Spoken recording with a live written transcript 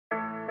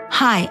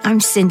Hi, I'm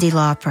Cyndi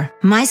Lauper.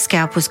 My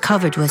scalp was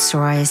covered with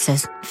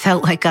psoriasis.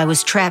 Felt like I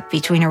was trapped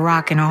between a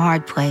rock and a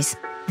hard place.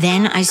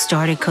 Then I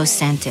started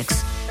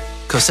Cosentyx.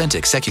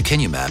 Cosentyx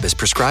secukinumab is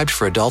prescribed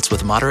for adults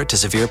with moderate to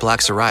severe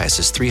plaque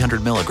psoriasis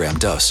 300 milligram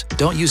dose.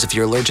 Don't use if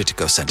you're allergic to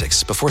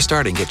Cosentyx. Before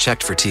starting, get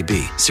checked for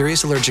TB,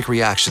 serious allergic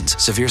reactions,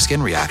 severe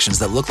skin reactions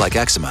that look like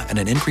eczema, and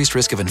an increased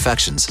risk of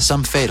infections,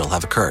 some fatal,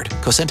 have occurred.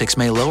 Cosentyx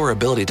may lower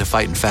ability to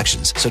fight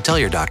infections, so tell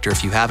your doctor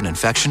if you have an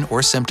infection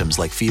or symptoms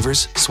like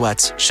fevers,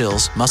 sweats,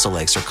 chills, muscle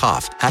aches, or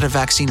cough, had a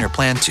vaccine or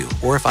plan to,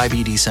 or if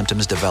IBD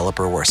symptoms develop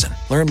or worsen.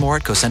 Learn more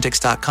at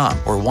Cosentyx.com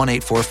or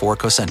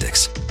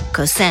 1-844-COSENTYX.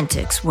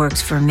 Cosentyx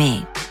works for me.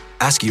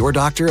 Ask your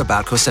doctor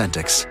about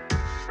Cosentyx.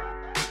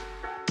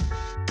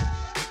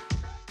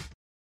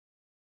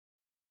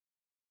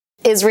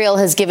 Israel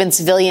has given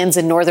civilians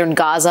in northern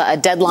Gaza a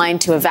deadline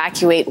to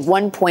evacuate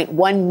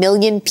 1.1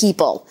 million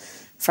people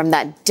from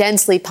that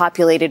densely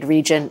populated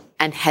region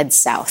and head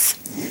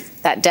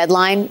south. That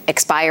deadline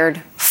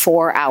expired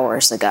 4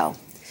 hours ago.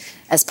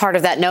 As part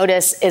of that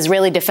notice,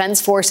 Israeli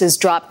Defense Forces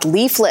dropped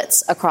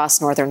leaflets across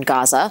northern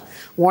Gaza,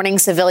 warning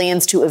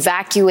civilians to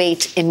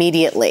evacuate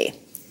immediately.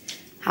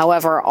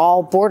 However,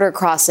 all border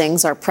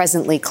crossings are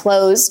presently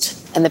closed,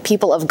 and the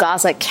people of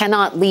Gaza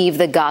cannot leave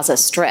the Gaza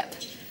Strip.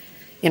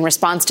 In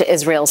response to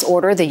Israel's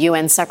order, the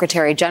UN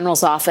Secretary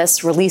General's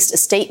office released a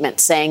statement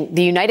saying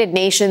the United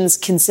Nations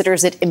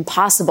considers it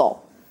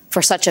impossible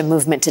for such a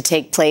movement to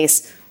take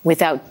place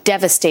without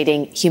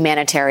devastating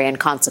humanitarian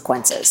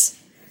consequences.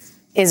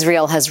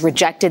 Israel has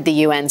rejected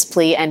the UN's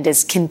plea and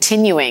is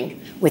continuing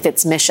with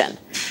its mission.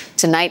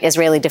 Tonight,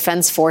 Israeli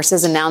Defense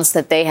Forces announced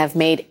that they have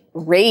made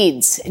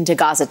raids into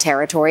Gaza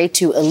territory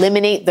to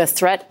eliminate the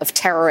threat of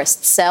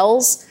terrorist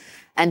cells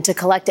and to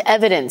collect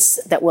evidence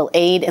that will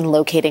aid in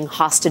locating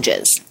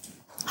hostages.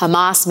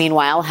 Hamas,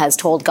 meanwhile, has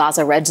told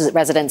Gaza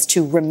residents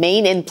to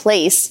remain in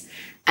place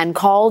and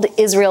called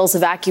Israel's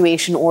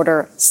evacuation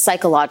order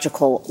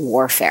psychological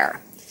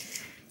warfare.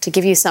 To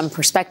give you some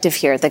perspective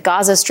here, the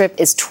Gaza Strip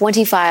is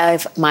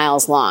 25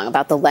 miles long,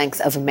 about the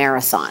length of a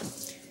marathon.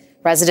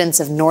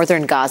 Residents of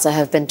northern Gaza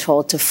have been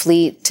told to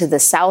flee to the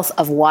south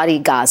of Wadi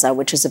Gaza,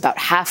 which is about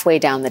halfway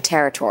down the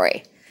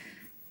territory.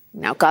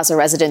 Now, Gaza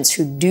residents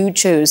who do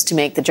choose to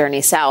make the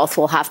journey south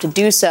will have to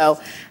do so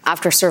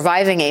after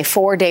surviving a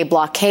 4-day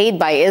blockade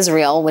by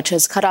Israel, which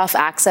has cut off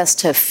access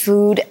to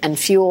food and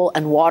fuel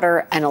and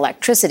water and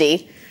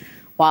electricity,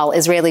 while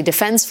Israeli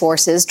Defense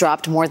Forces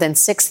dropped more than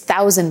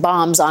 6,000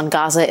 bombs on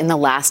Gaza in the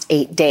last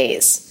 8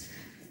 days.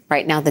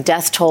 Right now, the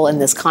death toll in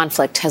this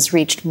conflict has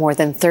reached more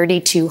than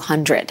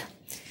 3,200.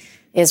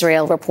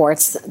 Israel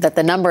reports that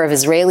the number of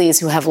Israelis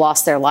who have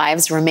lost their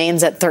lives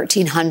remains at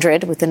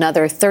 1,300, with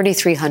another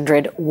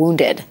 3,300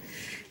 wounded.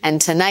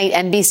 And tonight,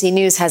 NBC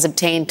News has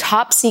obtained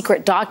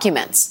top-secret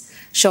documents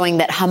showing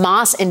that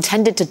Hamas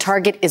intended to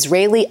target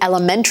Israeli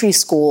elementary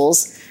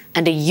schools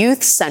and a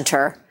youth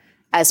center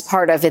as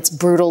part of its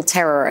brutal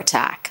terror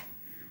attack.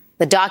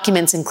 The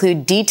documents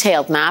include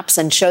detailed maps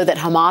and show that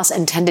Hamas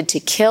intended to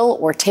kill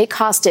or take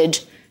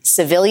hostage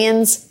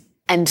civilians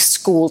and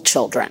school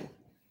children.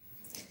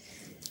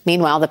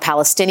 Meanwhile, the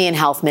Palestinian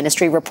Health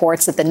Ministry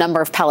reports that the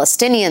number of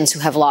Palestinians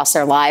who have lost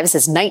their lives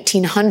is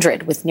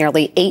 1,900, with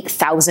nearly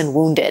 8,000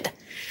 wounded.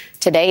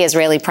 Today,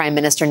 Israeli Prime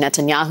Minister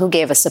Netanyahu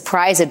gave a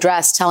surprise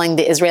address telling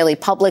the Israeli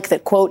public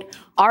that, quote,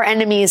 "Our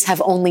enemies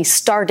have only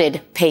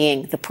started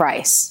paying the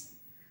price."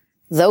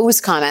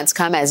 Those comments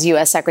come as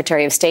U.S.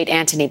 Secretary of State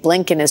Antony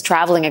Blinken is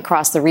traveling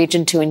across the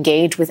region to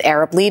engage with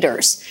Arab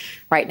leaders.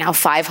 Right now,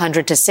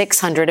 500 to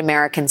 600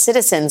 American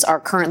citizens are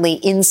currently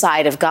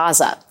inside of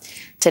Gaza.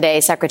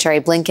 Today, Secretary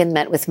Blinken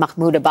met with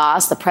Mahmoud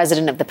Abbas, the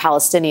president of the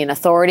Palestinian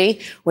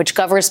Authority, which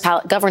governs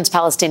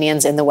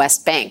Palestinians in the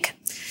West Bank.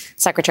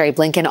 Secretary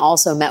Blinken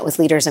also met with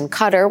leaders in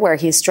Qatar, where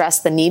he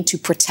stressed the need to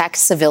protect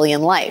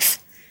civilian life.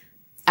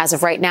 As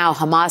of right now,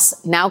 Hamas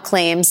now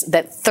claims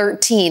that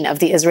 13 of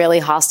the Israeli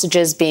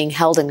hostages being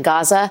held in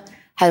Gaza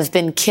have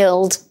been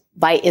killed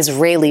by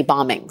Israeli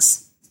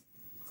bombings.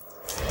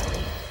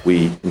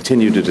 We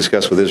continue to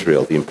discuss with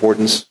Israel the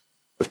importance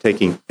of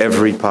taking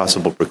every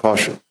possible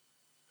precaution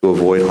to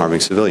avoid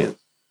harming civilians.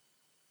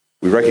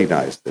 We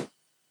recognize that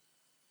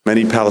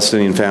many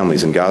Palestinian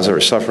families in Gaza are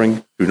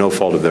suffering through no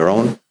fault of their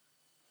own,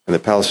 and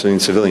that Palestinian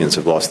civilians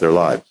have lost their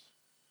lives.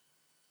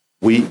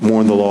 We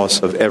mourn the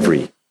loss of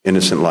every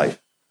innocent life.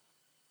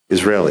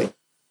 Israeli,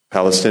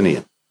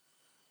 Palestinian,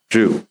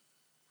 Jew,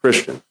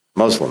 Christian,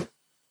 Muslim,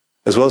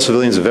 as well as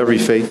civilians of every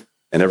faith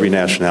and every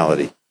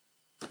nationality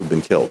who've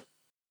been killed.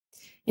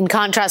 In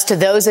contrast to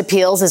those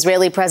appeals,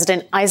 Israeli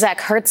President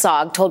Isaac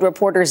Herzog told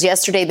reporters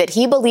yesterday that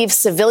he believes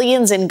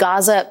civilians in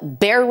Gaza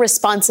bear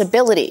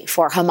responsibility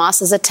for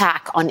Hamas's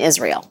attack on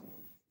Israel.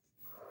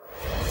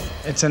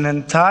 It's an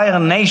entire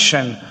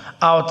nation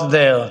out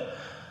there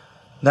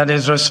that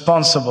is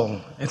responsible.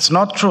 It's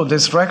not true.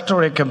 This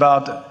rhetoric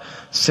about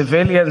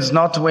civilians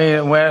not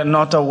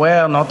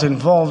aware, not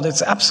involved,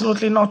 it's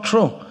absolutely not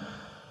true.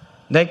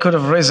 They could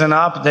have risen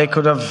up. They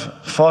could have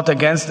fought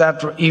against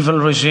that evil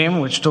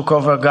regime which took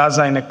over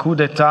Gaza in a coup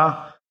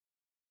d'etat.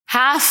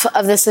 Half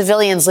of the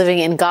civilians living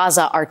in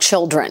Gaza are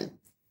children.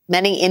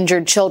 Many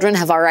injured children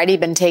have already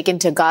been taken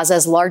to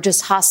Gaza's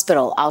largest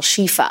hospital,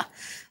 Al-Shifa.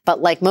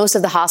 But like most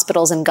of the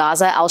hospitals in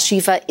Gaza,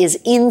 Al-Shifa is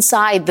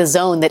inside the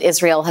zone that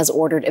Israel has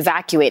ordered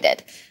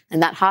evacuated. And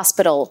that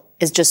hospital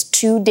is just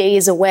 2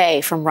 days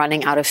away from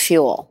running out of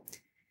fuel.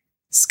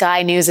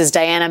 Sky News'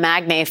 Diana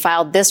Magnay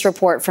filed this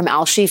report from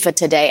Al-Shifa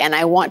today, and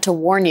I want to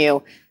warn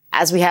you,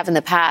 as we have in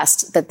the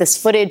past, that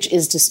this footage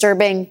is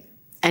disturbing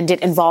and it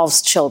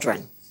involves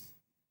children.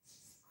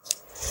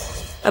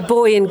 A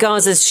boy in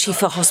Gaza's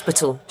Shifa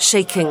hospital,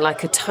 shaking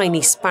like a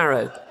tiny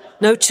sparrow.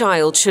 No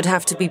child should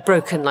have to be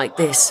broken like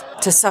this,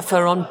 to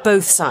suffer on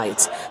both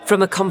sides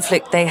from a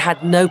conflict they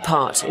had no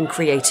part in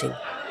creating.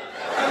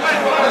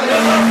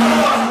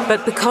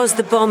 But because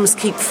the bombs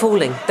keep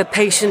falling, the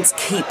patients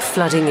keep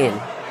flooding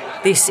in.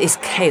 This is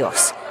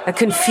chaos, a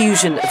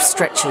confusion of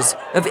stretchers,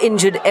 of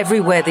injured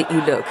everywhere that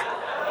you look.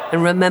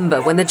 And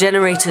remember, when the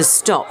generators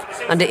stop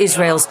under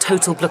Israel's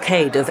total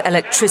blockade of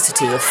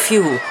electricity, of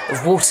fuel,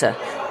 of water,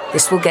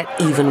 this will get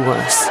even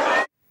worse.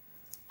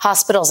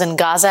 Hospitals in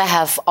Gaza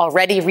have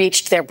already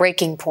reached their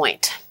breaking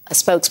point. A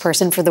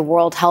spokesperson for the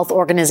World Health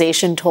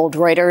Organization told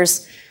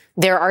Reuters,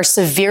 there are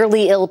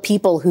severely ill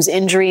people whose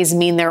injuries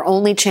mean their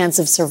only chance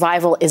of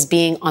survival is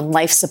being on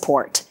life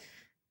support.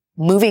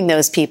 Moving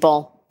those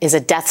people is a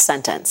death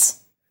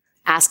sentence.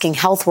 Asking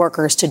health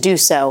workers to do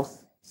so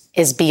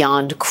is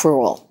beyond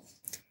cruel.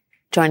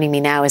 Joining me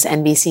now is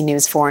NBC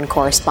News foreign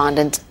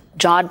correspondent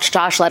Josh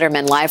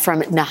Lederman, live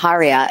from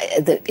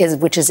Nahariya,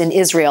 which is in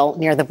Israel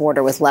near the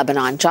border with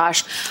Lebanon.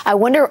 Josh, I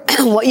wonder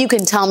what you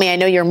can tell me. I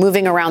know you're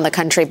moving around the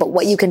country, but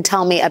what you can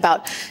tell me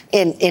about,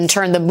 in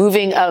turn, the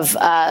moving of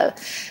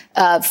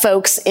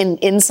folks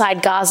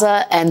inside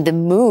Gaza and the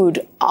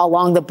mood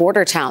along the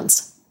border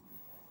towns.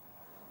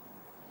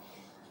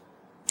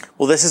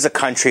 Well, this is a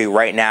country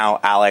right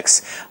now,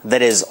 Alex,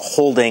 that is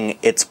holding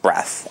its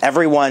breath.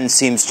 Everyone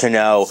seems to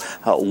know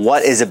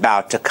what is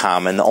about to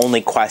come. And the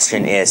only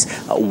question is,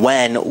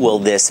 when will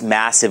this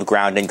massive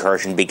ground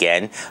incursion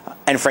begin?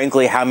 And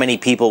frankly, how many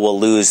people will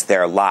lose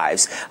their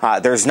lives?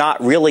 There's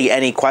not really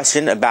any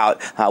question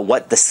about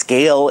what the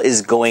scale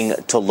is going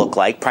to look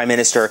like. Prime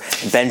Minister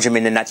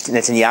Benjamin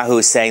Netanyahu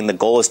is saying the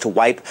goal is to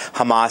wipe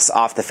Hamas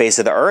off the face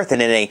of the earth.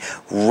 And in a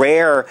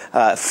rare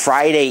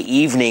Friday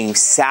evening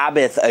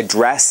Sabbath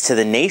address to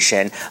the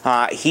nation,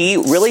 he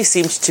really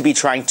seems to be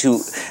trying to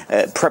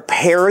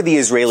prepare the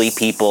Israeli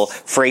people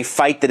for a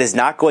fight that is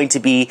not going to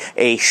be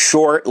a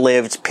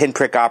short-lived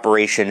pinprick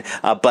operation,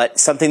 but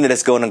something that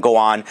is going to go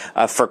on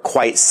for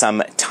quite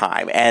some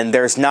time. And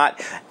there's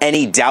not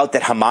any doubt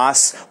that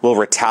Hamas will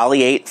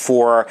retaliate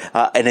for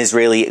an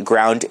Israeli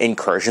ground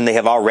incursion. They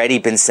have already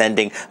been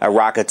sending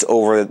rockets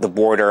over the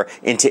border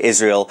into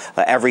Israel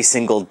every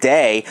single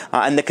day.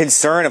 And the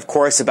concern, of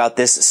course, about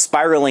this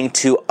spiraling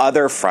to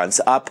other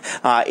fronts up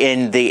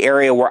in the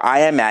area where I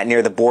am at,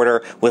 near the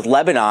border with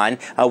Lebanon.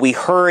 We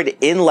heard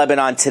in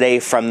Lebanon today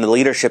from the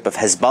leadership of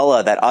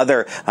Hezbollah, that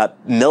other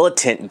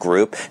militant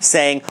group,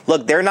 saying,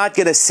 look, they're not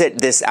going to sit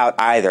this out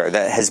either.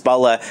 The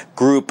Hezbollah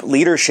group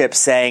leadership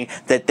saying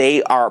that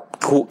they are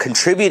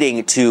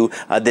contributing to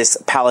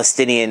this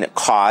Palestinian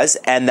cause,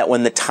 and that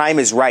when the time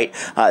is right,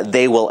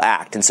 they will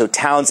act. And so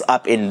towns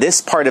up in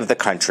this part of the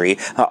country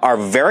are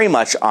very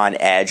much on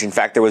edge. In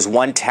fact, there was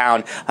one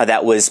town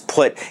that was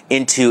put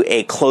into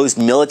a closed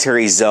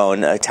military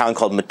zone, a town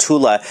called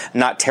Metula,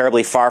 not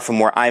terribly far from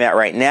where I'm at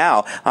right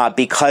now,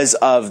 because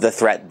of the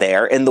threat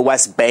there. In the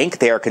West Bank,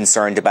 they are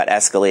concerned about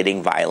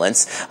escalating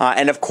violence.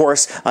 And of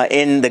course,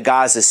 in the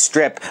Gaza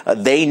Strip,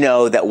 they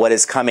know that what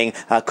is coming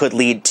could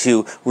lead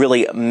to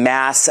really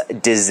mass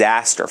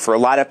disaster. For a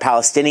lot of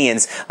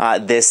Palestinians,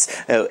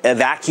 this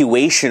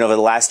evacuation over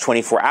the last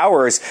 24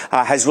 hours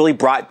has really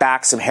brought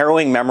back some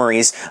harrowing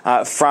memories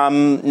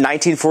from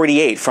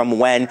 1948, from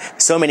when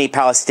so many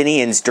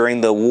Palestinians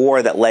during the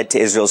war that led to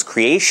Israel's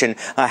creation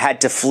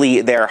had to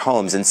flee their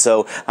homes. And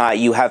so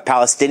you have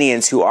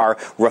Palestinians who are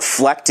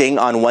reflecting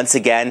on, once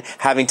again,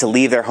 having to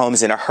leave their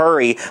homes in a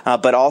hurry,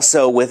 but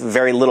also with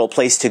very little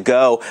place to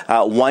go,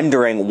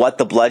 wondering what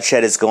the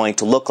bloodshed is going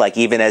to look like,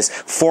 even as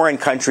foreign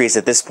countries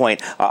at this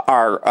point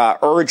are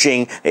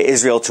urging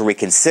Israel to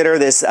reconsider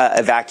this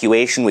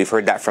evacuation. We've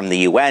heard that from the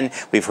UN.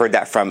 We've heard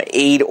that from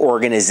aid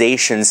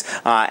organizations,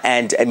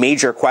 and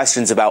major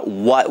questions about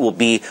what will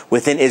be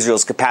within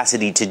Israel's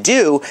capacity to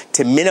do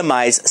to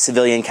minimize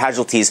civilian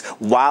casualties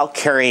while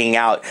carrying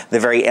out the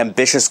very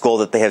ambitious goal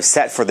that they have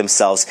set for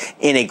themselves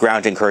in a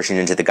ground incursion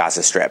into the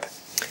Gaza Strip.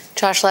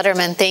 Josh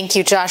Lederman, thank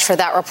you, Josh, for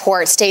that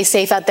report. Stay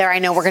safe out there. I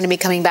know we're going to be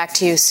coming back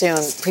to you soon.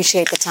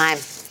 Appreciate the time.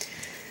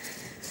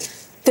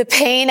 The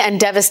pain and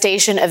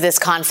devastation of this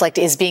conflict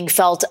is being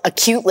felt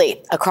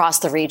acutely across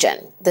the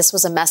region. This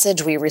was a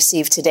message we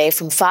received today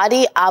from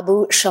Fadi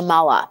Abu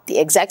Shamala, the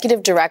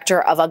executive director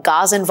of a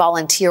Gazan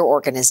volunteer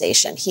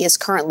organization. He is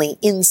currently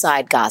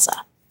inside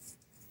Gaza.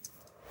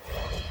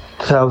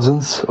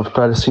 Thousands of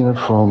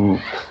Palestinians from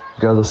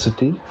Gaza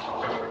City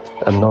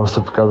and north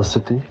of Gaza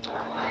City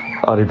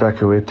are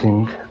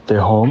evacuating their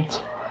homes.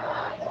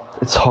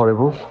 It's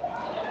horrible.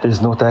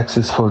 There's no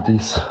taxis for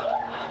these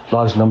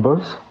large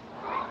numbers.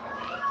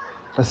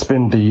 I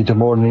spent the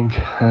morning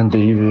and the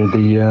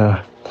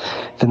noon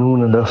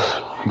and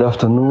the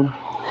afternoon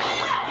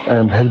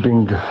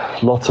helping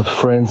lots of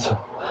friends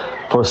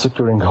for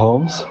securing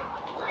homes.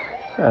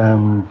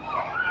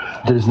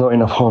 There is not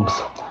enough homes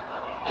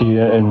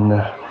here in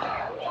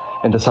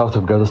the south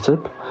of Gaza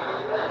Strip.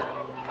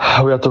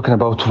 We are talking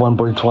about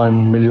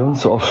 1.1 million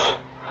of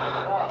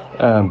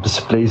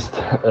displaced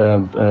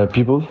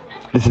people.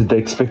 This is the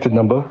expected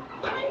number.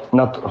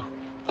 Not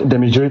the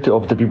majority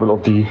of the people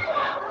of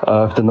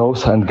the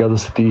north and Gaza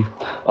City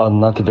are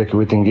not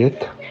evacuating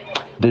yet.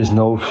 There's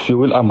no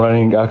fuel. I'm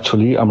running out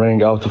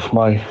of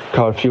my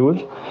car fuel.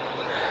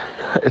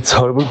 It's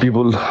horrible.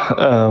 People,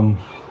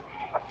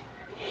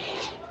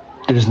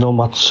 there's no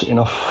much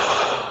enough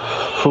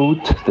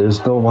food.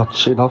 There's no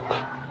much enough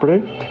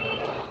bread.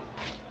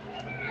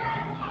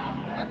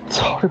 It's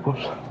horrible.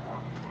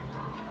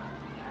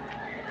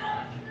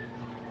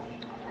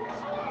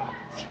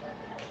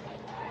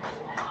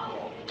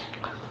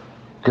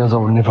 Gaza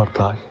will never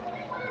die.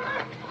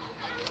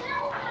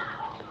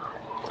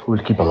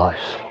 We'll keep alive.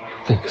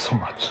 Thank you so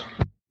much.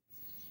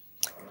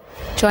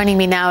 Joining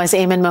me now is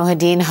Ayman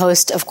Mohideen,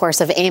 host, of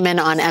course, of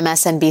Ayman on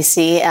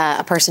MSNBC,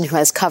 a person who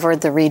has covered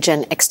the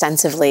region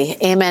extensively.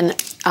 Ayman,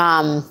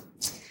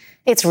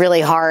 it's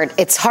really hard.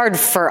 It's hard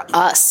for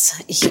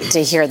us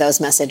to hear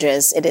those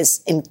messages. It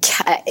is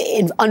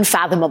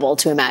unfathomable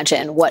to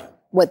imagine what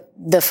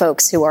the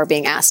folks who are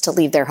being asked to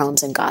leave their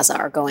homes in Gaza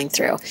are going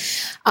through.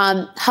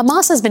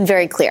 Hamas has been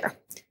very clear.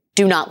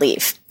 Do not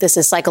leave. This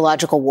is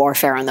psychological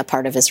warfare on the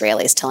part of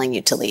Israelis telling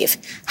you to leave.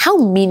 How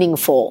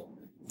meaningful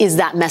is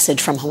that message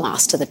from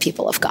Hamas to the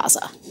people of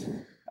Gaza?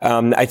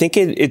 I think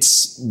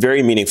it's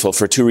very meaningful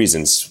for two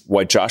reasons.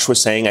 What Josh was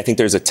saying, I think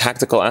there's a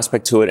tactical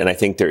aspect to it, and I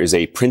think there is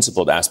a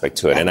principled aspect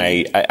to it. And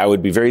I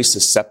would be very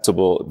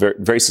susceptible,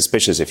 very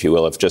suspicious, if you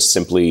will, of just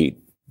simply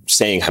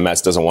saying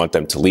Hamas doesn't want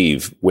them to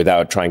leave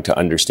without trying to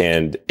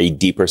understand a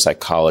deeper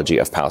psychology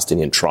of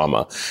Palestinian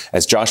trauma.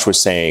 As Josh was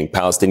saying,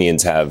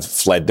 Palestinians have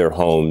fled their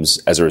homes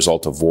as a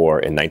result of war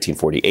in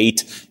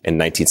 1948 and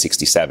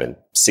 1967.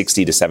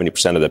 60 to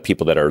 70% of the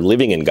people that are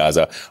living in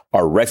Gaza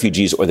are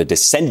refugees or the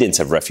descendants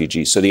of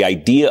refugees. So the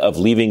idea of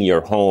leaving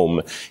your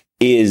home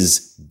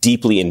is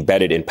deeply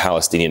embedded in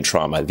Palestinian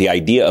trauma. The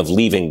idea of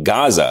leaving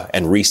Gaza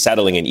and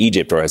resettling in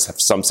Egypt, or as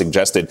some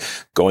suggested,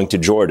 going to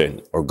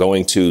Jordan or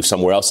going to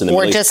somewhere else in the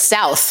Middle East. Or just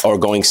south. Or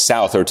going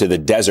south or to the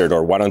desert,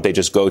 or why don't they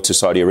just go to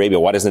Saudi Arabia?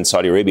 Why doesn't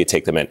Saudi Arabia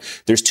take them in?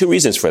 There's two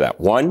reasons for that.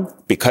 One,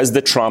 because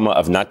the trauma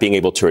of not being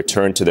able to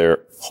return to their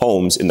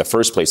homes in the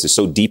first place is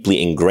so deeply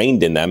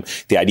ingrained in them,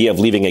 the idea of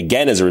leaving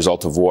again as a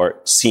result of war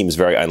seems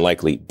very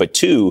unlikely. But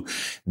two,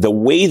 the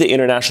way the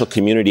international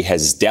community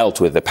has dealt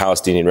with the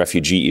Palestinian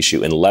refugee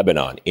issue in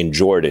Lebanon, in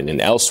Jordan,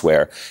 and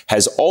elsewhere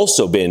has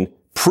also been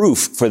proof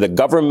for the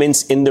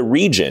governments in the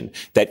region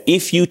that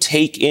if you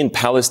take in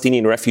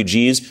Palestinian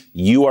refugees,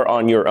 you are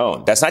on your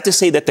own. That's not to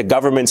say that the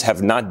governments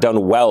have not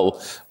done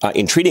well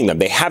in treating them.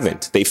 They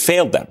haven't. They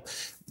failed them.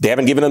 They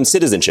haven't given them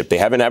citizenship. They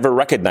haven't ever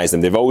recognized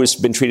them. They've always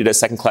been treated as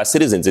second-class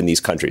citizens in these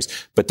countries.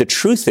 But the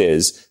truth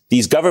is,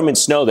 these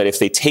governments know that if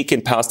they take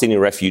in Palestinian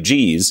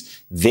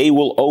refugees, they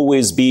will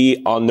always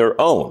be on their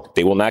own.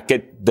 They will not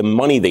get the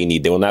money they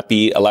need. They will not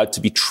be allowed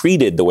to be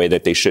treated the way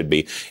that they should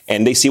be.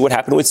 And they see what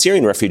happened with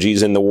Syrian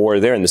refugees in the war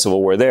there, in the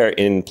civil war there,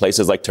 in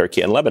places like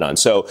Turkey and Lebanon.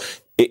 So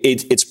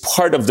it's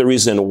part of the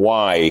reason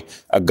why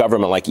a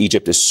government like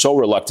Egypt is so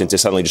reluctant to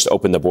suddenly just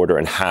open the border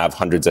and have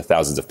hundreds of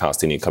thousands of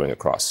Palestinians coming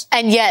across.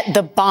 And yet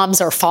the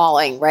bombs are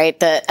falling, right?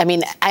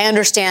 I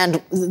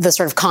understand the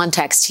sort of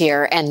context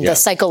here and the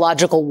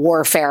psychological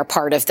warfare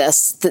part of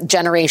this, the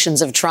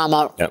generations of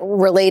trauma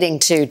relating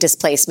to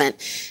displacement.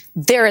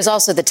 There is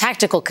also the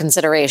tactical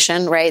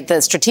consideration, right?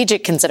 The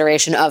strategic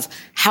consideration of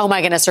how am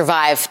I going to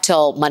survive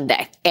till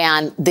Monday?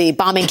 And the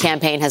bombing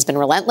campaign has been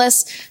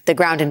relentless. The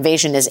ground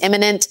invasion is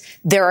imminent.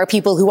 There are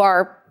people who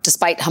are,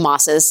 despite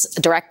Hamas's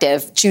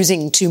directive,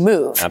 choosing to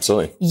move.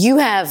 Absolutely. You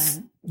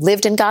have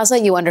lived in Gaza.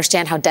 You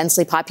understand how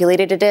densely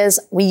populated it is.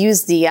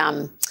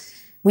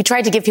 We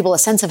tried to give people a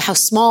sense of how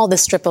small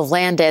this strip of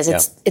land is.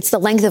 It's the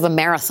length of a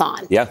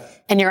marathon. Yeah.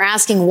 And you're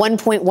asking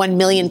 1.1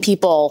 million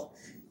people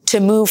to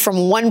move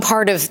from one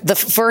part of the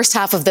first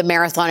half of the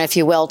marathon, if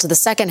you will, to the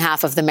second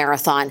half of the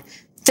marathon.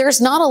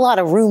 There's not a lot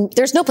of room.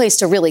 There's no place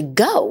to really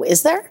go,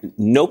 is there?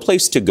 No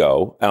place to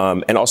go.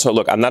 And also,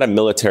 look, I'm not a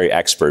military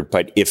expert,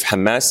 but if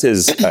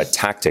Hamas's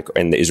tactic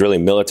and the Israeli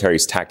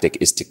military's tactic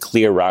is to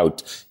clear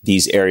out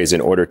these areas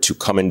in order to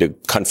come into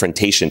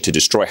confrontation to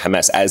destroy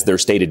Hamas, as their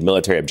stated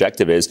military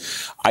objective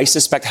is, I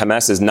suspect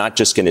Hamas is not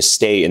just going to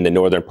stay in the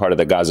northern part of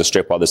the Gaza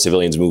Strip while the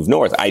civilians move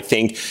north. I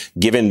think,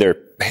 given their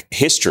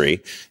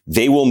history,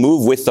 they will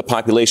move with the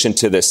population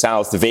to the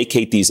south,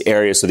 vacate these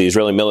areas so the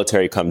Israeli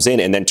military comes in,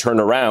 and then turn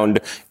around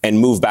and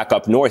move back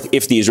up north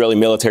if the Israeli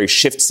military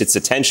shifts its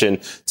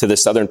attention to the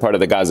southern part of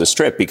the Gaza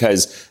Strip.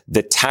 Because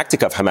the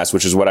tactic of Hamas,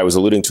 which is what I was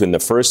alluding to in the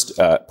first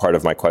part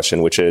of my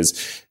question, which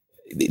is,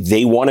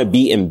 they want to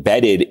be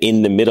embedded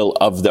in the middle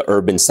of the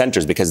urban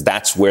centers because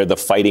that's where the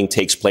fighting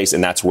takes place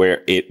and that's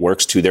where it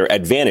works to their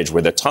advantage,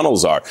 where the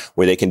tunnels are,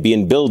 where they can be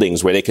in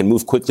buildings, where they can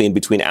move quickly in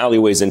between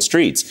alleyways and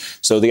streets.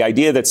 So the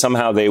idea that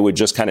somehow they would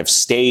just kind of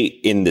stay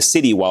in the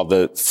city while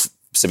the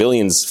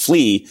civilians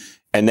flee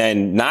and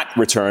then not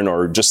return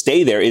or just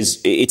stay there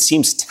it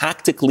seems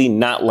tactically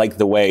not like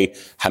the way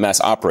Hamas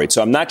operates.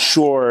 So I'm not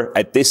sure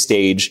at this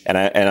stage, and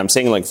I'm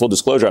saying like full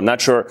disclosure, I'm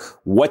not sure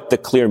what the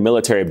clear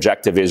military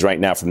objective is right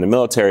now from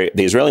the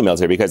Israeli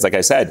military, because like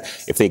I said,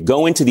 if they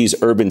go into these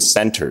urban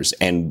centers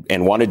and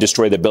want to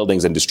destroy the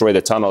buildings and destroy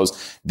the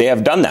tunnels, they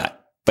have done that.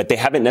 But they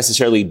haven't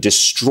necessarily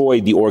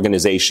destroyed the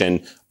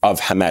organization of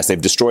Hamas. They've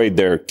destroyed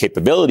their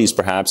capabilities,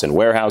 perhaps, in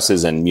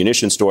warehouses and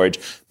munition storage,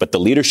 but the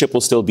leadership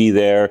will still be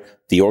there.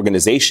 The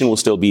organization will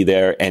still be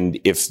there. And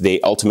if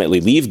they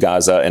ultimately leave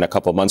Gaza in a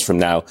couple of months from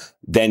now,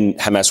 then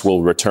Hamas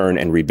will return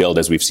and rebuild,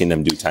 as we've seen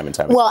them do time and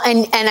time again. Well,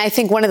 and I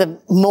think one of the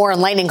more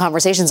enlightening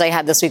conversations I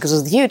had this week was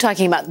with you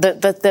talking about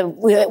the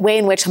way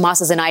in which Hamas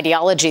is an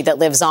ideology that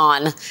lives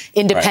on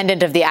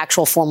independent of the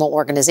actual formal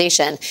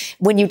organization.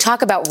 When you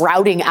talk about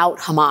routing out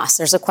Hamas,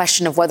 there's a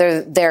question of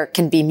whether there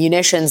can be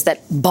munitions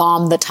that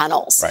bomb the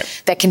tunnels,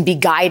 that can be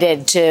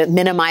guided to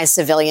minimize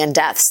civilian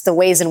deaths, the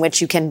ways in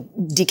which you can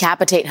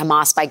decapitate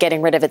Hamas by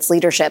getting rid of its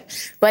leadership.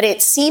 But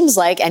it seems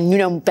like, and you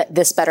know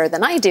this better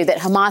than I do, that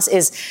Hamas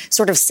is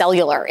sort of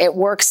cellular. It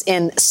works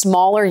in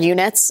smaller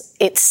units.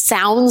 It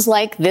sounds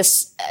like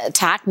this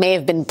attack may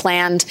have been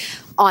planned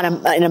in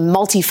a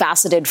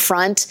multifaceted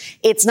front.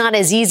 It's not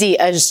as easy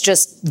as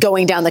just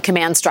going down the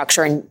command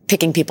structure and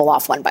picking people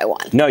off one by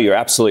one. No, you're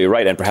absolutely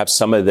right. And perhaps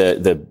some of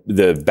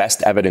the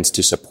best evidence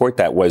to support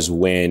that was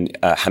when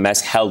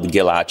Hamas held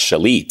Gilad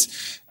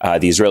Shalit,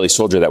 the Israeli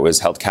soldier that was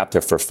held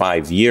captive for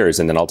 5 years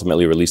and then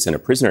ultimately released in a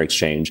prisoner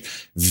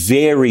exchange.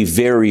 Very,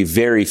 very,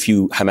 very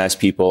few Hamas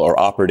people or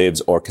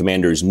operatives or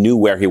commanders knew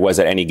where he was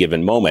at any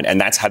given moment.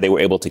 And that's how they were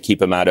able to keep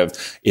him out of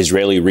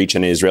Israeli reach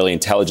and Israeli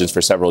intelligence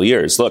for several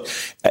years. Look,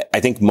 I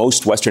think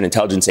most Western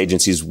intelligence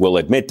agencies will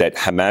admit that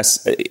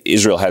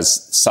Israel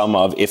has some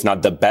of, if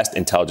not the best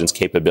intelligence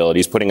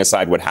capabilities, putting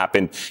aside what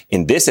happened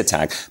in this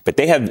attack. But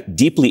they have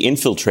deeply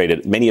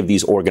infiltrated many of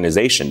these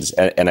organizations.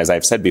 And as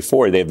I've said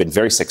before, they've been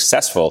very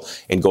successful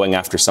in going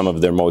after some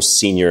of their most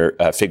senior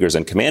figures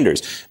and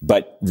commanders.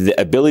 But the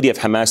ability of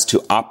Hamas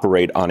to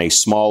operate on a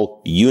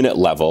small unit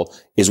level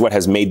is what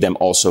has made them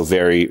also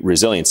very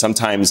resilient.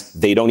 Sometimes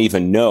they don't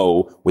even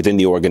know within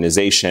the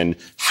organization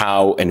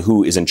how and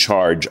who is in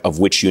charge of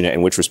which unit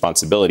and which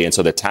responsibility. And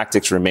so the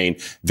tactics remain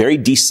very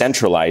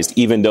decentralized,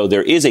 even though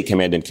there is a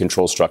command and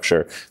control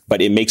structure,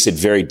 but it makes it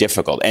very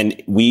difficult.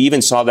 And we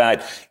even saw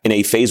that in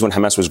a phase when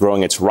Hamas was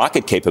growing its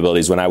rocket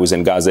capabilities when I was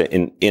in Gaza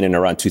in and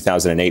around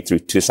 2008 through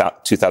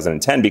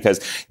 2010, because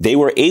they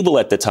were able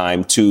at the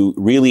time to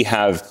really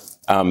have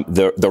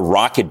the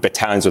rocket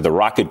battalions or the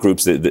rocket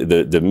groups,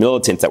 the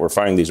militants that were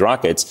firing these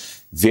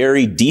rockets,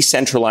 very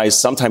decentralized,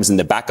 sometimes in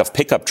the back of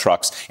pickup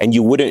trucks, and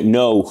you wouldn't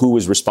know who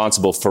was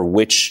responsible for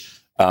which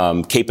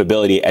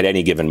capability at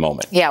any given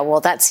moment. Yeah,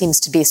 well, that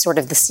seems to be sort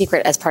of the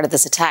secret as part of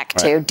this attack,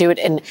 to do it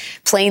in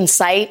plain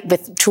sight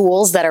with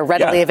tools that are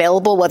readily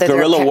available. Whether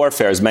guerrilla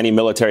warfare, as many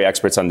military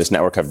experts on this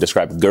network have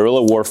described,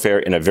 guerrilla warfare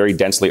in a very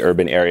densely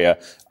urban area,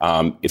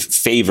 it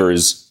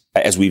favors,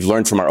 as we've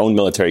learned from our own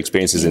military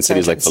experiences in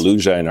cities like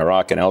Fallujah and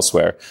Iraq and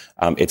elsewhere,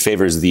 it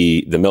favors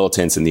the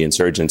militants and the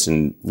insurgents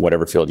in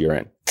whatever field you're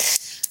in.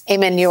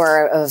 Ayman, you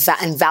are an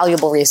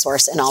invaluable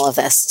resource in all of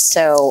this.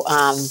 So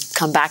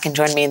come back and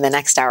join me in the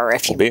next hour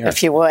if you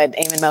would.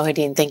 Ayman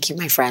Mohideen, thank you,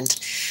 my friend.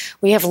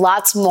 We have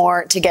lots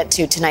more to get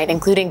to tonight,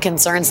 including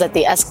concerns that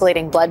the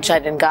escalating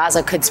bloodshed in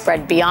Gaza could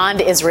spread beyond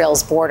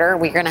Israel's border.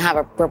 We're going to have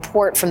a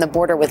report from the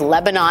border with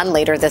Lebanon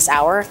later this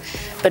hour.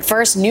 But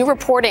first, new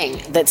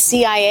reporting that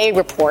CIA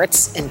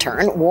reports, in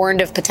turn,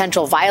 warned of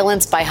potential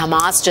violence by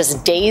Hamas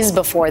just days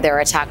before their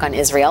attack on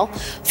Israel.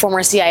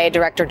 Former CIA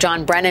Director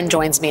John Brennan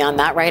joins me on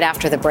that right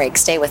after the break.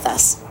 Stay with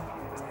us.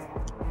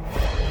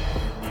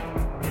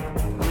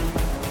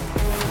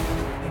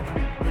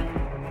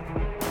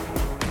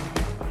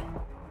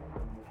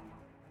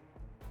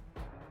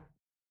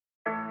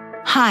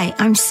 Hi,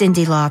 I'm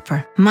Cyndi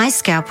Lauper. My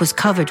scalp was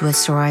covered with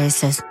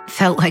psoriasis.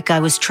 Felt like I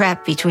was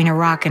trapped between a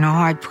rock and a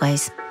hard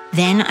place.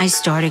 Then I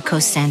started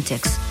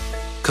Cosentyx.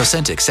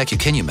 Cosentyx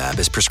secukinumab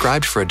is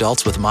prescribed for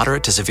adults with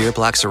moderate to severe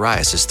plaque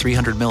psoriasis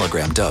 300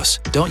 milligram dose.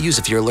 Don't use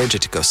if you're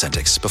allergic to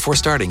Cosentyx. Before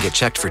starting, get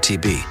checked for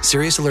TB,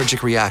 serious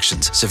allergic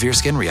reactions, severe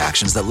skin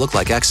reactions that look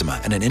like eczema,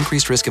 and an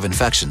increased risk of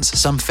infections,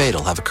 some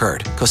fatal, have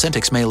occurred.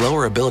 Cosentyx may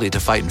lower ability to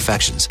fight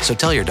infections, so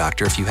tell your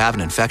doctor if you have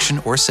an infection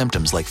or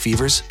symptoms like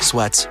fevers,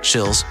 sweats,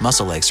 chills,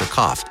 muscle aches, or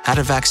cough, had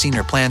a vaccine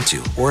or plan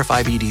to, or if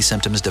IBD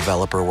symptoms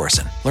develop or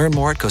worsen. Learn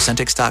more at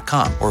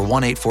Cosentyx.com or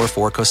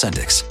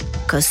 1-844-COSENTYX.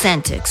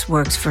 Cosentyx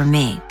works for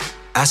me.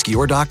 Ask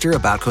your doctor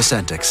about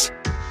Cosentyx.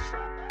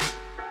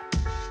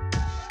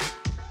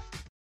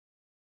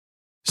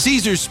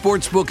 Caesars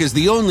Sportsbook is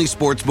the only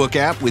sportsbook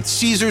app with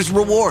Caesars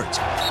Rewards.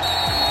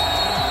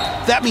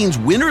 That means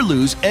win or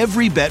lose,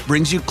 every bet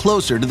brings you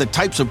closer to the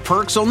types of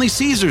perks only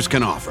Caesars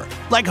can offer,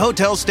 like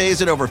hotel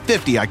stays at over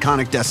 50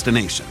 iconic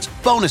destinations,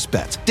 bonus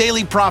bets,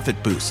 daily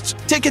profit boosts,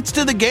 tickets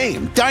to the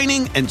game,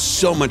 dining, and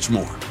so much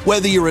more.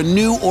 Whether you're a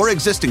new or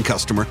existing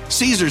customer,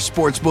 Caesars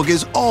Sportsbook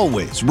is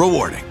always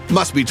rewarding.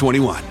 Must be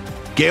 21.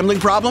 Gambling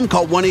problem?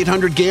 Call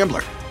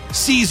 1-800-GAMBLER.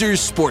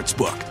 Caesars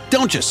Sportsbook.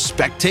 Don't just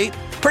spectate,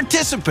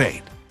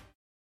 participate.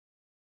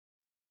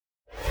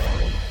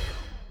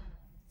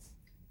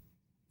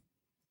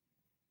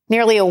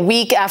 Nearly a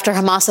week after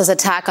Hamas's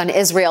attack on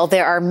Israel,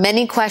 there are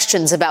many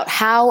questions about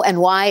how and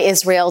why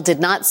Israel did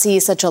not see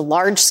such a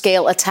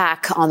large-scale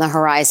attack on the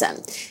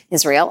horizon.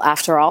 Israel,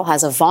 after all,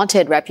 has a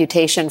vaunted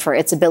reputation for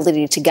its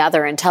ability to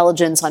gather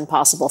intelligence on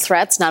possible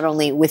threats, not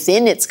only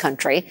within its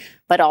country,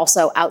 but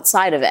also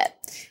outside of it.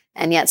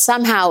 And yet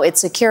somehow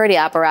its security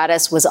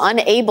apparatus was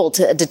unable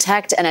to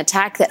detect an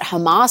attack that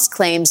Hamas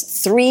claims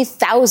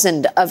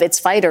 3,000 of its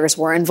fighters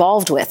were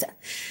involved with,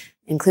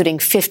 including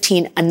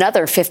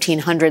another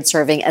 1,500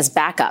 serving as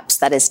backups.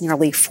 That is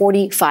nearly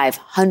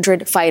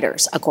 4,500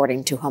 fighters,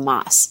 according to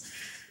Hamas.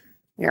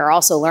 We are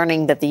also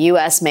learning that the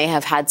U.S. may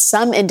have had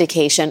some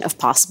indication of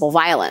possible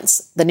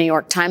violence. The New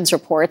York Times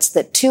reports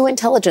that 2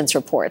 intelligence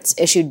reports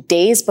issued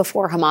days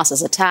before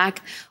Hamas's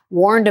attack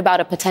warned about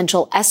a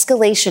potential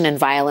escalation in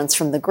violence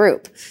from the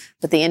group.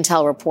 But the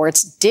intel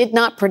reports did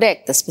not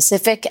predict the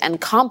specific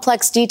and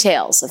complex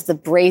details of the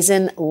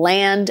brazen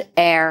land,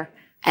 air,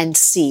 and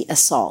sea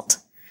assault.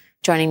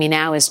 Joining me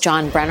now is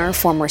John Brenner,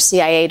 former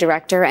CIA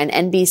director and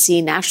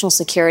NBC national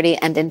security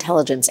and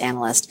intelligence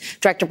analyst.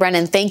 Director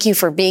Brennan, thank you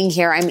for being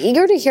here. I'm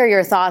eager to hear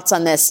your thoughts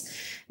on this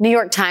New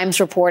York Times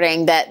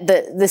reporting that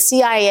the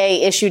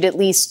CIA issued at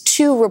least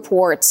 2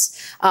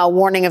 reports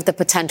warning of the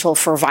potential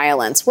for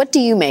violence. What do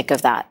you make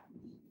of that?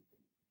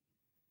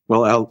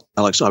 Well,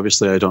 Alex,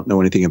 obviously I don't know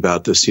anything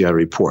about the CIA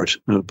report,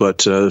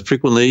 but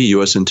frequently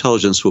U.S.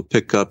 intelligence will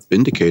pick up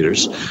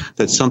indicators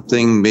that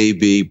something may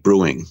be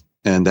brewing.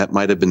 And that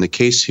might have been the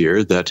case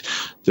here, that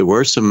there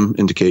were some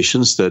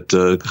indications that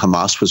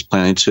Hamas was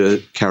planning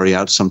to carry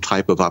out some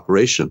type of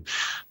operation.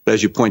 But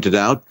as you pointed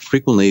out,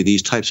 frequently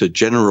these types of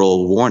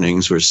general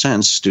warnings or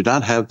sense do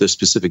not have the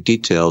specific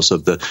details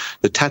of the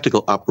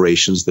tactical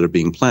operations that are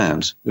being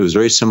planned. It was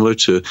very similar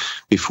to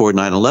before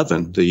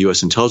 9/11. The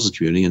U.S. intelligence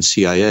community and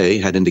CIA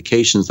had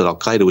indications that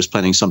al-Qaeda was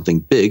planning something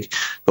big,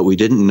 but we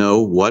didn't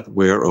know what,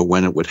 where, or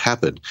when it would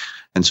happen.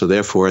 And so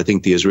therefore, I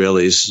think the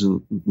Israelis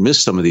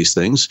missed some of these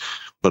things,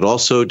 but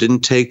also didn't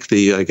take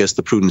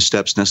the prudent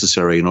steps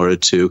necessary in order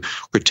to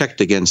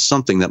protect against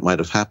something that might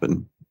have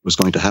happened, was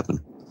going to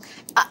happen.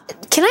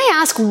 Can I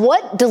ask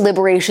what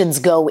deliberations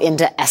go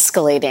into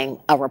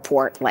escalating a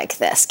report like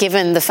this,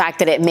 given the fact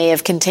that it may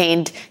have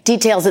contained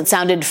details that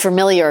sounded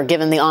familiar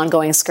given the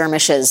ongoing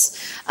skirmishes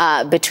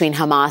between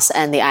Hamas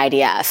and the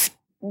IDF?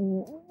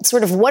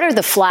 Sort of what are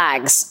the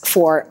flags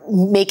for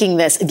making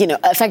this,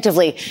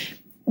 effectively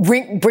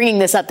bringing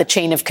this up the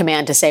chain of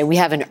command to say we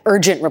have an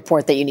urgent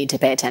report that you need to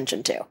pay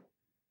attention to?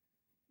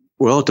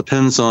 Well, it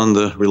depends on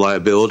the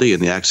reliability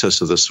and the access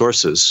of the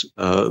sources.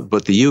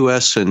 But the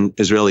U.S. and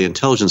Israeli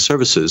intelligence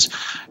services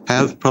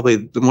have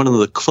probably one of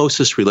the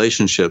closest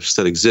relationships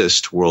that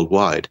exist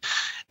worldwide.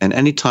 And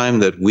any time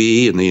that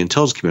we in the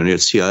intelligence community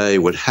at CIA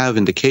would have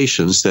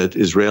indications that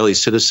Israeli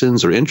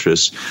citizens or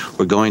interests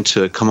were going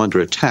to come under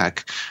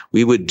attack,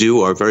 we would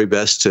do our very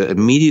best to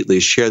immediately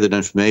share that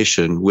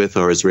information with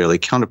our Israeli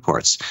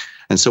counterparts.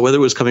 And so whether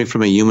it was coming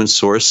from a human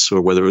source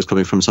or whether it was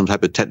coming from some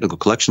type of technical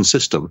collection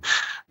system,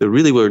 there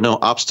really were no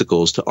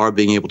obstacles to our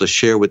being able to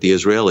share with the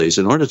Israelis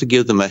in order to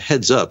give them a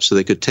heads up so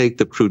they could take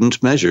the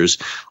prudent measures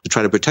to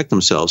try to protect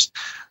themselves.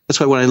 That's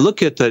why when I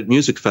look at that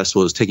music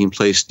festival that's taking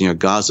place near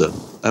Gaza,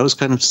 I was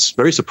kind of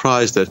very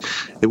surprised that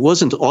it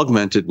wasn't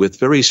augmented with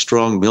very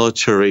strong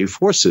military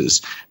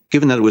forces,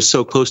 given that it was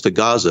so close to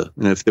Gaza.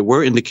 And if there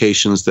were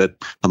indications that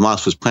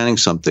Hamas was planning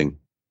something,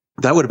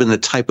 that would have been the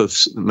type of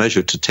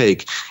measure to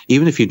take,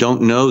 even if you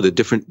don't know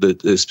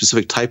the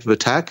specific type of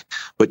attack,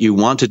 but you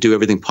want to do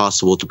everything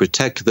possible to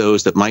protect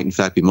those that might in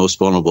fact be most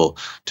vulnerable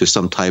to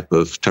some type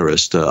of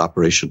terrorist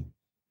operation.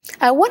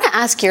 I want to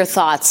ask your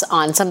thoughts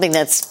on something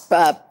that's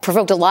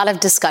provoked a lot of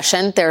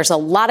discussion. There's a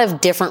lot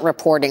of different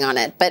reporting on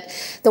it,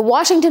 but the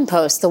Washington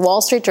Post, the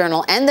Wall Street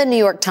Journal, and the New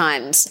York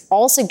Times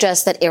all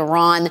suggest that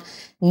Iran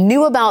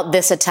knew about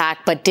this attack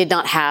but did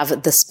not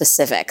have the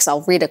specifics.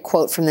 I'll read a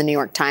quote from the New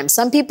York Times.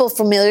 Some people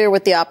familiar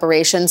with the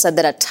operation said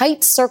that a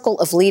tight circle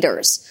of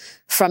leaders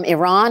from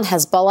Iran,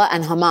 Hezbollah,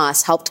 and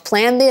Hamas helped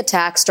plan the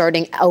attack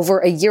starting over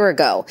a year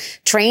ago,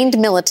 trained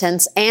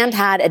militants, and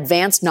had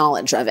advanced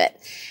knowledge of it.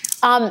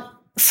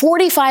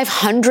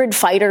 4,500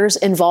 fighters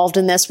involved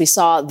in this. We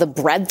saw the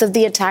breadth of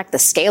the attack, the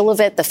scale of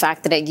it, the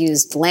fact that it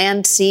used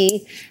land,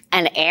 sea,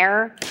 and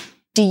air.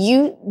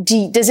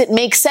 Does it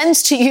make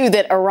sense to you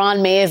that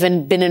Iran may have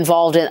been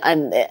involved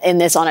in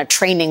this on a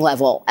training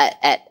level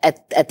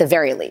at the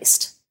very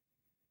least?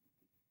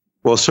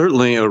 Well,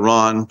 certainly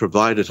Iran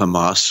provided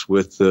Hamas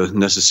with the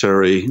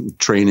necessary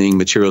training,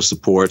 material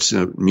support,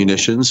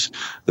 munitions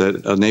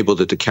that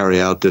enabled it to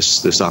carry out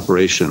this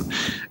operation.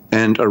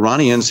 And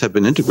Iranians have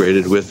been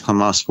integrated with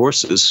Hamas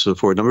forces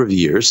for a number of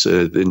years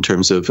in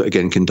terms of,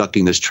 again,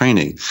 conducting this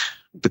training.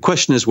 The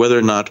question is whether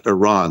or not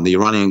Iran, the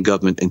Iranian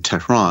government in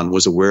Tehran,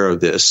 was aware of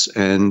this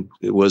and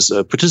was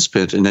a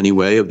participant in any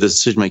way of the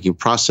decision-making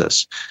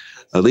process.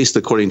 At least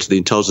according to the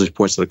intelligence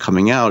reports that are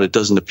coming out, it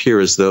doesn't appear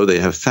as though they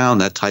have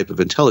found that type of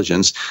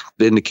intelligence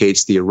that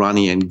indicates the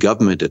Iranian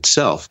government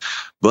itself.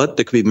 But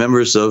there could be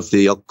members of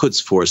the Al-Quds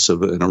force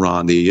in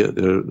Iran,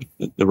 the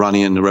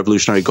Iranian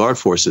Revolutionary Guard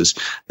forces,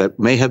 that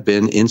may have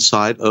been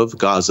inside of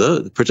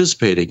Gaza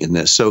participating in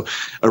this. So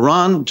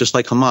Iran, just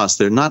like Hamas,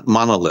 they're not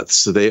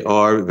monoliths. They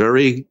are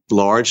very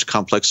large,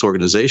 complex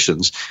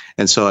organizations.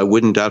 And so I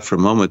wouldn't doubt for a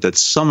moment that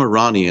some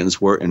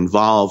Iranians were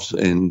involved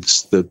in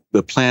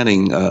the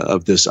planning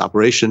of this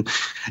operation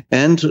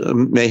and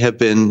may have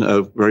been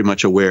very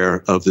much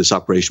aware of this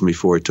operation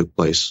before it took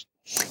place.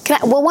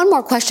 One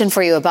more question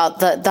for you about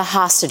the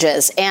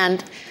hostages.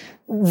 And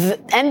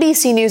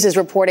NBC News is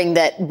reporting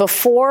that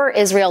before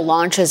Israel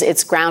launches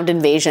its ground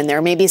invasion,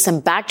 there may be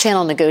some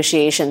back-channel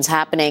negotiations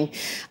happening,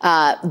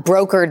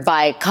 brokered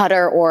by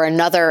Qatar or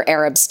another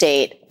Arab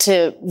state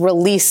to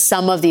release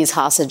some of these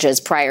hostages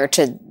prior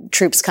to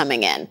troops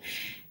coming in.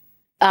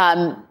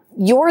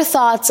 Your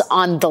thoughts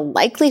on the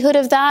likelihood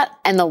of that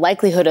and the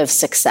likelihood of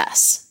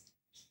success?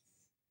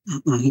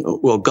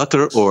 Well,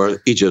 Qatar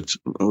or Egypt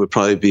would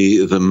probably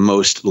be the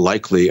most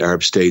likely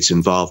Arab states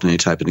involved in any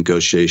type of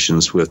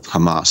negotiations with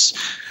Hamas.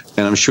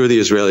 And I'm sure the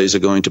Israelis are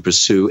going to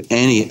pursue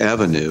any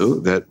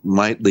avenue that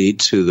might lead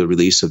to the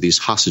release of these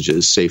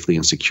hostages safely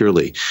and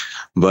securely.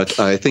 But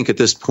I think at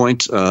this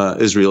point,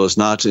 Israel is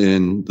not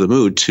in the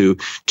mood to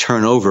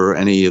turn over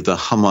any of the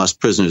Hamas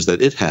prisoners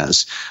that it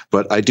has.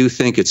 But I do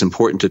think it's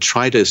important to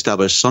try to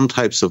establish some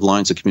types of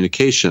lines of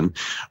communication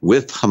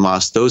with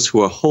Hamas, those who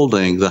are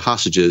holding the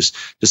hostages,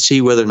 to see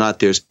whether or not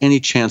there's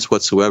any chance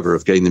whatsoever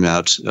of getting them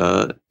out.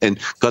 And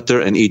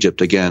Qatar and Egypt,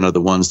 again, are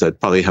the ones that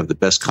probably have the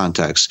best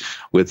contacts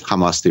with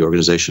Hamas, the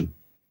organization.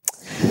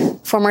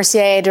 Former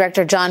CIA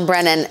Director John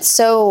Brennan,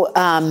 so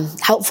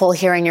helpful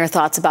hearing your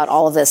thoughts about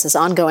all of this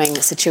ongoing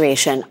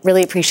situation.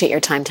 Really appreciate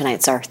your time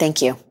tonight, sir.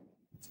 Thank you.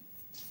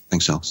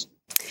 Thanks, Alice.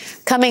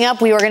 Coming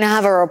up, we are going to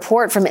have a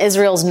report from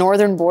Israel's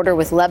northern border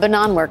with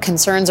Lebanon, where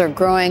concerns are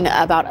growing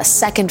about a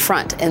second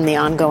front in the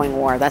ongoing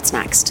war. That's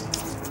next.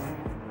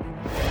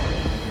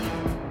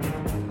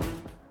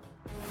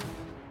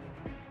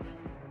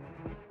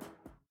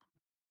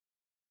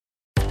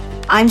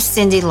 I'm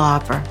Cyndi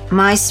Lauper.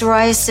 My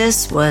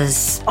psoriasis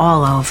was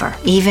all over,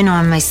 even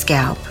on my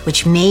scalp,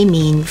 which may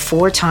mean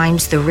 4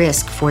 times the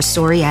risk for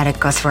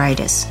psoriatic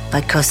arthritis.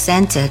 But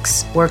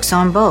Cosentyx works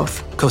on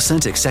both.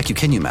 Cosentyx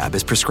secukinumab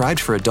is prescribed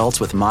for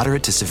adults with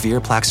moderate to severe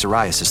plaque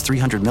psoriasis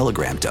 300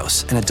 milligram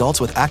dose and adults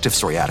with active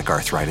psoriatic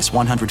arthritis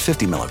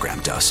 150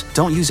 milligram dose.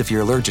 Don't use if you're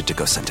allergic to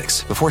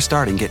Cosentyx. Before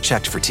starting, get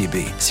checked for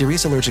TB,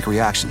 serious allergic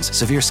reactions,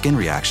 severe skin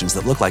reactions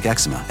that look like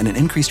eczema, and an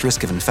increased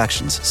risk of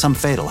infections, some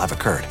fatal, have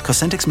occurred.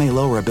 Cosentyx may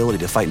lower ability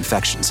to fight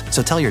infections,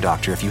 so tell your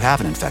doctor if you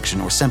have an infection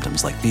or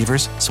symptoms like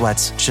fevers,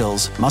 sweats,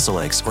 chills, muscle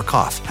aches, or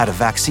cough, had a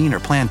vaccine or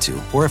plan to,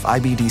 or if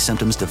IBD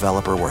symptoms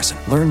develop or worsen.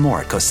 Learn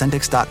more at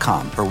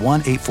Cosentyx.com or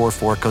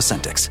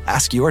 1-844-COSENTYX.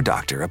 Ask your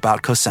doctor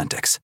about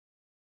Cosentyx.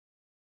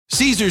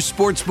 Caesars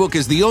Sportsbook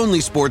is the only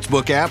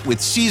sportsbook app with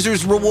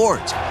Caesars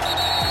Rewards.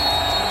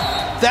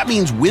 That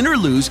means win or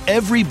lose,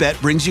 every bet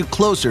brings you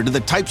closer to the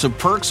types of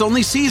perks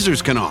only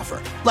Caesars can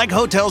offer, like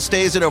hotel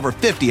stays at over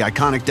 50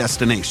 iconic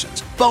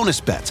destinations,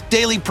 bonus bets,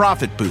 daily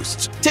profit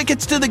boosts,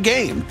 tickets to the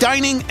game,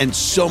 dining, and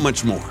so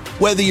much more.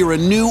 Whether you're a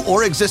new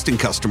or existing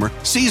customer,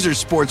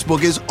 Caesars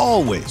Sportsbook is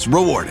always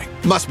rewarding.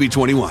 Must be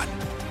 21.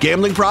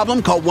 Gambling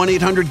problem? Call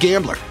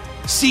 1-800-GAMBLER.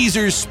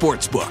 Caesars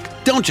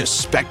Sportsbook. Don't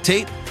just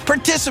spectate,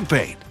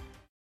 participate.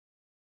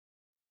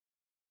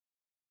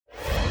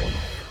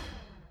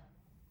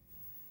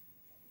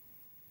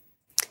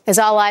 As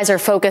all eyes are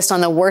focused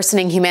on the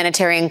worsening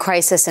humanitarian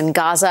crisis in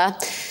Gaza,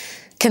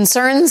 there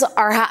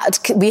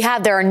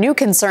are new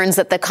concerns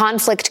that the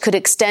conflict could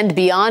extend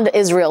beyond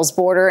Israel's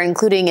border,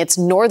 including its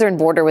northern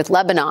border with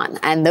Lebanon,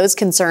 and those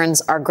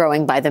concerns are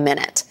growing by the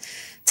minute.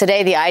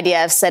 Today, the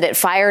IDF said it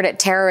fired at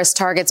terrorist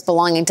targets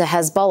belonging to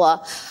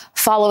Hezbollah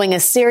following a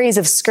series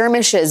of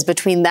skirmishes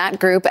between that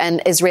group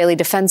and Israeli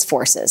defense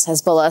forces.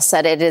 Hezbollah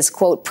said it is,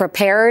 quote,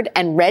 prepared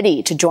and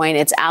ready to join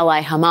its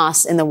ally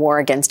Hamas in the war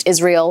against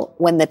Israel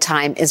when the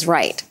time is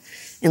right.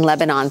 In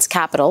Lebanon's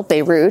capital,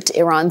 Beirut,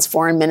 Iran's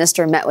foreign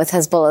minister met with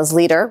Hezbollah's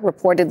leader,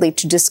 reportedly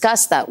to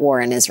discuss that war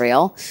in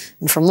Israel.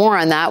 And for more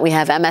on that, we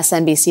have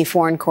MSNBC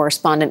foreign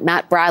correspondent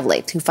Matt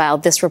Bradley, who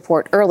filed this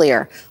report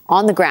earlier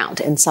on the ground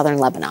in southern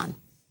Lebanon.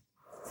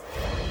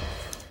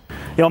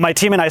 You know, my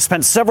team and I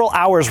spent several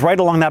hours right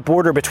along that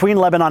border between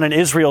Lebanon and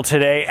Israel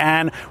today.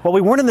 And while we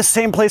weren't in the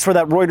same place where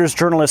that Reuters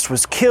journalist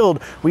was killed,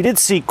 we did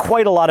see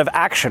quite a lot of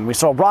action. We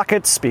saw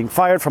rockets being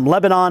fired from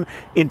Lebanon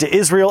into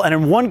Israel. And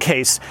in one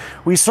case,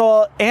 we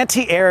saw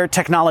anti-air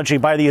technology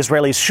by the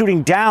Israelis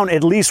shooting down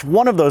at least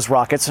one of those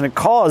rockets, and it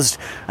caused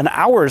an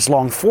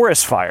hours-long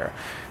forest fire.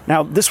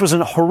 Now, this was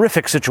a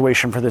horrific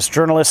situation for this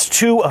journalist.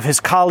 2 of his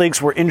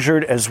colleagues were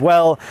injured as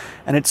well,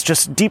 and it's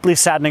just deeply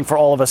saddening for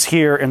all of us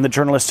here in the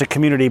journalistic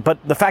community. But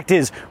the fact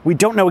is, we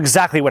don't know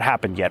exactly what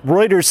happened yet.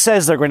 Reuters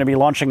says they're going to be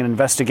launching an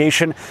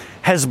investigation.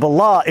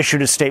 Hezbollah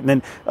issued a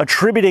statement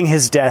attributing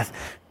his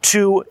death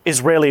to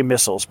Israeli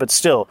missiles. But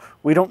still,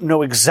 we don't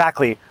know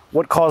exactly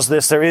what caused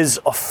this. There is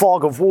a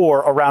fog of war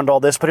around all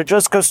this, but it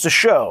just goes to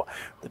show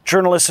that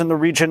journalists in the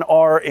region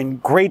are in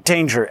great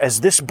danger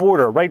as this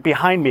border right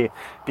behind me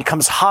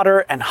becomes hotter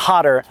and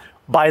hotter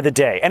by the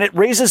day. And it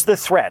raises the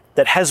threat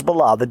that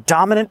Hezbollah, the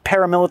dominant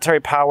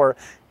paramilitary power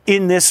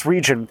in this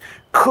region,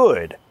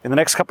 could, in the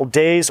next couple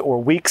days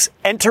or weeks,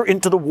 enter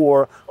into the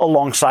war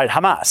alongside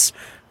Hamas.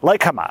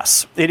 Like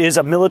Hamas, it is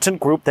a militant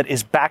group that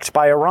is backed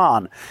by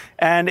Iran.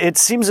 And it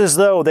seems as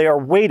though they are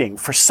waiting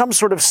for some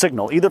sort of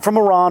signal, either from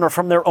Iran or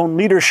from their own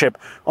leadership,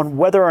 on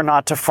whether or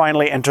not to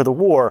finally enter the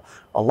war.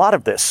 A lot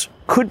of this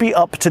could be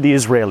up to the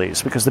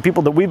Israelis, because the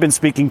people that we've been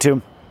speaking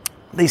to,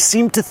 they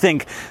seem to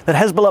think that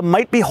Hezbollah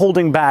might be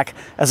holding back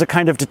as a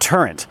kind of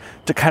deterrent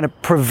to kind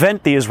of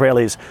prevent the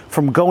Israelis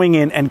from going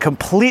in and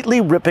completely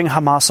ripping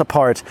Hamas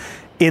apart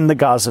in the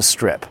Gaza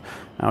Strip.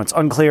 Now, it's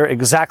unclear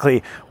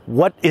exactly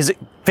what is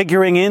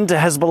figuring into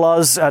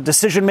Hezbollah's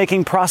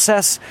decision-making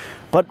process,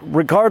 but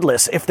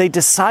regardless, if they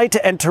decide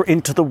to enter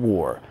into the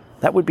war,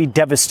 that would be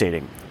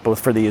devastating,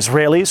 both for the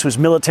Israelis, whose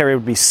military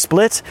would be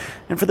split,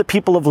 and for the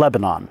people of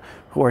Lebanon,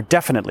 who are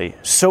definitely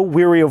so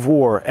weary of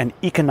war and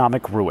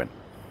economic ruin.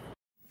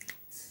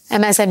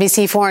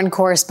 MSNBC foreign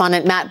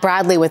correspondent Matt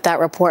Bradley with that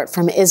report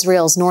from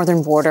Israel's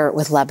northern border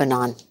with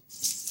Lebanon.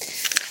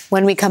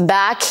 When we come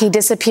back, he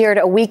disappeared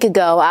a week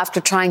ago after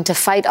trying to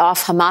fight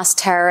off Hamas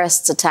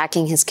terrorists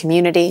attacking his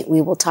community. We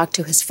will talk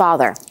to his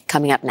father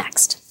coming up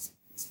next.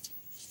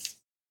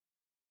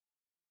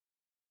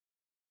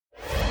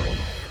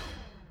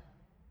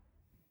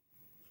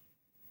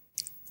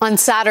 On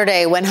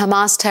Saturday, when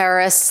Hamas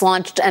terrorists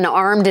launched an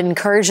armed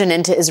incursion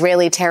into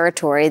Israeli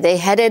territory, they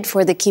headed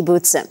for the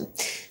kibbutzim.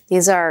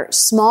 These are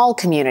small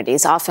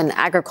communities, often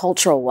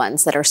agricultural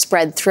ones, that are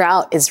spread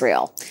throughout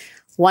Israel.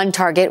 One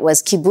target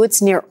was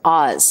kibbutz Nir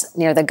Oz,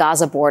 near the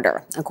Gaza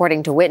border.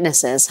 According to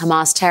witnesses,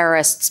 Hamas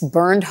terrorists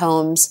burned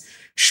homes,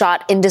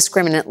 shot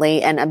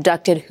indiscriminately, and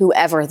abducted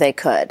whoever they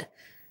could.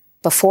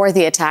 Before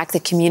the attack, the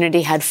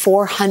community had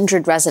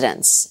 400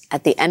 residents.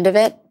 At the end of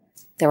it,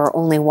 there were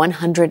only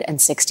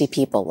 160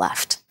 people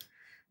left.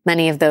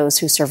 Many of those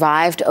who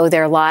survived owe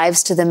their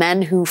lives to the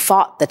men who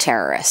fought the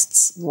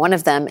terrorists. One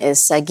of them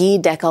is Sagi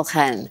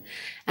Dekelchen,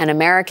 an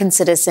American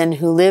citizen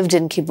who lived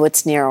in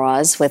kibbutz Nir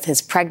Oz with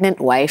his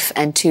pregnant wife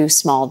and 2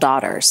 small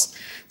daughters.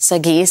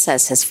 Sagi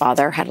says his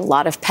father had a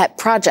lot of pet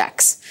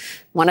projects.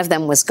 One of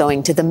them was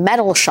going to the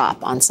metal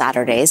shop on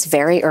Saturdays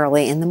very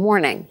early in the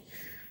morning.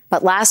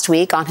 But last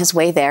week, on his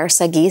way there,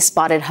 Sagi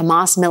spotted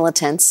Hamas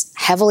militants,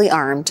 heavily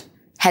armed,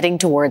 heading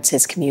towards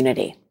his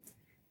community.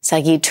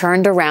 Sagi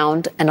turned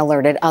around and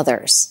alerted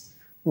others.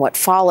 What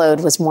followed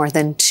was more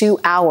than 2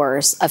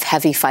 hours of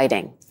heavy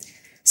fighting.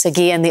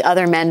 Sagi and the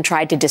other men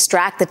tried to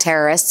distract the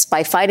terrorists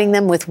by fighting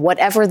them with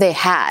whatever they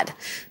had.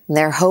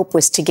 Their hope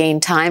was to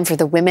gain time for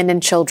the women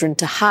and children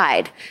to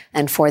hide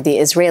and for the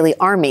Israeli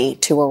army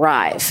to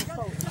arrive.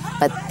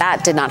 But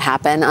that did not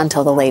happen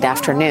until the late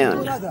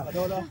afternoon.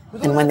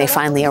 And when they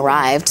finally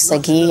arrived,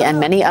 Sagi and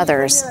many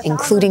others,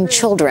 including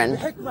children,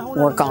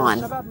 were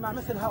gone.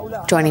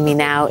 Joining me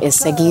now is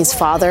Sagi's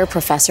father,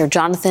 Professor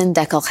Jonathan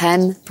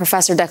Dekelchen.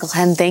 Professor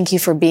Dekelchen, thank you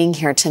for being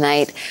here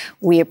tonight.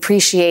 We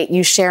appreciate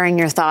you sharing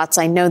your thoughts.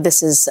 I know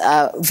this is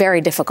a very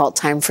difficult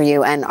time for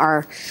you, and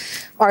our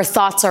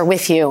thoughts are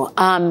with you.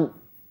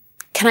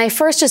 Can I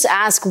first just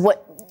ask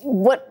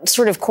what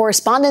sort of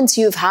correspondence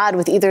you've had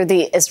with either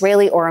the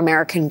Israeli or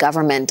American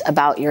government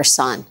about your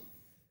son?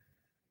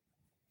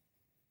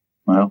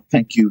 Well,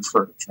 thank you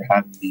for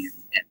having me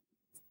and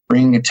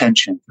bringing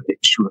attention to the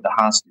issue of the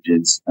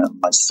hostages.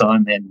 My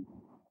son and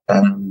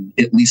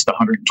at least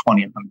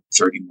 120,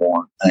 130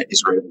 more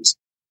Israelis.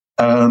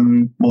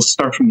 We'll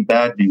start from the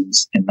bad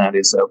news, and that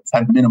is I've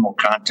had minimal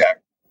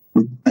contact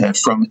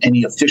from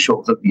any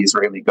officials of the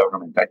Israeli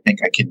government. I think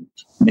I can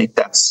make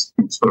that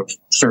sort of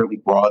fairly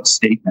broad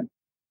statement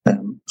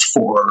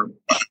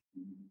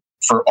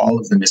for all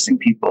of the missing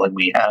people. And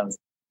we have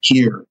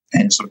here,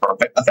 and sort of our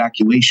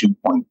evacuation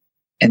point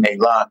in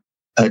Eilat,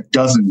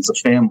 dozens of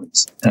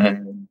families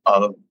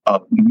of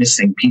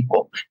missing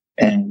people,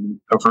 and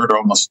I've heard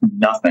almost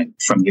nothing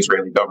from the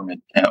Israeli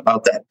government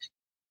about that.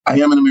 I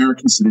am an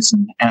American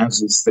citizen,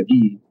 as is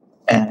Sagi,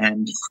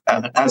 and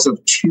as of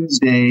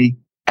Tuesday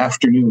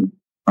afternoon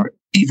or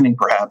evening,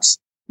 perhaps,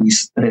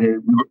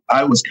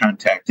 I was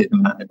contacted,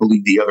 and I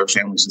believe the other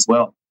families as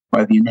well,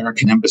 by the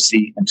American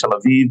embassy in Tel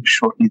Aviv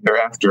shortly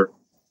thereafter,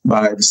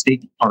 by the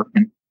State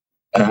Department.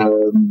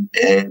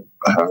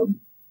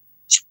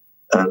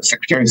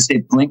 Secretary of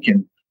State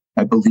Blinken,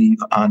 I believe,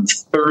 on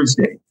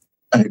Thursday,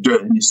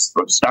 during his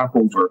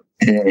stopover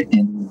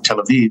in Tel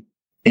Aviv,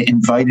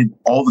 invited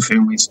all the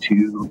families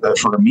to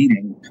for a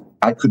meeting.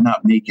 I could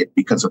not make it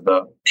because of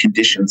the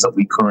conditions that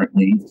we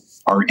currently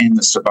are in,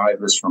 the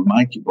survivors from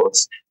my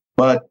kibbutz.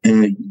 But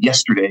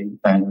yesterday,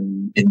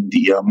 in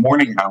the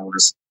morning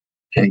hours,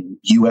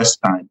 U.S.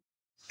 time,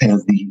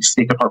 the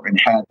State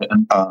Department had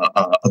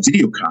a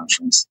video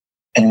conference,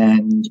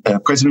 and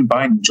President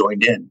Biden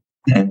joined in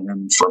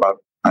for about,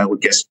 I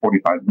would guess,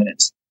 45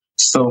 minutes.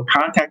 So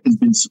contact has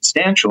been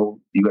substantial,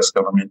 the U.S.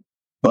 government,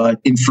 but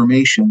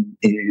information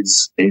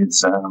is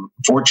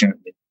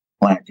unfortunately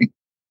lacking.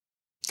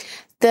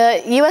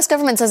 The U.S.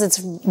 government says it's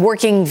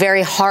working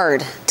very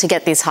hard to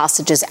get these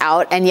hostages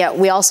out, and yet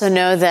we also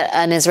know that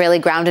an Israeli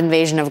ground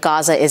invasion of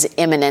Gaza is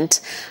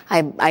imminent.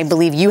 I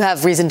believe you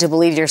have reason to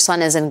believe your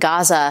son is in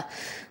Gaza.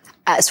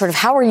 Sort of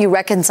how are you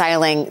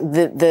reconciling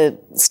the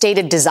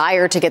stated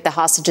desire to get the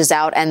hostages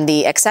out and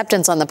the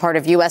acceptance on the part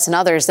of U.S. and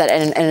others that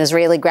an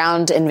Israeli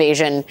ground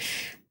invasion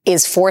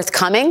is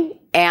forthcoming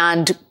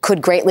and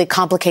could greatly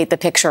complicate the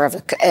picture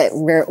of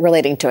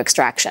relating to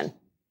extraction?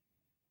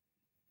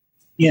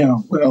 Yeah,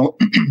 well,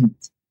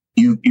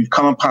 you've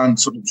come upon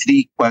sort of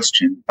the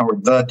question or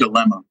the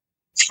dilemma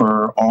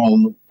for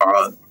all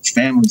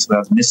families who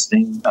have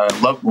missing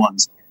loved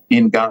ones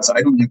in Gaza.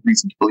 I don't have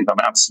reason to believe, I'm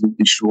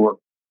absolutely sure,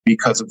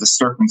 because of the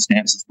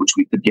circumstances which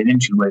we could get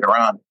into later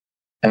on,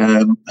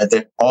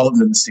 that all of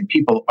the missing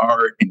people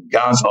are in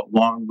Gaza,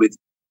 along with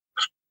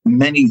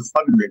many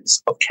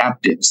hundreds of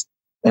captives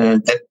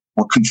that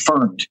were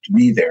confirmed to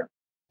be there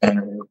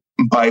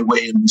by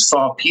way, and we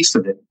saw a piece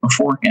of it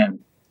beforehand,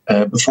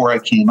 before I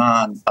came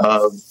on,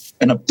 of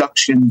an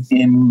abduction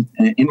in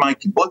my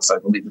kibbutz, I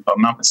believe, if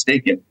I'm not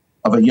mistaken,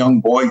 of a young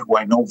boy who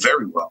I know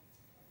very well,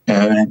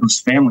 and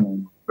whose family I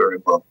know very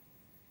well.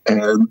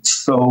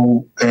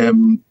 So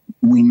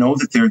we know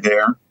that they're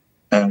there,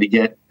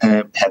 yet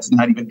have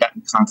not even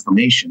gotten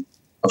confirmation,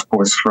 of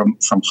course, from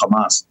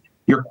Hamas.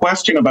 Your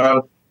question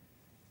about,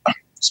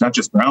 it's not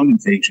just ground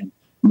invasion.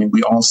 I mean,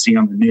 we all see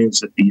on the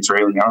news that the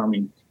Israeli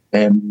army,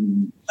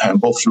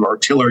 both through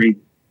artillery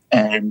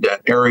and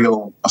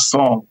aerial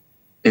assault,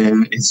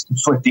 is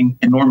inflicting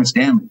enormous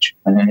damage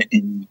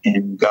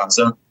in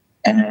Gaza,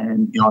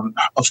 and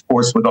of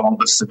course with all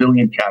the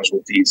civilian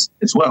casualties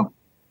as well.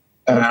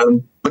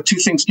 But two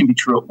things can be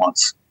true at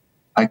once.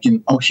 I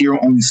can here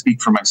only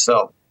speak for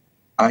myself.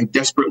 I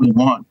desperately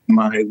want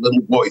my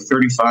little boy,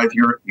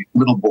 35-year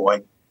little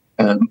boy,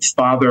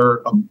 father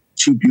of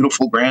two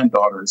beautiful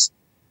granddaughters,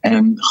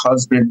 and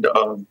husband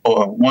of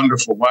a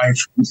wonderful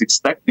wife who's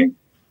expecting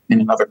in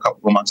another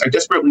couple of months. I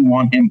desperately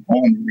want him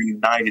home and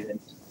reunited and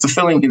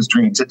fulfilling his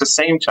dreams. At the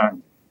same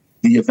time,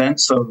 the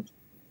events of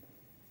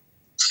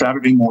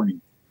Saturday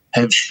morning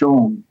have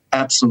shown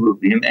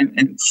absolutely,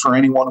 and for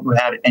anyone who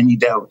had any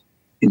doubt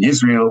in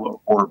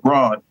Israel or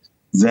abroad,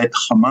 that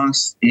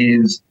Hamas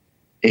is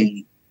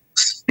a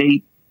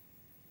state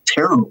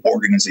terror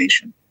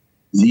organization.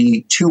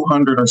 The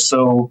 200 or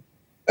so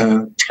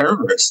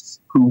terrorists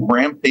who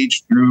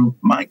rampaged through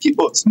my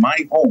kibbutz, my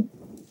home,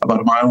 about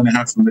a mile and a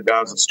half from the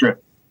Gaza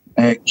Strip,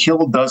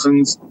 killed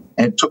dozens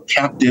and took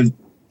captive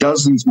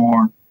dozens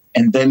more,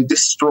 and then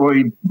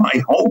destroyed my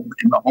home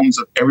and the homes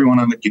of everyone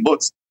on the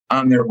kibbutz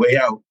on their way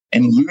out,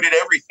 and looted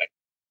everything.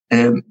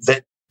 And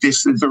that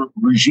this is a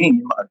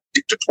regime, a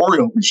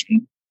dictatorial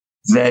regime,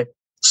 that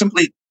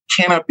simply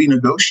cannot be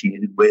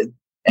negotiated with,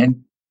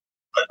 and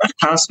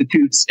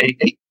constitutes a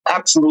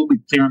absolutely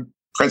clear and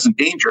present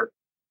danger,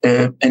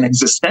 an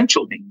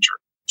existential danger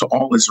to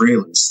all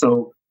Israelis.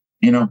 So,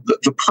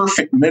 the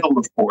perfect middle,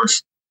 of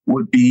course,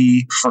 would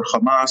be for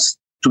Hamas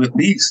to at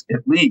least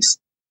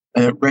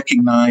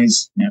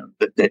recognize,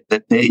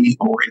 that they,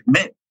 or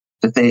admit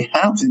that they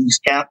have these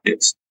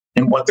captives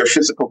and what their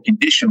physical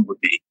condition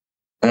would be.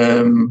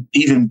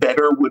 Even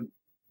better would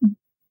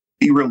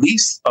be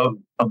release of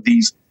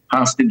these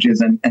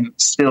hostages and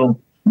still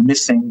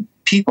missing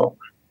people.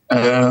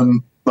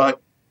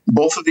 But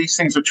both of these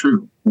things are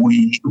true.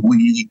 We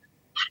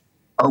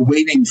are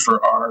waiting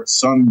for our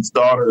sons,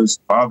 daughters,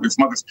 fathers,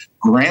 mothers,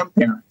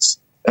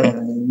 grandparents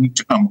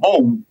to come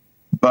home.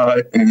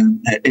 But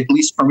at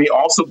least for me,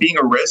 also being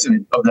a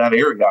resident of that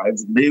area, I've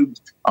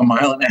lived a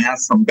mile and a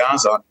half from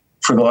Gaza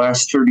for the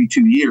last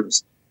 32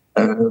 years.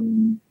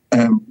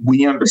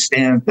 We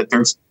understand that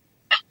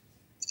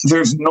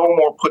there's no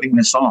more putting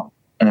this off,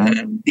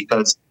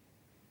 because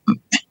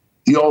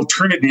the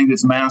alternative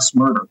is mass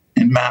murder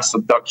and mass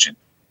abduction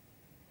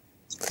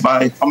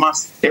by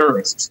Hamas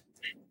terrorists,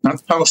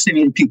 not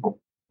Palestinian people,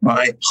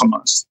 by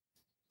Hamas.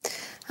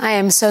 I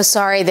am so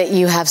sorry that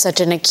you have such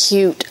an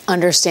acute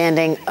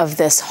understanding of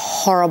this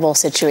horrible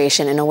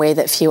situation in a way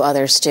that few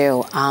others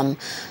do.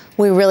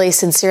 We really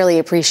sincerely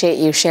appreciate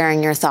you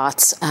sharing your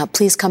thoughts.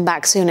 Please come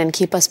back soon and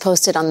keep us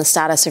posted on the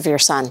status of your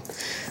son.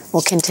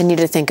 We'll continue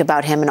to think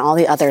about him and all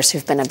the others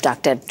who've been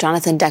abducted.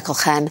 Jonathan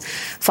Deckelchen,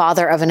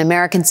 father of an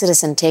American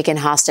citizen taken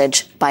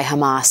hostage by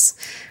Hamas.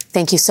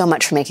 Thank you so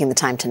much for making the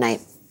time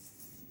tonight.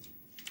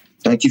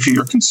 Thank you for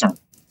your concern.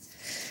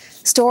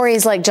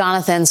 Stories like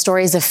Jonathan,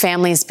 stories of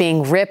families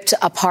being ripped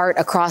apart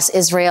across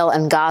Israel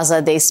and Gaza,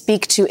 they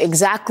speak to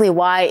exactly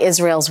why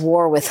Israel's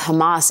war with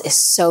Hamas is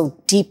so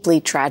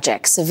deeply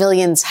tragic.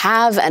 Civilians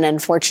have and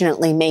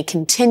unfortunately may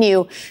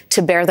continue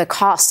to bear the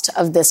cost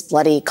of this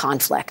bloody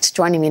conflict.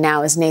 Joining me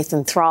now is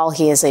Nathan Thrall.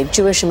 He is a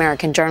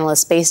Jewish-American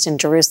journalist based in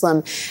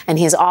Jerusalem, and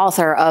he's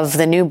author of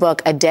the new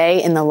book, A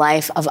Day in the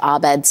Life of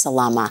Abed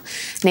Salama.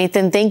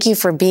 Nathan, thank you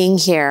for being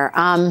here.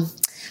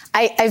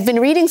 I've been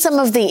reading some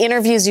of the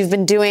interviews you've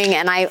been doing,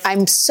 and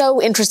I'm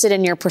so interested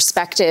in your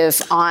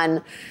perspective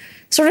on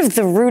sort of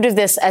the root of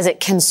this as it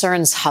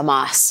concerns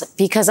Hamas,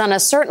 because on a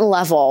certain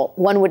level,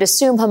 one would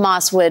assume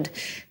Hamas would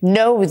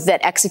know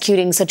that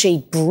executing such a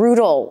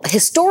brutal,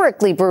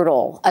 historically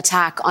brutal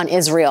attack on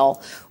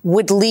Israel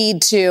would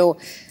lead to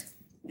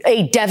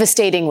a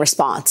devastating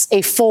response,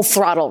 a full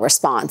throttle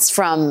response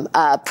from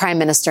Prime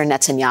Minister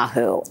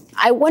Netanyahu.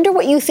 I wonder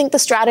what you think the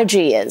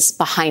strategy is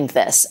behind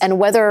this, and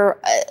whether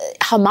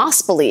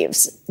Hamas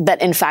believes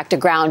that, in fact, a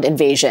ground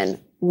invasion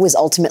was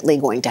ultimately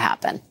going to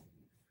happen.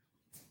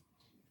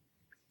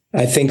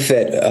 I think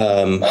that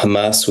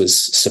Hamas was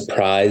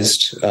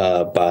surprised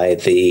by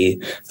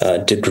the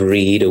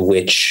degree to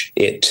which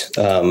it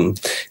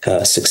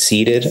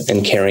succeeded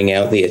in carrying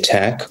out the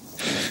attack.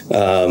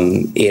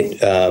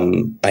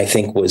 I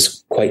think,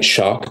 was quite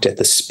shocked at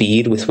the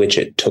speed with which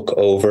it took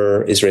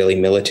over Israeli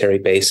military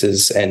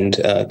bases and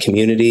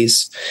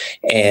communities,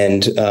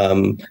 and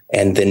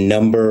the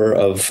number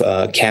of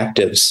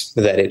captives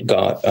that it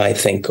got, I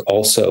think,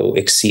 also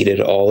exceeded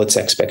all its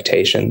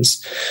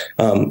expectations.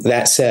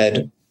 That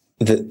said,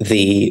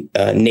 the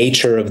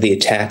nature of the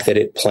attack that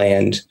it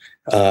planned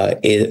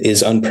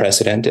is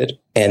unprecedented,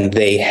 and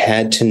they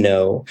had to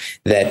know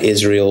that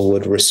Israel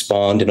would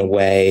respond in a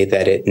way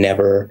that it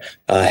never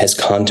has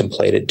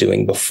contemplated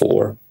doing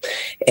before.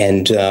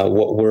 And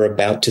what we're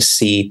about to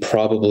see,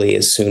 probably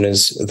as soon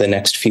as the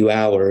next few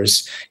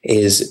hours,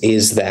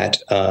 is that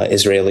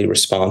Israeli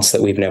response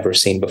that we've never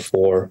seen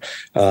before,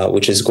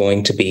 which is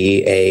going to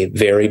be a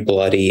very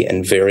bloody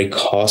and very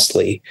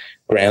costly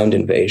ground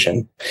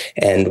invasion.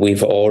 And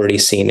we've already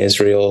seen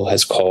Israel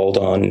has called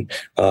on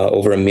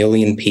over 1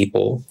 million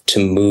people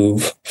to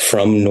move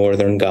from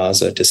northern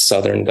Gaza to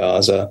southern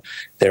Gaza.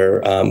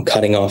 They're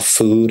cutting off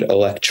food,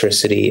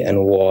 electricity,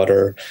 and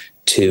water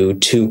to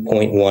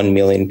 2.1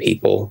 million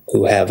people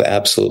who have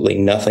absolutely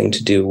nothing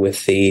to do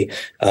with the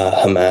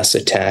Hamas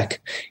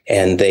attack.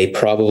 And they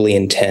probably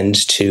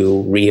intend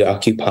to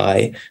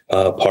reoccupy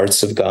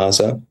parts of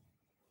Gaza.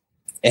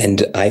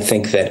 And I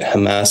think that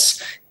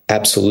Hamas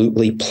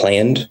absolutely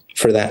planned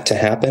for that to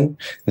happen.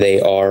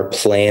 They are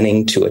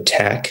planning to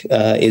attack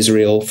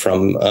Israel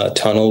from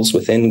tunnels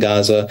within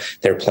Gaza.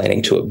 They're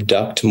planning to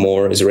abduct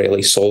more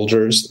Israeli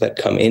soldiers that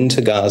come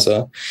into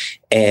Gaza.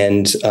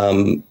 And,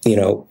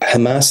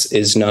 Hamas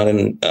is not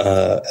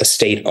a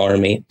state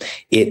army.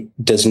 It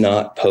does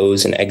not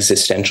pose an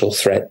existential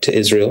threat to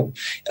Israel.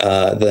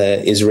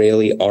 The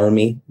Israeli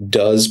army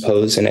does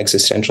pose an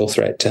existential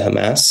threat to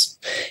Hamas.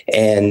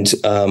 And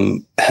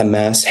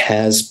Hamas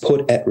has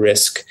put at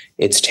risk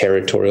its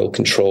territorial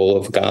control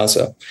of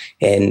Gaza.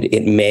 And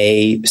it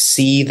may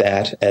see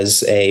that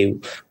as a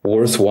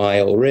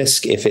worthwhile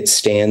risk if it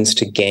stands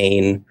to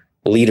gain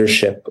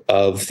leadership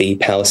of the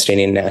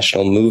Palestinian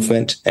national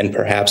movement, and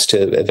perhaps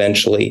to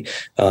eventually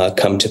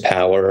come to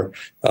power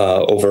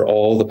over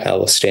all the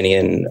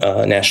Palestinian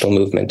national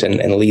movement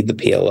and lead the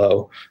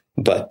PLO.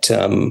 But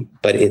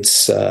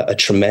it's a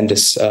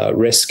tremendous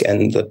risk,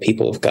 and the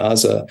people of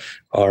Gaza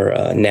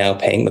are now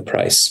paying the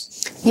price.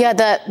 Yeah,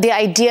 the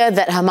idea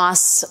that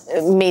Hamas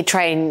may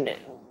try and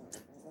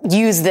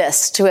use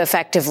this to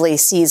effectively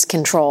seize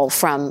control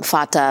from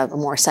Fatah, a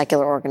more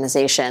secular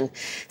organization,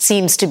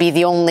 seems to be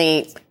the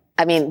only.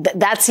 I mean,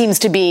 that seems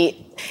to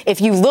be,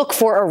 if you look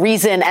for a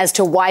reason as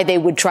to why they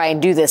would try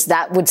and do this,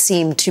 that would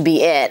seem to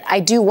be it. I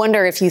do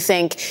wonder if you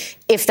think,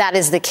 if that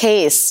is the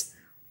case,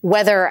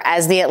 whether,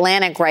 as The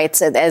Atlantic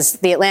writes, as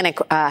The Atlantic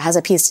has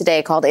a piece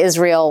today called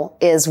Israel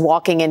is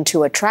Walking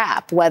into a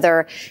Trap,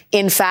 whether,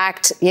 in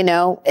fact,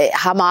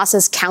 Hamas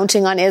is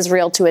counting on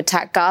Israel to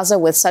attack Gaza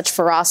with such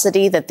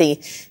ferocity that the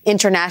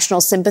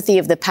international sympathy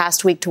of the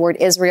past week toward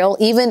Israel,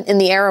 even in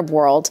the Arab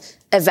world,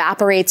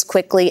 evaporates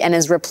quickly and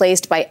is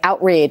replaced by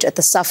outrage at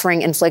the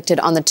suffering inflicted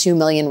on the 2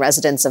 million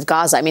residents of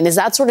Gaza. I mean, is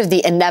that sort of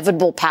the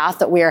inevitable path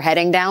that we are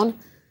heading down?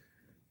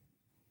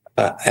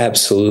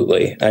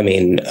 Absolutely. I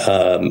mean,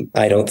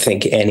 I don't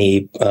think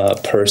any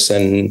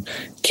person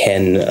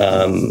can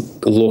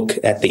look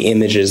at the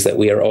images that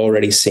we are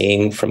already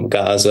seeing from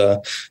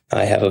Gaza.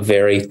 I have a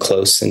very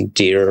close and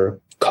dear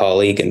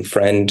colleague and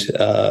friend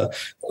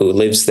who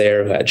lives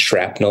there, who had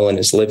shrapnel in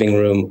his living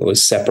room, who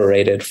was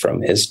separated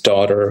from his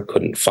daughter,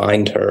 couldn't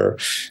find her.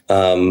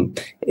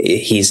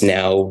 He's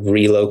now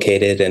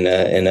relocated in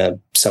a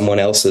someone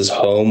else's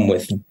home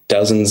with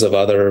dozens of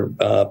other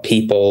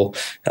people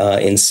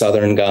in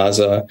southern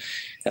Gaza.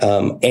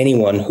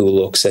 Anyone who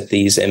looks at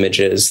these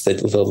images,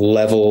 the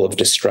level of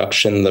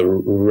destruction, the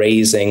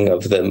razing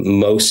of the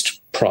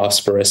most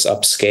prosperous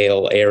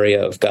upscale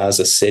area of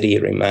Gaza City,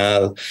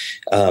 Rimal,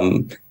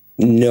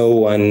 no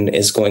one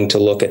is going to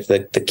look at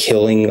the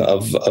killing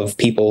of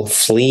people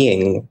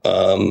fleeing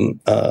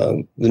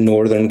the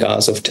northern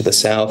Gaza to the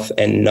south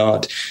and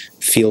not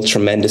feel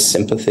tremendous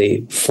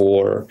sympathy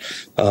for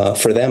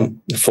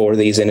them, for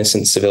these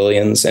innocent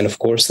civilians. And of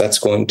course, that's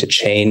going to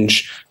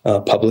change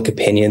public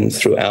opinion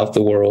throughout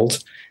the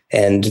world.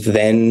 And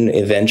then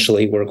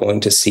eventually we're going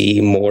to see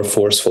more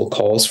forceful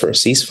calls for a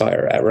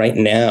ceasefire. Right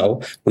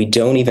now, we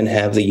don't even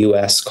have the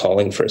U.S.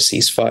 calling for a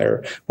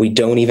ceasefire. We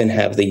don't even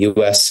have the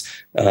U.S.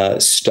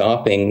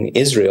 Stopping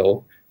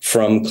Israel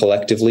from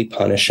collectively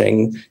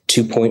punishing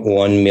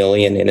 2.1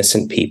 million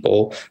innocent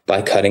people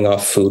by cutting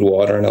off food,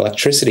 water, and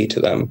electricity to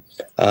them.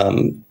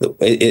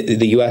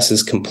 The U.S.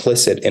 is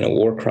complicit in a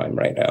war crime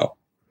right now.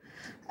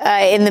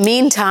 In the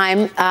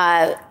meantime,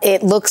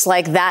 it looks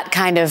like that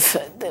kind of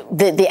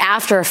the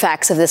after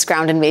effects of this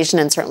ground invasion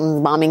and certainly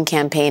the bombing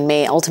campaign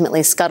may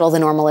ultimately scuttle the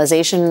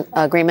normalization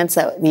agreements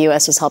that the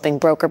U.S. was helping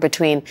broker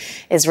between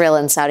Israel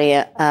and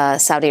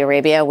Saudi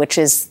Arabia, which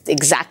is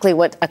exactly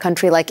what a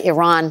country like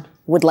Iran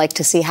would like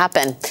to see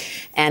happen.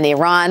 And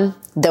Iran,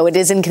 though it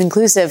is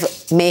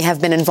inconclusive, may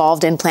have been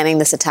involved in planning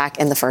this attack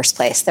in the first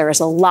place. There is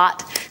a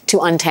lot to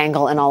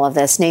untangle in all of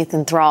this.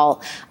 Nathan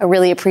Thrall, I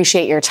really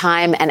appreciate your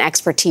time and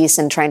expertise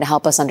in trying to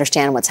help us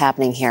understand what's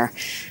happening here.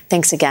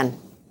 Thanks again.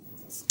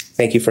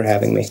 Thank you for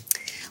having me.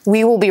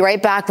 We will be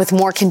right back with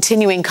more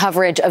continuing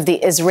coverage of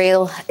the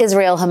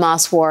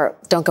Israel-Hamas war.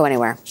 Don't go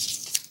anywhere.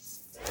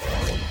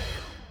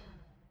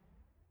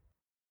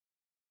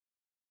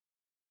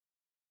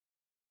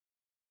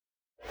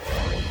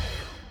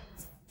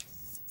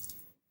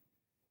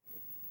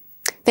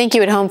 Thank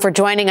you at home for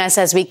joining us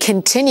as we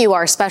continue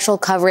our special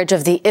coverage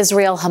of the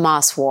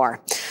Israel-Hamas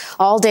war.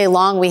 All day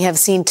long, we have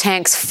seen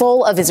tanks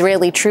full of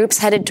Israeli troops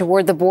headed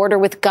toward the border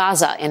with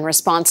Gaza in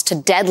response to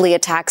deadly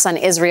attacks on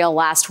Israel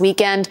last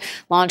weekend,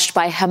 launched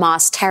by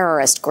Hamas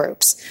terrorist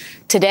groups.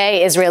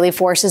 Today, Israeli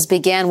forces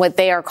began what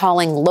they are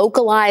calling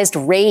localized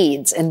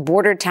raids in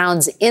border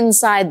towns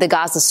inside the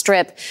Gaza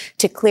Strip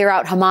to clear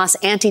out Hamas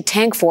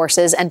anti-tank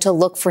forces and to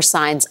look for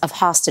signs of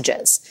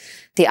hostages.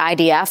 The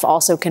IDF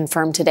also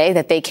confirmed today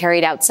that they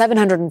carried out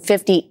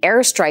 750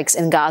 airstrikes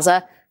in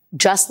Gaza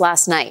just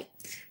last night.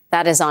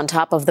 That is on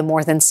top of the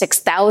more than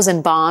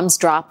 6,000 bombs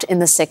dropped in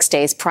the 6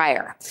 days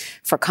prior.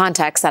 For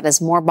context, that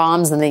is more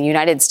bombs than the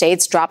United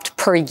States dropped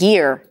per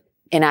year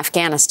in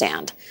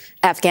Afghanistan.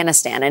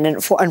 And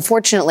it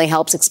unfortunately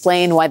helps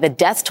explain why the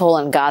death toll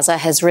in Gaza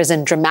has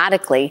risen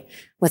dramatically,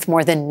 with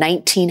more than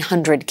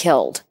 1,900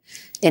 killed.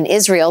 In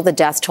Israel, the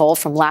death toll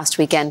from last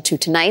weekend to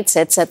tonight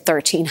sits at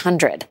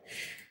 1,300.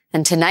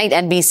 And tonight,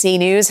 NBC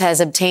News has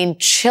obtained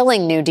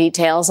chilling new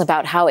details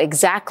about how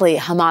exactly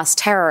Hamas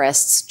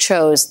terrorists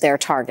chose their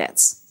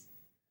targets.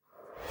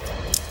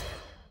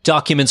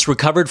 Documents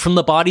recovered from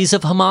the bodies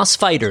of Hamas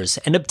fighters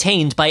and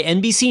obtained by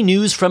NBC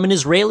News from an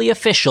Israeli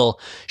official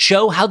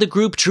show how the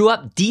group drew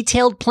up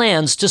detailed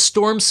plans to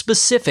storm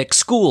specific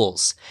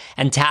schools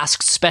and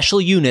tasked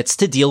special units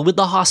to deal with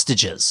the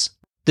hostages.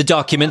 The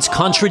documents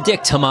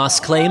contradict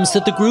Hamas claims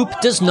that the group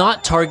does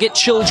not target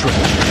children.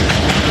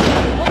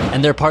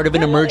 And they're part of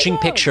an emerging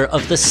picture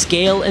of the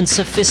scale and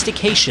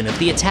sophistication of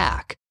the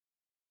attack.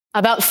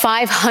 About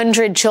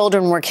 500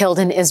 children were killed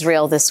in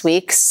Israel this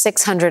week.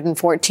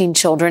 614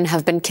 children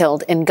have been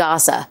killed in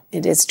Gaza.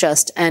 It is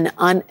just an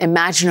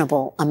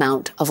unimaginable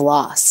amount of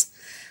loss.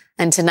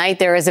 And tonight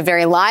there is a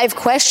very live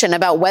question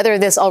about whether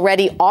this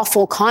already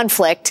awful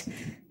conflict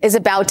is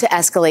about to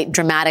escalate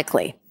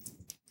dramatically.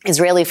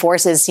 Israeli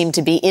forces seem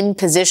to be in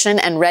position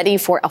and ready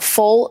for a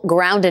full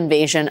ground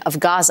invasion of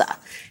Gaza.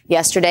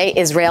 Yesterday,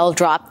 Israel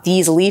dropped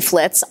these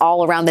leaflets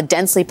all around the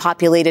densely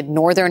populated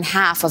northern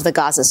half of the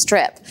Gaza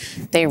Strip.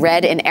 They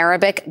read in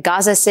Arabic,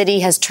 "Gaza City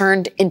has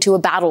turned into a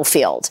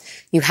battlefield.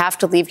 You have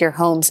to leave your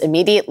homes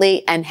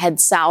immediately and head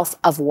south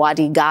of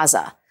Wadi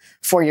Gaza.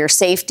 For your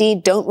safety,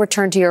 don't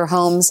return to your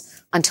homes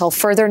until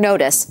further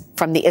notice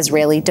from the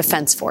Israeli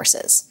Defense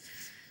Forces."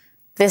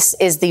 This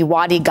is the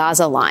Wadi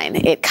Gaza line.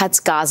 It cuts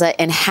Gaza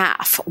in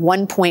half.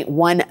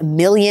 1.1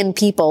 million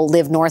people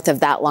live north of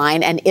that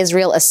line, and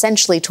Israel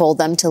essentially told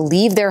them to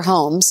leave their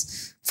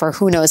homes for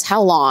who knows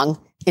how long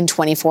in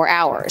 24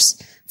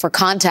 hours. For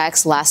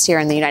context, last year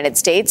in the United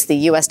States, the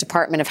U.S.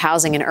 Department of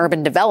Housing and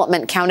Urban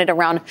Development counted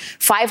around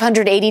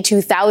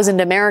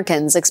 582,000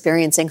 Americans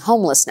experiencing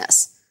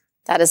homelessness.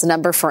 That is a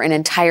number for an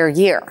entire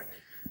year.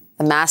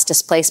 The mass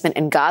displacement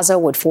in Gaza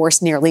would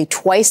force nearly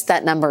twice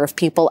that number of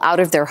people out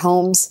of their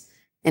homes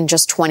in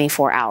just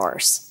 24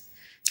 hours.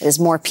 It is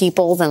more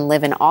people than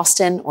live in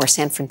Austin or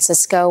San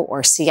Francisco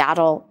or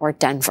Seattle or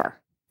Denver.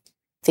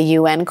 The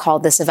UN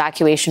called this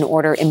evacuation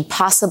order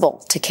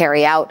impossible to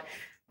carry out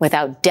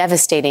without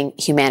devastating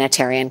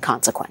humanitarian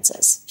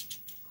consequences.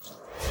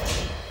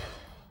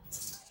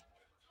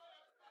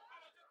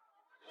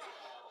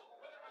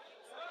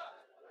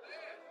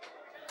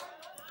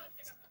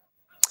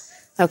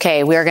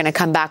 Okay, we are going to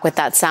come back with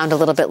that sound a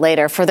little bit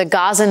later. For the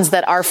Gazans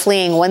that are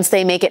fleeing, once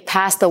they make it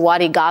past the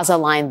Wadi Gaza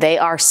line, they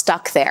are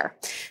stuck there.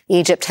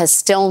 Egypt has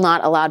still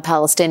not allowed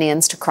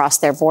Palestinians to cross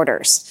their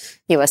borders.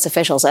 U.S.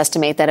 officials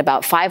estimate that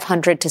about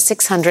 500 to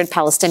 600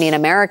 Palestinian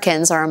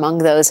Americans are among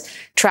those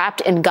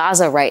trapped in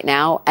Gaza right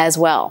now as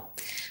well.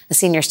 A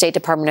senior State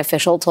Department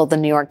official told the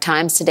New York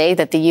Times today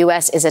that the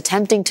U.S. is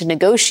attempting to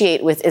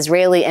negotiate with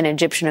Israeli and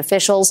Egyptian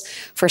officials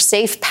for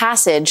safe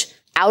passage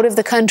out of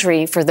the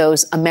country for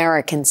those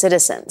American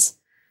citizens.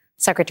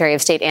 Secretary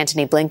of State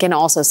Antony Blinken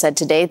also said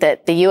today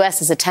that the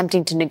U.S. is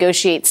attempting to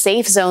negotiate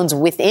safe zones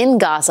within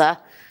Gaza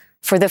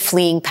for the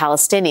fleeing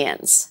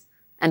Palestinians.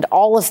 And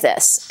all of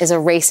this is a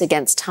race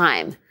against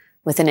time,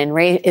 with an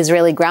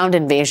Israeli ground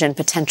invasion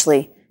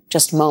potentially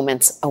just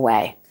moments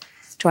away.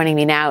 Joining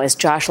me now is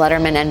Josh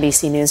Letterman,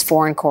 NBC News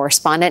foreign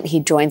correspondent. He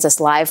joins us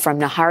live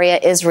from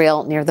Nahariya,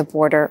 Israel, near the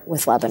border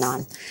with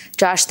Lebanon.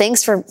 Josh,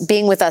 thanks for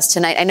being with us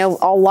tonight. I know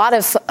a lot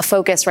of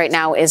focus right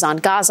now is on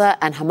Gaza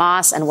and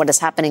Hamas and what is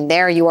happening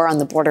there. You are on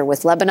the border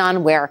with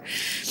Lebanon, where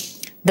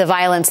the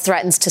violence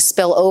threatens to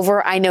spill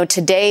over. I know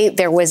today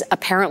there was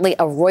apparently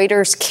a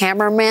Reuters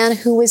cameraman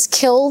who was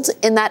killed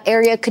in that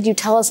area. Could you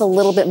tell us a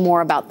little bit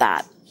more about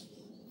that?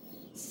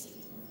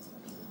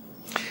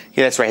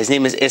 Yeah, that's right. His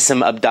name is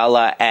Issam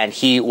Abdallah, and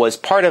he was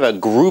part of a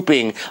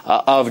grouping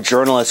of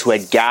journalists who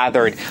had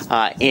gathered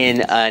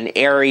in an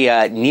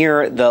area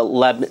near the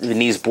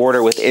Lebanese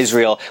border with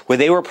Israel, where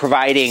they were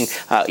providing,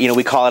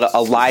 we call it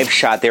a live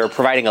shot. They were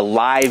providing a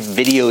live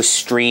video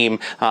stream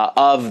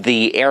of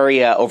the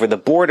area over the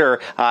border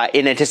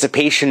in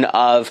anticipation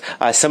of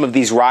some of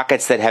these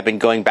rockets that have been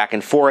going back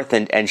and forth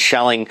and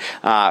shelling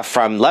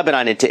from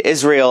Lebanon into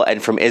Israel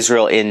and from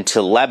Israel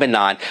into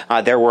Lebanon.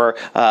 There were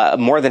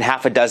more than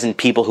half a dozen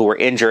people who were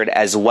injured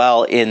as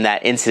well in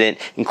that incident,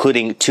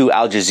 including 2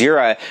 Al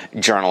Jazeera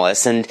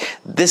journalists. And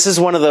this is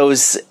one of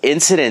those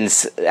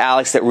incidents,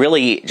 Alex, that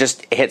really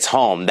just hits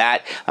home.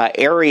 That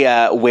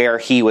area where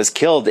he was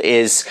killed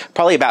is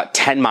probably about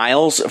 10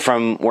 miles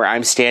from where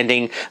I'm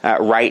standing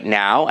right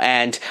now.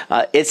 And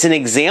it's an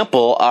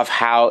example of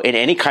how in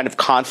any kind of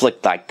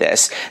conflict like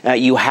this,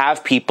 you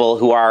have people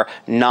who are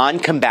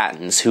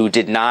non-combatants, who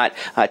did not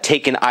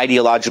take an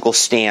ideological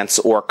stance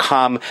or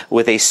come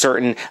with a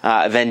certain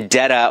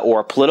vendetta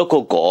or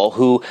political goal,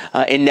 who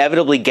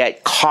inevitably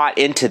get caught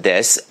into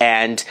this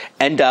and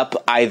end up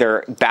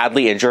either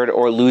badly injured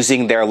or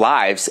losing their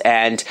lives.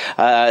 And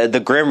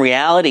the grim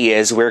reality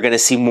is we're going to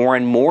see more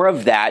and more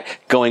of that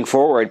going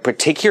forward,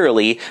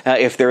 particularly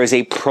if there is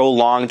a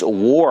prolonged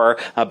war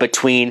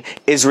between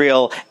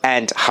Israel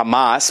and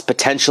Hamas,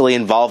 potentially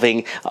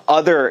involving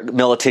other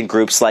militant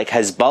groups like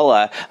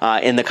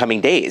Hezbollah in the coming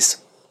days.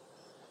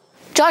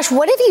 Josh,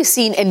 what have you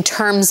seen in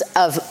terms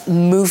of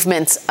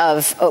movements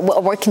of,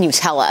 what can you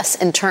tell us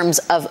in terms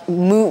of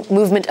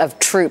movement of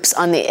troops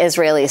on the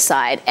Israeli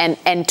side and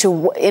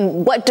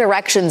in what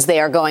directions they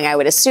are going? I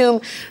would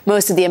assume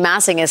most of the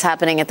amassing is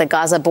happening at the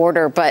Gaza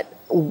border, but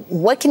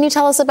what can you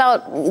tell us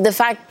about the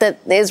fact that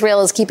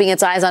Israel is keeping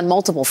its eyes on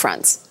multiple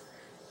fronts?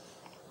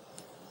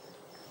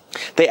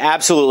 They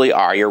absolutely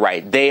are. You're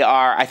right. They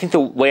are. I think the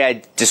way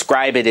I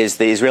describe it is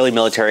the Israeli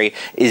military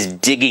is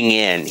digging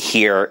in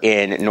here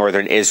in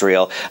northern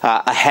Israel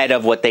ahead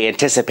of what they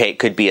anticipate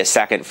could be a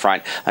second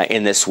front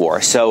in this war.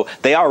 So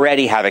they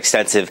already have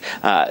extensive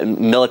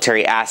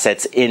military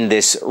assets in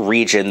this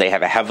region. They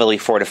have a heavily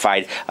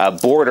fortified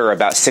border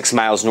about 6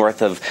 miles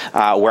north of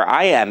where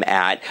I am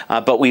at.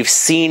 But we've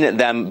seen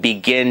them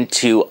begin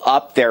to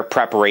up their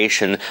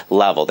preparation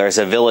level. There's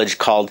a village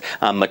called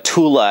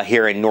Metula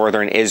here in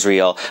northern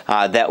Israel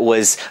that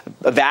was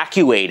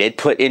evacuated,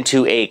 put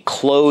into a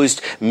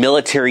closed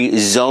military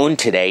zone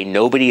today.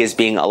 Nobody is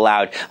being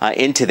allowed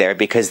into there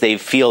because they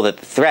feel that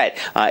the threat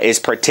is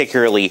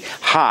particularly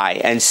high.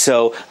 And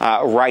so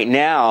right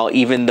now,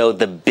 even though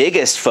the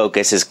biggest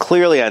focus is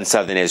clearly on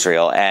southern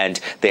Israel and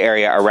the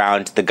area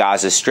around the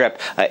Gaza Strip,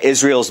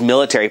 Israel's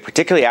military,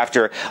 particularly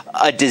after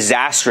a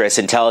disastrous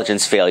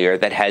intelligence failure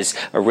that has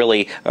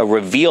really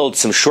revealed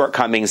some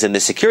shortcomings in the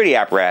security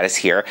apparatus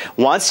here,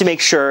 wants to make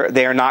sure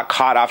they are not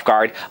caught off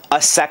guard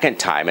a second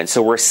time. And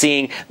so we're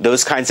seeing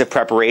those kinds of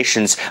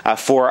preparations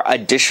for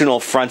additional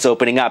fronts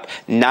opening up,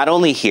 not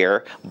only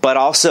here, but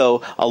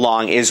also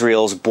along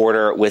Israel's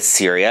border with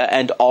Syria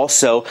and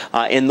also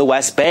in the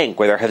West Bank,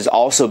 where there has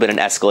also been an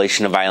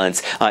escalation of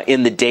violence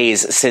in the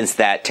days since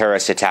that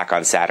terrorist attack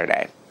on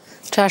Saturday.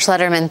 Josh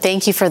Letterman,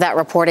 thank you for that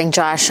reporting,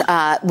 Josh.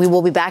 We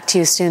will be back to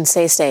you soon.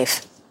 Stay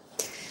safe.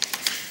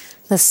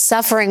 The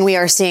suffering we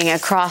are seeing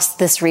across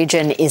this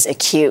region is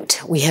acute.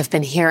 We have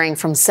been hearing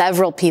from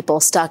several people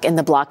stuck in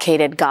the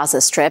blockaded Gaza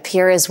Strip.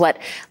 Here is what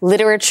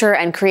literature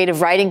and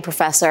creative writing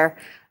professor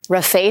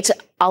Rafat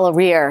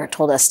Al-Arir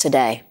told us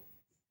today.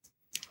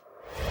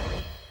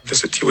 The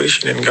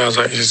situation in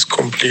Gaza is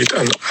complete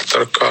and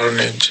utter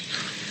carnage.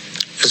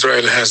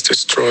 Israel has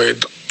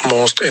destroyed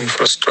most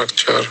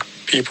infrastructure.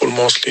 People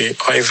mostly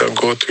either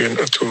go to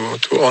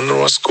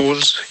UNRWA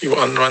schools,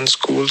 UNRWA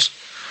schools,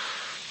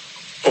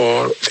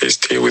 or they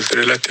stay with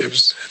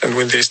relatives. And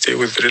when they stay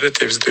with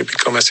relatives, they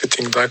become a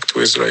sitting duck to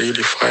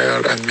Israeli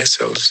fire and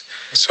missiles.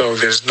 So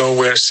there's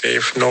nowhere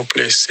safe, no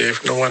place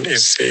safe, no one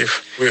is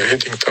safe. We're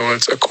heading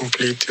towards a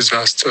complete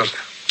disaster,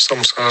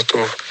 some sort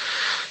of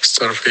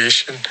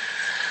starvation.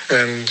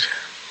 And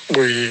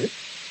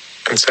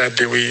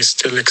sadly, we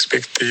still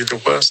expect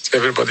the worst.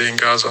 Everybody in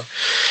Gaza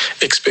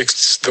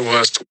expects the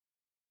worst.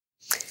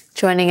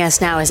 Joining us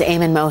now is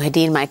Ayman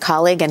Mohideen, my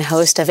colleague and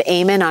host of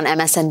Ayman on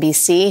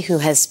MSNBC, who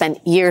has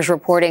spent years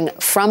reporting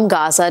from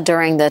Gaza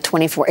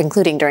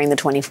including during the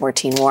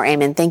 2014 war.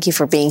 Ayman, thank you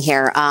for being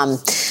here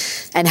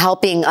and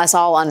helping us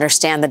all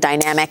understand the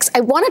dynamics. I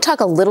want to talk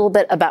a little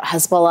bit about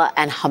Hezbollah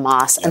and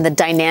Hamas and the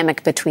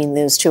dynamic between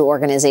those two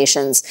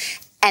organizations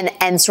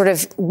and sort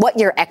of what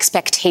your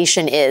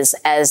expectation is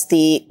as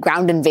the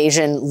ground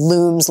invasion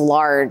looms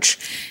large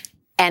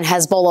and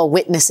Hezbollah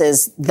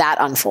witnesses that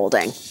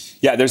unfolding.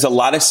 Yeah, there's a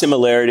lot of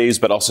similarities,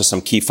 but also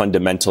some key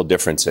fundamental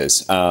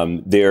differences.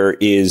 There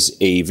is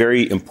a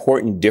very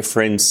important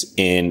difference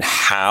in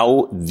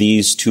how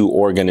these two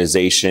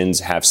organizations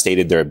have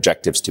stated their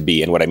objectives to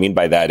be. And what I mean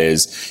by that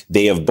is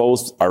they're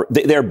both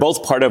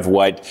part of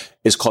what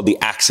is called the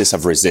axis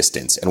of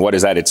resistance. And what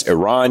is that? It's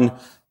Iran.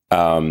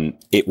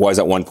 It was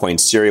at one point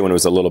Syria when it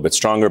was a little bit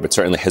stronger, but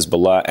certainly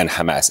Hezbollah and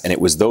Hamas. And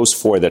it was those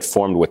four that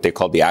formed what they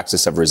called the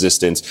axis of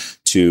resistance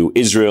to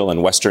Israel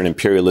and Western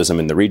imperialism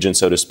in the region,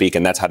 so to speak.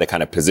 And that's how they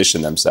kind of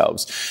position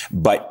themselves.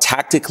 But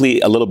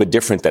tactically, a little bit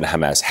different than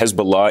Hamas.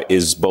 Hezbollah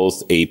is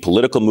both a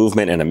political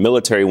movement and a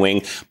military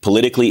wing.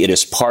 Politically, it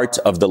is part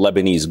of the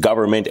Lebanese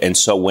government. And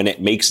so when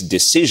it makes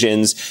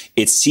decisions,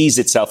 it sees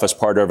itself as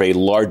part of a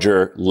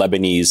larger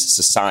Lebanese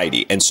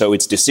society. And so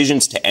its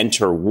decisions to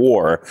enter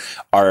war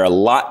are a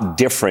lot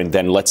different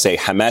than, let's say,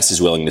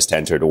 Hamas's willingness to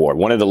enter the war.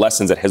 One of the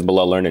lessons that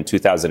Hezbollah learned in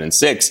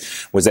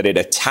 2006 was that it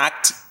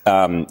attacked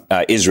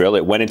Israel.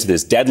 It went into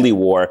this deadly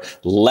war.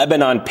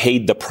 Lebanon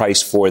paid the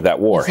price for that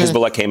war. Mm-hmm.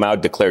 Hezbollah came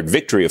out, declared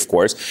victory, of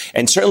course.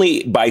 And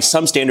certainly, by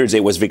some standards,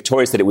 it was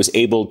victorious that it was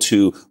able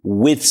to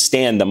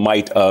withstand the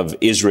might of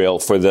Israel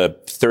for the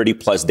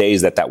 30-plus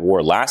days that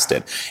war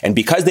lasted. And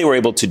because they were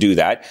able to do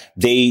that,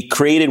 they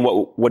created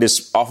what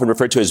is often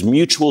referred to as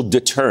mutual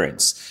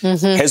deterrence.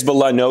 Mm-hmm.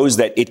 Hezbollah knows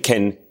that it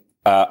can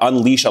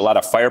unleash a lot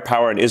of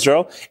firepower in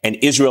Israel, and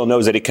Israel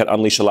knows that it can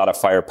unleash a lot of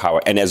firepower.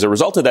 And as a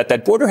result of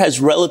that border has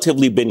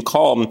relatively been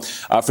calm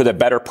for the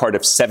better part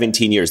of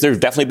 17 years. There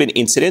have definitely been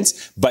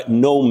incidents, but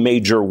no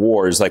major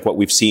wars like what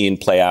we've seen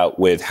play out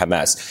with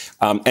Hamas.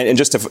 And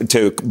just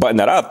to button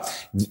that up,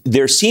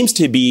 there seems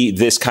to be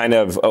this kind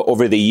of,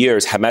 over the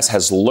years, Hamas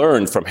has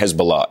learned from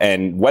Hezbollah,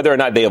 and whether or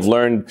not they have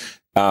learned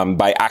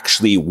by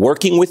actually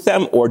working with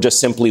them or just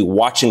simply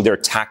watching their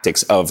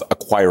tactics of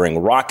acquiring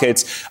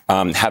rockets,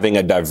 having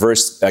a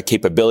diverse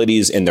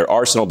capabilities in their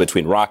arsenal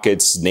between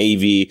rockets,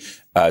 Navy,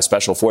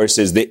 special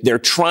forces. They're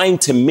trying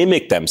to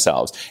mimic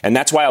themselves. And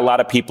that's why a lot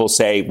of people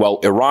say, well,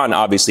 Iran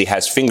obviously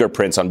has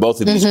fingerprints on both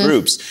of these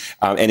groups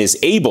and is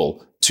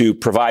able to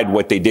provide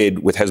what they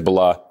did with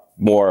Hezbollah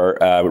more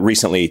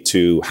recently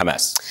to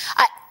Hamas.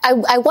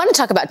 I want to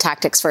talk about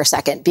tactics for a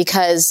second,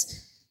 because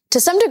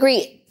to some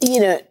degree,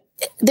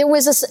 there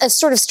was a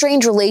sort of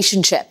strange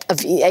relationship of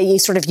a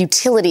sort of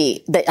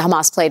utility that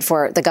Hamas played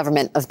for the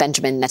government of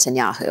Benjamin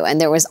Netanyahu. And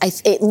there was,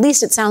 at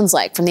least it sounds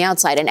like from the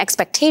outside, an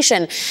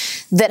expectation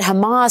that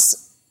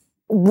Hamas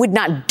would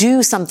not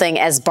do something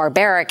as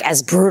barbaric,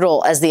 as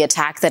brutal as the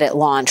attack that it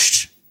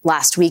launched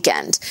last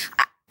weekend.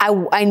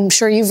 I'm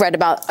sure you've read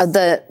about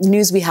the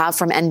news we have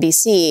from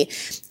NBC.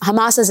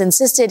 Hamas has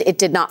insisted it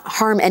did not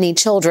harm any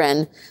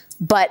children,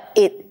 but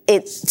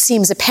it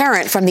seems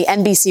apparent from the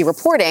NBC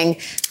reporting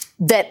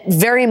that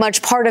very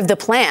much part of the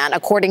plan,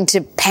 according to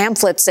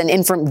pamphlets and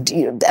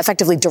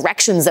effectively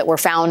directions that were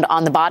found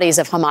on the bodies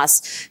of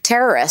Hamas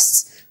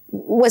terrorists,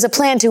 was a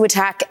plan to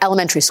attack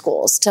elementary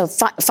schools, to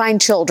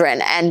find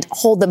children and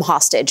hold them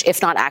hostage,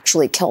 if not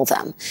actually kill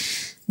them.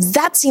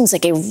 That seems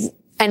like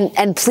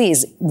and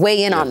please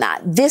weigh in on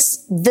that.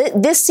 This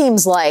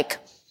seems like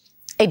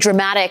a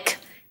dramatic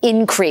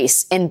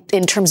increase in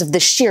terms of the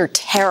sheer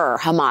terror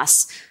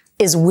Hamas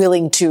is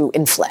willing to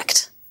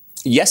inflict.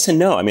 Yes and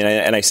no. I mean,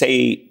 and I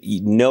say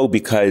no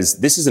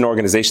because this is an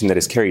organization that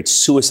has carried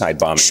suicide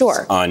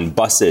bombings on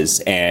buses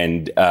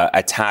and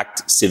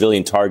attacked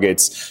civilian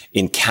targets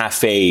in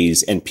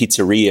cafes and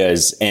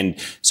pizzerias. And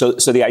so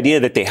the idea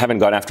that they haven't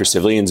gone after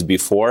civilians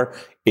before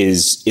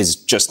is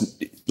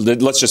just,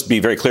 let's just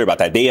be very clear about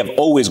that. They have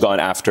always gone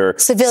after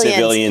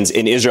civilians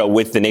in Israel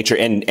with the nature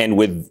and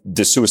with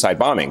the suicide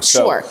bombings.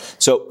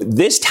 So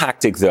this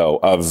tactic,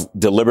 though, of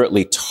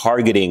deliberately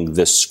targeting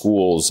the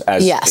schools,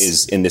 as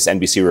is in this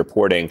NBC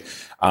reporting,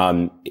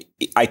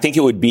 I think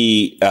it would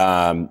be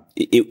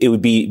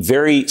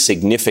very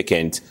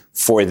significant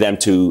for them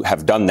to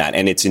have done that.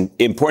 And it's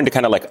important to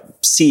kind of like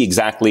see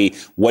exactly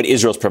what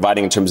Israel's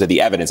providing in terms of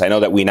the evidence. I know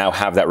that we now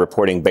have that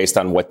reporting based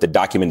on what the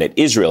document that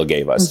Israel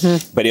gave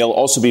us, but it'll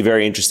also be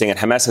very interesting. And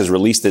Hamas has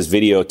released this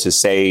video to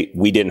say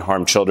we didn't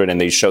harm children. And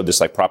they showed this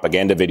like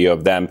propaganda video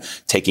of them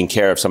taking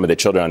care of some of the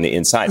children on the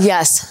inside.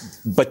 Yes.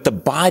 But the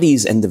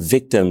bodies and the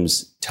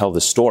victims tell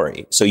the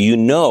story. So you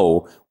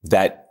know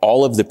that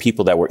all of the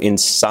people that were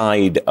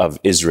inside of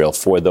Israel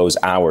for those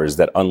hours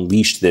that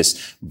unleashed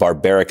this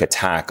barbaric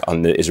attack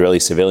on the Israeli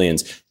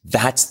civilians,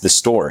 that's the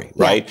story,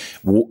 right?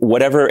 Yeah.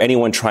 Whatever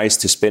anyone tries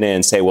to spin in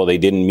and say, well, they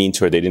didn't mean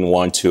to, or they didn't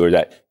want to,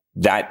 or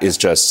that is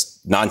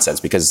just nonsense,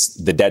 because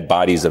the dead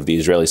bodies of the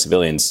Israeli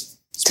civilians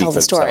tell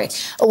the story.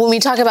 When we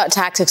talk about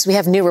tactics, we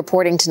have new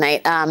reporting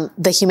tonight.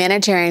 The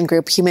humanitarian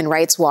group Human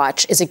Rights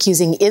Watch is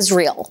accusing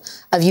Israel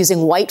of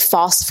using white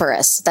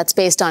phosphorus. That's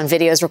based on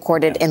videos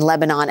recorded in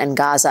Lebanon and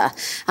Gaza.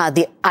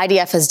 The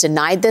IDF has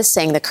denied this,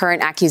 saying the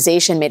current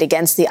accusation made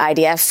against the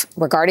IDF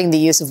regarding the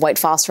use of white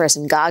phosphorus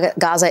in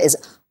Gaza is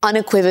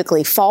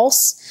unequivocally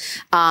false.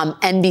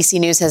 NBC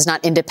News has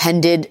not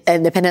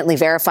independently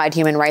verified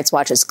Human Rights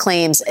Watch's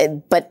claims,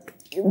 but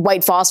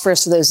white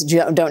phosphorus, for those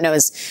who don't know,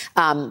 is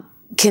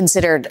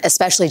considered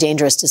especially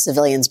dangerous to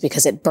civilians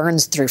because it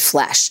burns through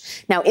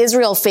flesh. Now,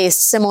 Israel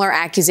faced similar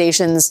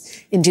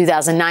accusations in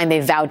 2009. They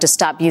vowed to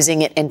stop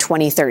using it in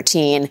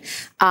 2013.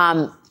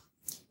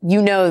 You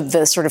know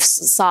the sort of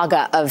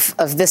saga of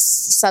this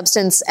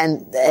substance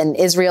and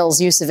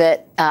Israel's use of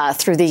it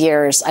through the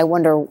years. I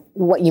wonder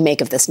what you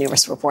make of this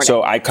newest reporting.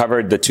 So I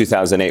covered the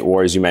 2008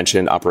 war, as you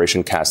mentioned,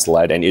 Operation Cast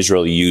Lead, and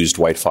Israel used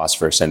white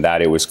phosphorus, and that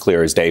it was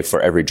clear as day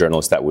for every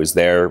journalist that was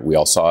there. We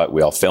all saw it.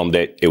 We all filmed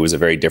it. It was a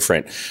very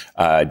different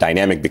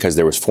dynamic because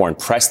there was foreign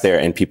press there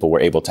and people were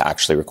able to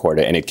actually record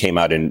it. And it came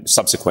out in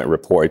subsequent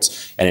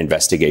reports and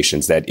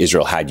investigations that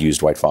Israel had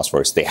used white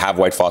phosphorus. They have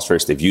white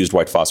phosphorus. They've used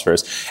white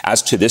phosphorus.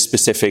 As to this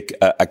specific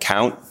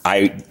account,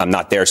 I'm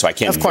not there, so I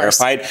can't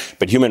verify it.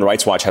 But Human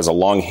Rights Watch has a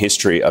long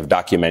history of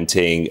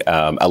documenting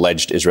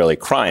alleged Israeli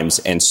crimes.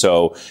 And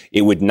so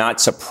it would not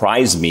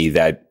surprise me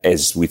that,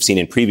 as we've seen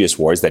in previous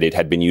wars, that it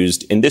had been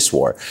used in this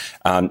war.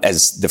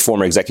 As the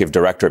former executive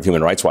director of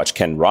Human Rights Watch,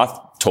 Ken Roth,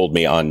 told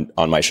me on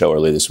my show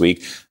earlier this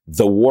week,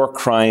 the war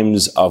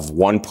crimes of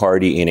one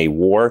party in a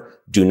war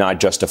do not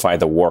justify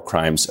the war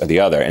crimes of the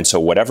other. And so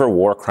whatever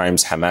war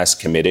crimes Hamas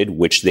committed,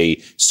 which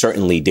they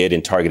certainly did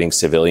in targeting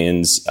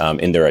civilians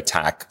in their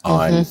attack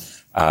on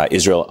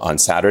Israel on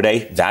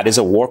Saturday, that is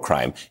a war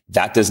crime.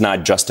 That does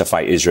not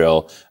justify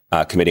Israel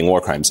committing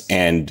war crimes.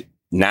 And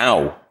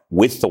now,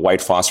 with the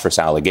white phosphorus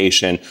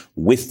allegation,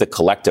 with the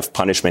collective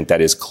punishment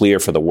that is clear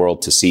for the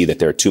world to see that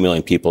there are 2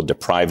 million people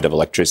deprived of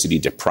electricity,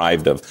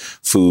 deprived of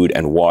food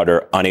and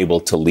water, unable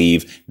to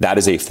leave, that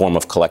is a form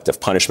of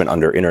collective punishment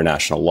under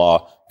international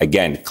law.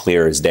 Again,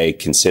 clear as day,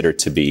 considered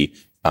to be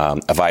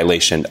a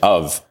violation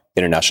of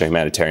international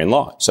humanitarian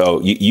law.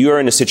 So you're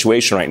in a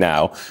situation right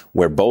now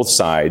where both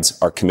sides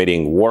are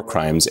committing war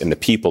crimes, and the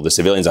people, the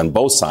civilians on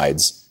both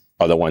sides,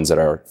 are the ones that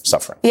are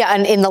suffering. Yeah,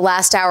 and in the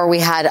last hour, we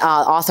had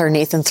author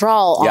Nathan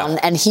Thrall on,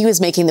 and he was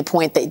making the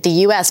point that the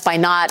U.S., by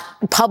not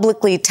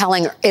publicly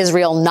telling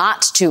Israel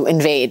not to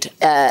invade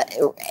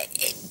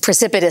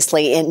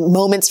precipitously in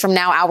moments from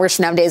now, hours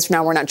from now, days from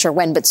now, we're not sure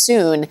when, but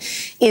soon,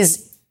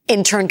 is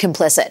in turn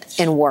complicit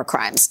in war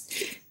crimes.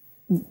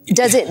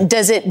 Does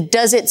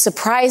it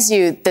surprise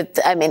you that,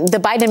 I mean, the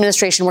Biden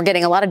administration, we're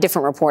getting a lot of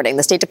different reporting.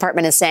 The State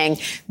Department is saying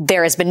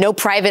there has been no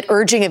private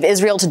urging of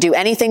Israel to do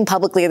anything.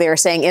 Publicly, they are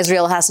saying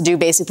Israel has to do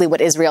basically what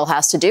Israel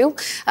has to do.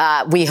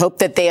 We hope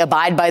that they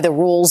abide by the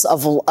rules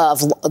of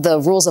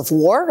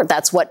war.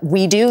 That's what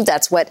we do.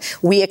 That's what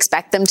we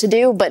expect them to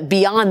do. But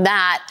beyond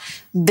that,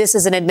 this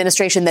is an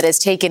administration that has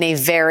taken a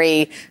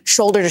very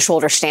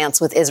shoulder-to-shoulder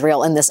stance with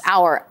Israel in this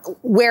hour,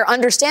 where,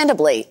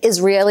 understandably,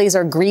 Israelis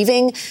are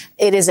grieving.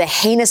 It is a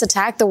heinous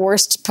attack, the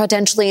worst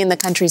potentially in the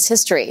country's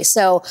history.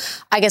 So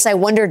I guess I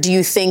wonder, do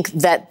you think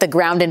that the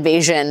ground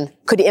invasion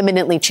could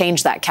imminently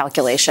change that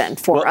calculation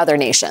for other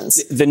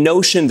nations? The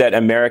notion that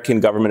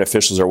American government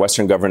officials or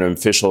Western government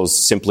officials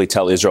simply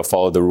tell Israel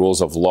follow the rules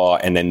of law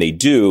and then they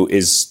do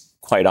is,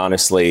 quite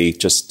honestly,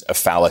 just a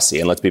fallacy.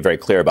 And let's be very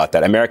clear about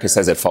that. America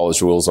says it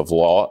follows rules of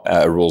law,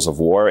 rules of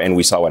war. And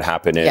we saw what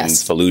happened in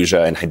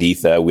Fallujah and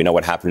Haditha. We know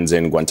what happens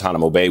in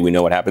Guantanamo Bay. We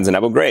know what happens in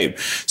Abu Ghraib.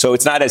 So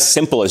it's not as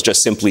simple as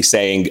just simply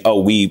saying, oh,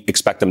 we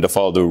expect them to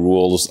follow the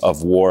rules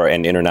of war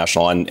and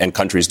international and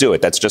countries do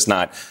it. That's just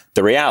not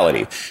the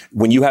reality.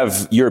 When you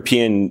have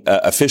European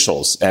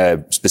officials,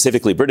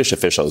 specifically British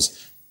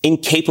officials,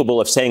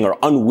 incapable of saying or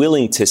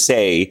unwilling to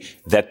say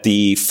that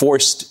the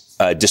forced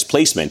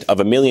displacement of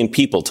 1 million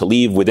people to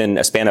leave within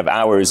a span of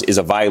hours is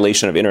a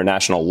violation of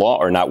international law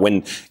or not,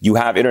 when you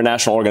have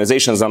international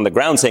organizations on the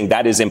ground saying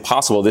that is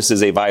impossible, this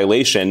is a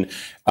violation,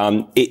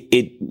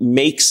 it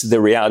makes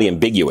the reality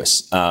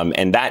ambiguous.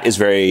 And that is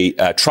very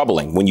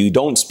troubling. When you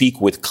don't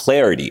speak with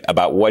clarity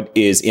about what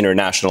is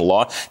international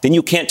law, then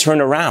you can't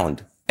turn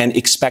around and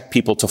expect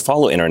people to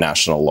follow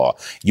international law.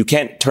 You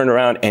can't turn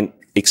around and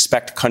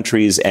expect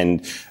countries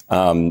and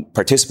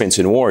participants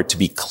in war to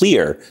be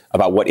clear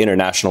about what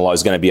international law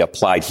is going to be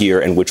applied here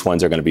and which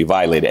ones are going to be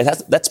violated. And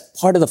that's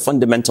part of the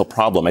fundamental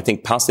problem. I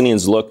think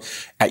Palestinians look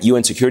at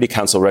UN Security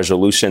Council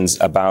resolutions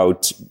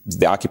about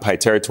the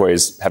occupied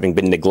territories having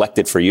been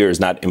neglected for years,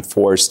 not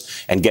enforced,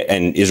 and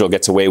Israel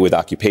gets away with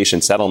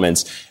occupation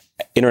settlements.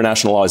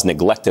 International law is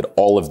neglected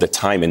all of the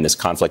time in this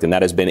conflict, and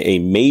that has been a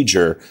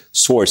major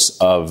source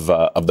of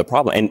the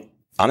problem. And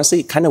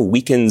honestly, it kind of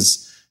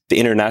weakens the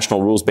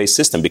international rules-based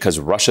system, because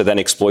Russia then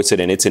exploits it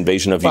in its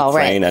invasion of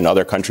Ukraine, and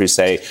other countries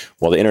say,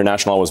 well, the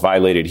international law was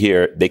violated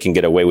here. They can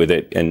get away with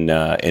it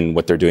in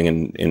what they're doing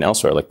in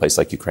elsewhere, like places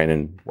like Ukraine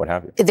and what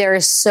have you. There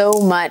is so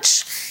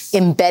much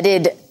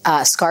embedded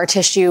scar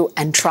tissue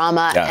and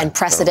trauma and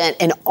precedent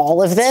in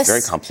all of this. It's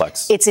very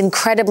complex. It's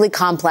incredibly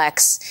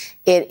complex.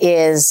 It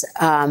is,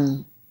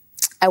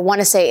 I want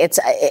to say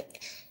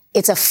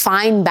it's a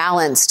fine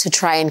balance to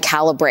try and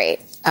calibrate,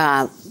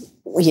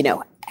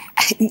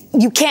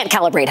 you can't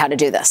calibrate how to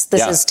do this.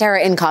 This is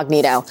terra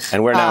incognito.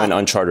 And we're now in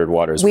uncharted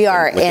waters with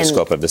the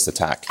scope of this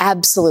attack.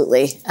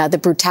 Absolutely. The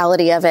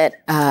brutality of it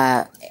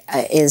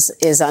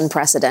is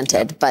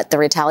unprecedented. But the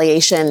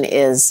retaliation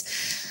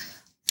is,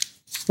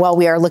 well,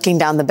 we are looking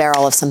down the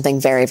barrel of something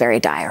very, very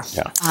dire.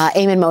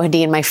 Ayman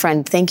Mohideen, my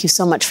friend, thank you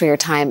so much for your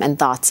time and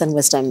thoughts and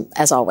wisdom,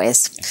 as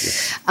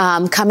always.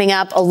 Coming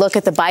up, a look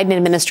at the Biden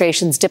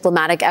administration's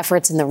diplomatic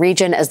efforts in the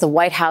region as the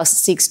White House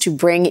seeks to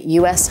bring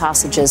U.S.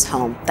 hostages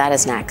home. That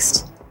is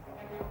next.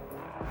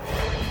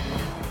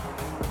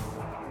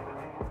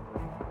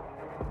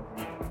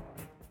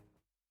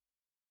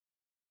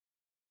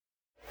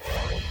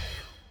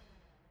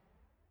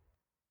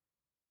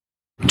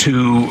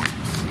 To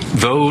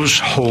those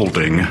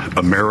holding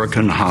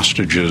American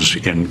hostages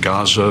in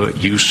Gaza,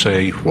 you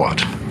say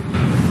what?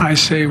 I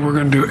say we're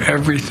going to do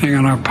everything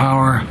in our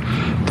power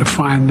to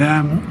find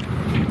them,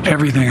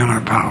 everything in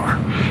our power.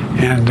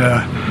 And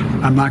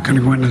I'm not going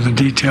to go into the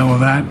detail of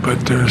that,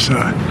 but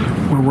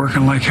we're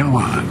working like hell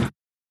on it.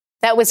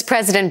 That was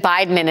President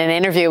Biden in an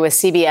interview with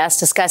CBS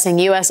discussing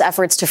U.S.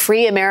 efforts to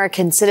free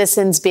American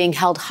citizens being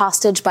held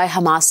hostage by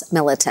Hamas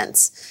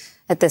militants.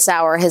 At this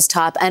hour, his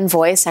top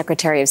envoy,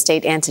 Secretary of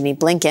State Antony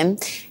Blinken,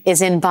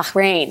 is in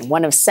Bahrain,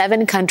 one of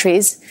 7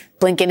 countries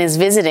Blinken is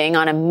visiting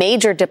on a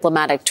major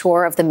diplomatic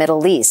tour of the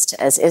Middle East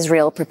as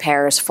Israel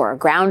prepares for a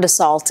ground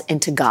assault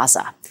into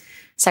Gaza.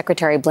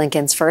 Secretary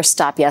Blinken's first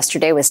stop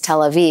yesterday was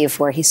Tel Aviv,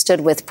 where he stood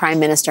with Prime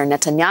Minister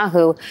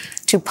Netanyahu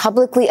to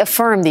publicly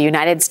affirm the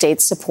United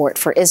States' support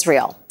for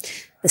Israel.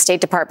 The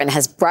State Department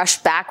has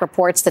brushed back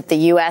reports that the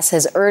U.S.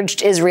 has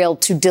urged Israel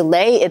to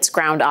delay its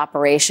ground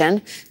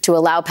operation to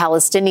allow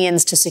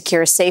Palestinians to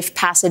secure safe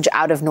passage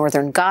out of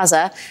northern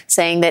Gaza,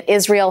 saying that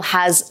Israel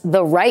has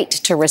the right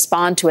to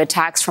respond to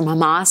attacks from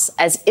Hamas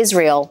as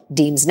Israel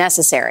deems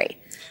necessary.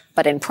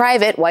 But in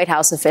private, White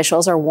House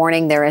officials are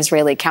warning their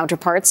Israeli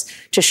counterparts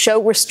to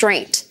show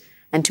restraint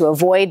and to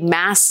avoid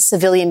mass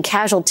civilian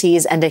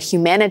casualties and a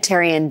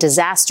humanitarian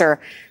disaster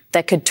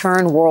that could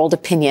turn world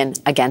opinion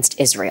against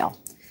Israel.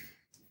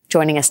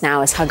 Joining us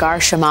now is Hagar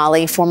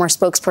Shamali, former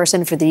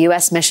spokesperson for the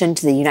U.S. mission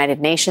to the United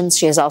Nations.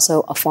 She is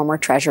also a former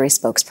Treasury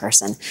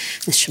spokesperson.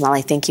 Ms.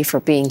 Shamali, thank you for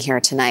being here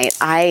tonight.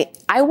 I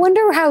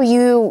wonder how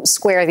you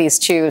square these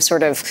two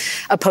sort of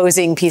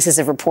opposing pieces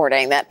of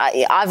reporting that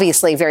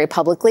obviously very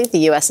publicly the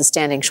U.S. is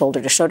standing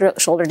shoulder to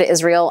shoulder to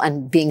Israel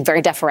and being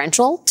very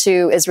deferential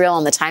to Israel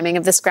on the timing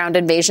of this ground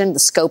invasion, the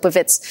scope of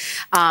its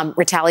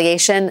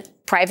retaliation.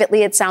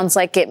 Privately, it sounds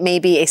like it may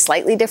be a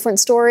slightly different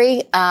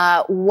story.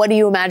 What do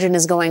you imagine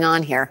is going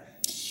on here?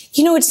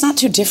 You know, it's not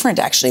too different,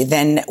 actually,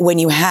 than when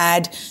you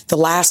had the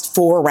last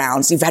 4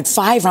 rounds. You've had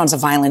 5 rounds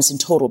of violence in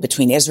total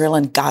between Israel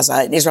and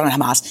Gaza, Israel and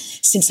Hamas,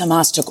 since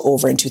Hamas took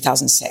over in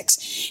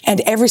 2006. And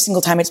every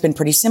single time it's been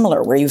pretty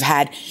similar, where you've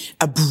had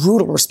a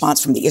brutal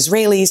response from the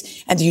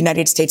Israelis, and the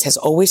United States has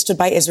always stood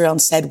by Israel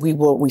and said,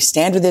 we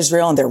stand with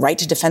Israel and their right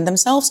to defend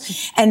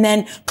themselves. And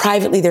then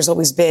privately, there's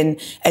always been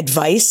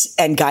advice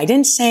and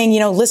guidance saying,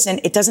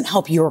 listen, it doesn't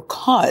help your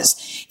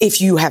cause if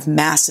you have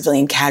mass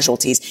civilian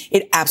casualties.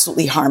 It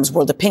absolutely harms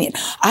world opinion.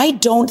 I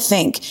don't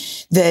think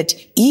that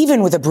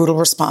even with a brutal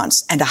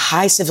response and a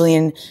high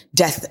civilian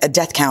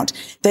death count,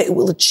 that it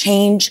will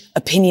change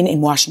opinion in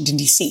Washington,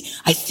 D.C.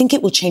 I think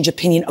it will change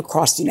opinion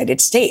across the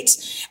United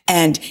States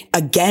and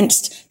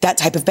against that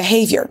type of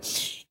behavior.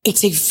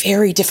 It's a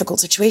very difficult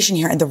situation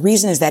here. And the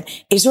reason is that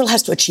Israel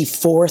has to achieve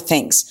 4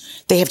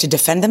 things. They have to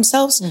defend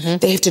themselves. Mm-hmm.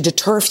 They have to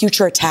deter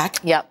future attack.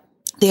 Yep.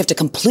 They have to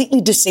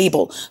completely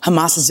disable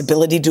Hamas's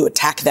ability to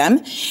attack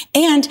them,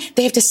 and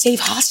they have to save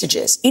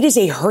hostages. It is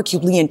a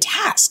Herculean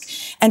task.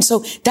 And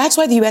so that's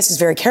why the U.S. is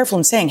very careful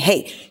in saying,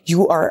 hey,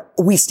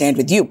 we stand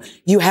with you.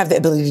 You have the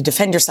ability to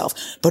defend yourself,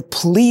 but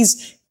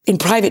please in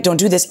private, don't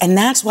do this. And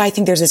that's why I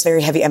think there's this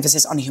very heavy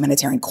emphasis on a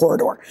humanitarian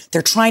corridor.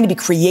 They're trying to be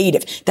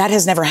creative. That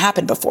has never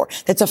happened before.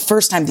 That's the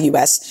first time the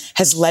U.S.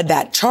 has led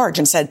that charge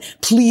and said,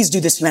 please do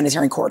this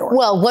humanitarian corridor.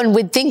 Well, one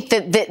would think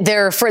that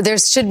there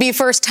should be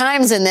first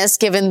times in this,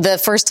 given the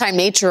first time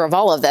nature of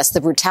all of this,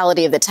 the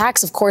brutality of the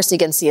attacks, of course,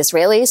 against the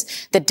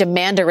Israelis that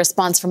demand a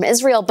response from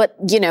Israel. But,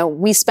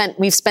 we've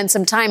spent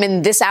some time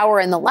in this hour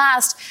and the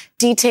last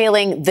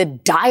detailing the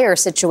dire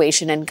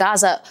situation in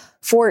Gaza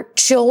for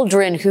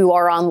children who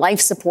are on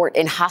life support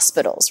in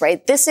hospitals,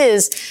 right? This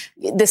is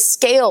the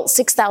scale,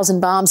 6,000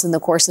 bombs in the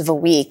course of a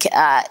week,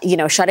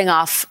 shutting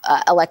off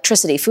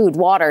electricity, food,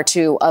 water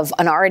of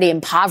an already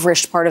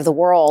impoverished part of the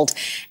world,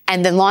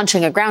 and then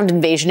launching a ground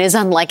invasion is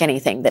unlike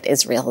anything that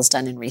Israel has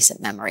done in recent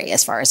memory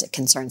as far as it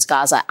concerns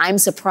Gaza. I'm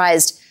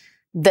surprised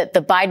that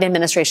the Biden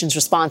administration's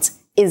response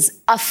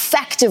is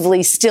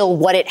effectively still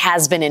what it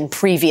has been in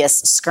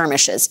previous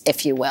skirmishes,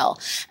 if you will.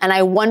 And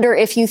I wonder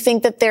if you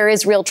think that there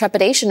is real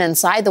trepidation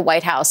inside the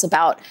White House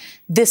about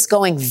this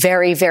going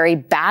very, very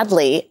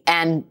badly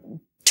and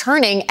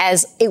turning,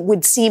 as it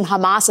would seem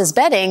Hamas is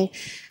betting,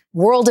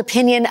 world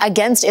opinion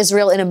against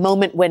Israel in a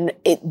moment when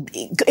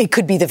it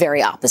could be the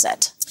very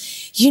opposite.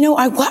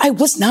 I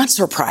was not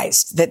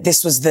surprised that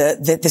this was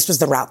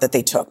the route that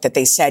they took, that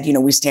they said,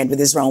 we stand with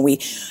Israel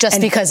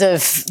and because of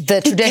the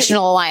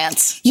traditional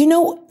alliance.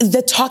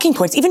 The talking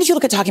points, even if you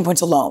look at talking points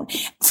alone,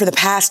 for the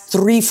past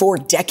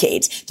 3-4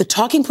 decades, the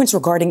talking points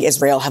regarding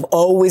Israel have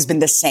always been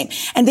the same.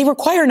 And they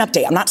require an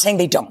update. I'm not saying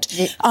they don't.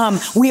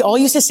 We all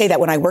used to say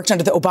that when I worked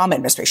under the Obama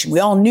administration. We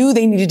all knew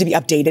they needed to be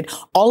updated.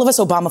 All of us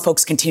Obama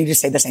folks continue to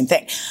say the same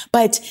thing.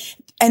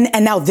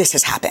 And now this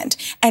has happened.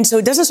 And so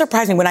it doesn't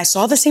surprise me when I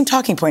saw the same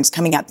talking points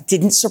coming out. It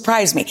didn't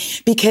surprise me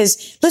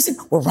because, listen,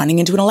 we're running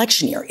into an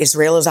election year.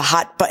 Israel is a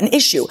hot button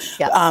issue,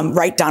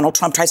 right? Donald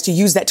Trump tries to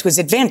use that to his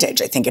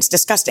advantage. I think it's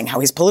disgusting how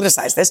he's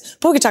politicized this,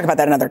 but we could talk about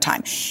that another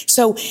time.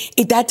 So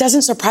that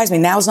doesn't surprise me.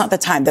 Now's not the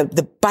time.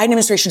 The Biden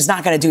administration is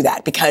not going to do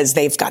that because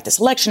they've got this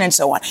election and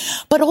so on,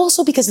 but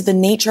also because of the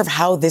nature of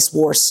how this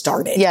war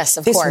started. Yes,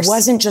 of course. This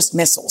wasn't just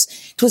missiles.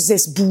 It was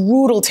this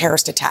brutal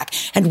terrorist attack.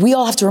 And we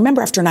all have to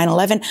remember after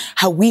 9/11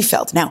 how we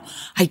felt. Now,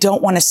 I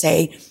don't want to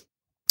say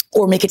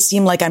or make it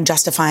seem like I'm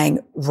justifying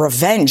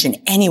revenge in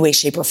any way,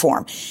 shape, or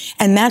form.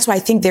 And that's why I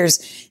think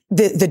there's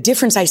the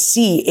difference I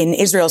see in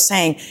Israel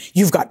saying,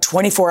 you've got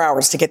 24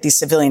 hours to get these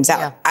civilians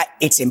out. Yeah.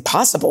 It's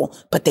impossible,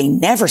 but they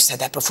never said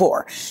that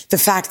before. The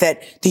fact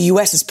that the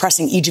U.S. is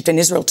pressing Egypt and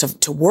Israel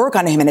to work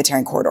on a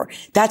humanitarian corridor,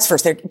 that's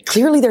first. They're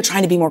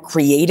trying to be more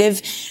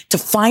creative, to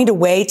find a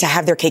way to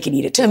have their cake and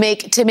eat it too.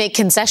 To make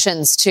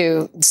concessions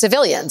to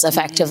civilians,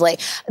 effectively.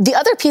 Mm-hmm. The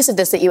other piece of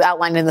this that you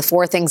outlined in the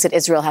 4 things that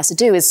Israel has to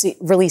do is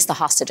release the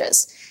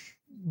hostages.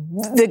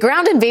 The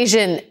ground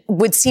invasion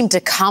would seem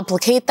to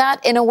complicate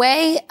that in a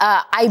way.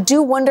 I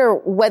do wonder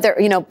whether,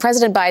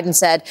 President Biden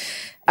said,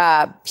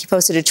 he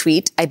posted a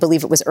tweet, I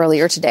believe it was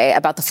earlier today,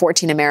 about the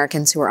 14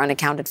 Americans who are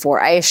unaccounted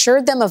for. I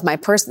assured them of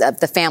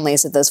the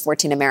families of those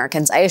 14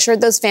 Americans. I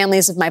assured those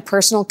families of my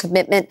personal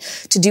commitment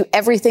to do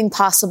everything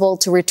possible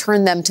to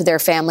return them to their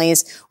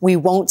families. We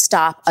won't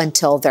stop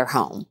until they're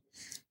home.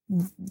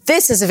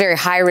 This is a very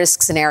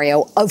high-risk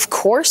scenario, of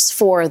course,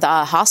 for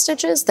the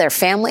hostages, their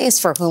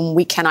families, for whom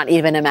we cannot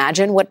even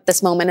imagine what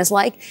this moment is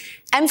like,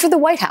 and for the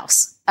White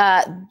House.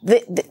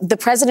 The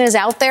president is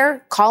out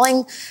there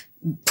calling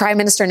Prime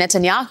Minister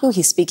Netanyahu.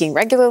 He's speaking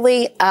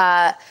regularly.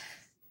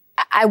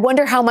 I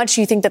wonder how much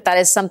you think that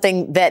is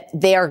something that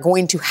they are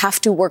going to have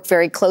to work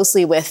very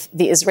closely with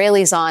the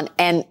Israelis on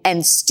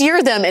and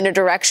steer them in a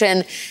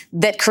direction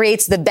that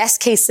creates the best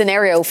case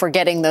scenario for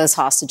getting those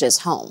hostages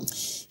home.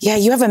 Yeah,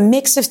 you have a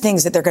mix of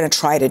things that they're going to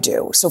try to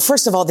do. So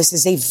first of all, this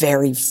is a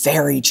very,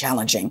 very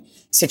challenging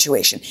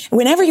situation.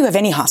 Whenever you have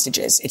any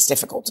hostages, it's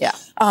difficult. Yeah.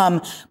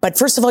 But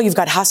first of all, you've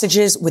got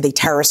hostages with a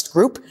terrorist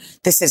group.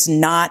 This is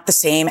not the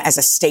same as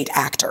a state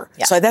actor.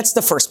 Yeah. So that's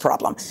the first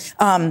problem.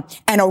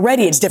 And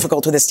already it's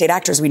difficult with a state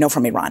actor, as we know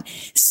from Iran.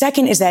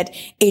 Second is that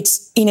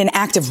it's in an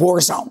active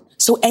war zone.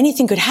 So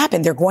anything could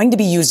happen. They're going to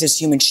be used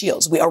as human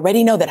shields. We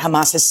already know that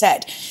Hamas has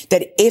said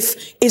that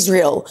if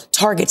Israel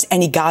targets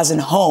any Gazan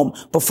home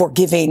before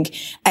giving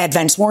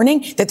advance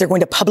warning, that they're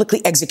going to publicly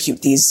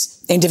execute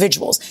these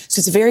individuals. So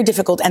it's very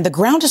difficult. And the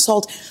ground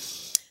assault,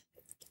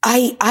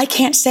 I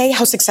can't say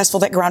how successful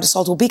that ground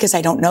assault will be because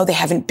I don't know. They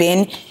haven't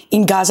been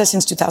in Gaza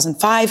since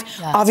 2005.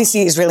 Yeah.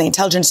 Obviously, Israeli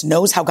intelligence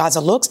knows how Gaza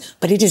looks,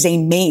 but it is a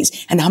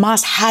maze. And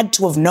Hamas had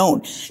to have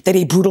known that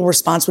a brutal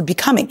response would be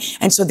coming.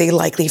 And so they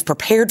likely have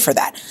prepared for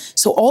that.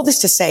 So all this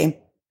to say,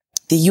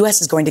 the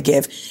U.S. is going to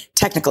give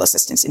technical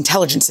assistance,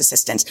 intelligence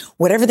assistance,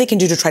 whatever they can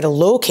do to try to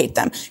locate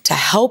them, to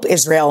help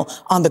Israel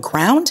on the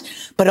ground.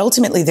 But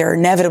ultimately, there are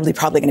inevitably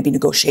probably going to be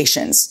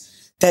negotiations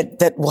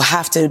that will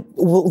have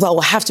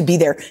to be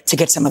there to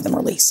get some of them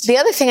released. The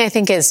other thing I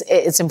think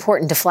it's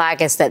important to flag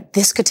is that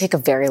this could take a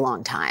very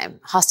long time.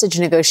 Hostage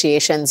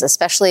negotiations,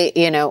 especially,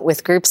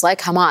 with groups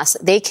like Hamas,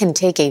 they can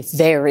take a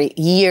very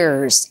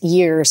years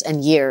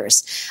and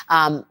years.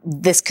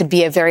 This could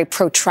be a very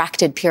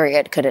protracted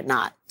period, could it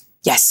not?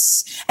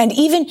 Yes. And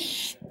even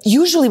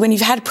usually when you've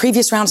had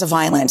previous rounds of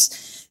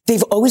violence,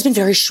 they've always been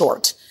very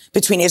short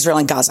between Israel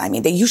and Gaza. I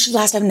mean, they usually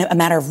last a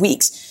matter of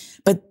weeks.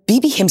 But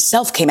Bibi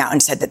himself came out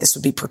and said that this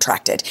would be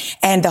protracted.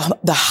 And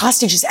the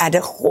hostages add a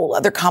whole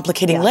other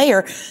complicating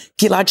layer.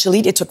 Gilad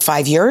Shalit, it took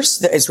 5 years,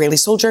 the Israeli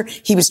soldier.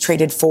 He was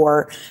traded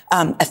for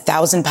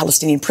 1,000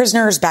 Palestinian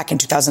prisoners back in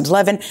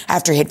 2011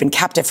 after he had been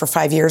captive for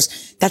 5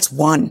 years. That's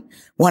one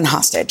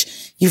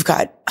hostage. You've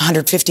got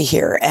 150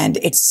 here, and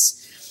it's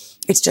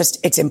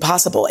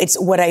impossible. It's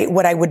what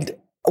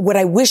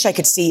I wish I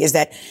could see is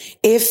that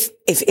if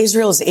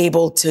Israel is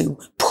able to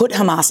put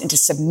Hamas into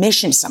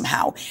submission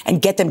somehow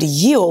and get them to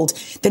yield,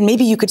 then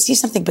maybe you could see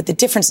something. But the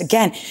difference,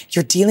 again,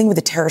 you're dealing with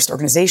a terrorist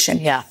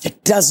organization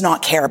that does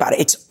not care about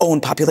its own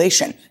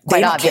population.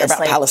 They don't care about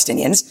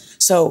Palestinians.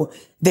 So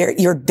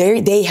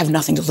they have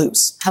nothing to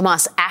lose.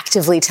 Hamas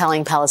actively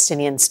telling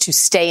Palestinians to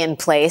stay in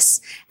place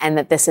and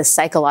that this is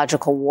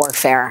psychological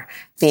warfare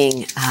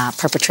being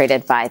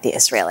perpetrated by the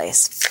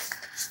Israelis.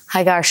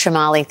 Hagar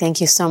Shamali,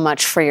 thank you so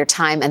much for your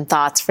time and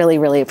thoughts. Really,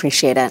 really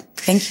appreciate it.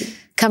 Thank you.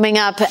 Coming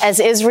up, as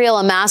Israel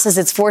amasses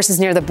its forces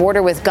near the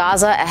border with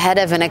Gaza ahead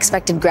of an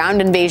expected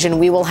ground invasion,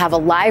 we will have a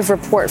live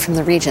report from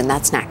the region.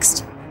 That's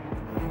next.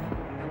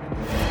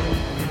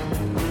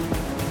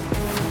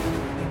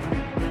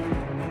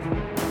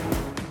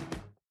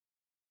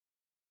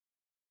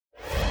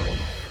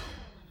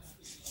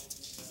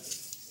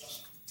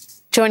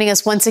 Joining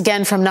us once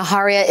again from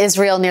Nahariya,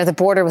 Israel, near the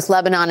border with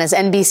Lebanon, is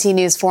NBC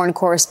News foreign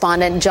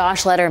correspondent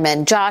Josh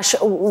Letterman. Josh,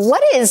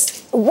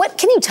 what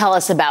can you tell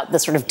us about the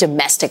sort of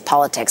domestic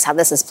politics, how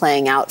this is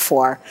playing out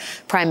for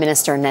Prime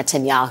Minister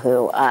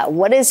Netanyahu?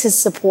 What does his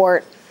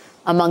support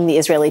among the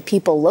Israeli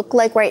people look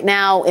like right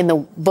now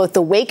in both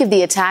the wake of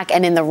the attack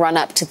and in the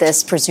run-up to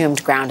this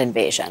presumed ground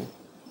invasion?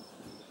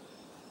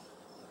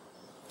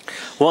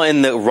 Well,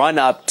 in the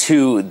run-up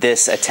to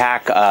this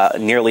attack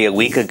nearly a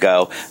week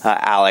ago,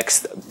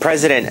 Alex, Prime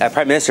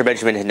Minister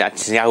Benjamin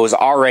Netanyahu was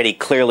already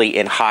clearly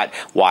in hot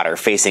water,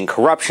 facing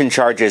corruption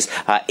charges,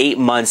 8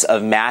 months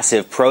of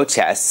massive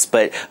protests.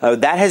 But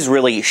that has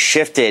really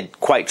shifted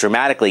quite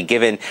dramatically,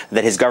 given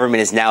that his government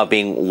is now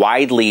being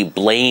widely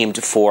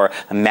blamed for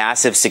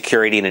massive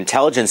security and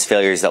intelligence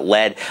failures that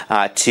led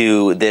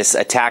to this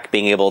attack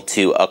being able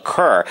to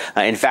occur.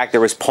 In fact,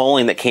 there was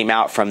polling that came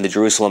out from the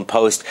Jerusalem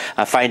Post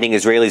finding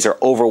Israelis are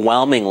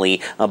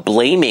overwhelmingly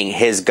blaming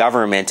his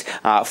government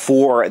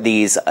for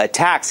these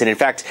attacks. And in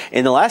fact,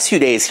 in the last few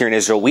days here in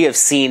Israel, we have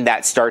seen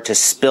that start to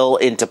spill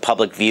into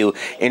public view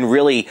in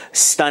really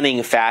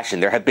stunning fashion.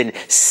 There have been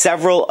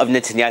several of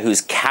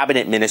Netanyahu's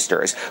cabinet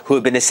ministers who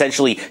have been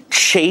essentially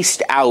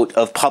chased out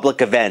of public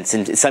events,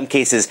 and in some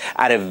cases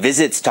out of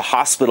visits to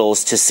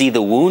hospitals to see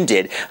the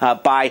wounded,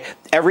 by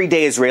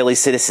everyday Israeli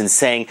citizens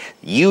saying,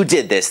 you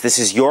did this. This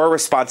is your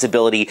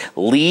responsibility.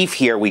 Leave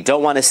here. We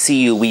don't want to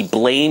see you. We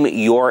blame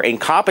your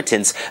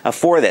incompetence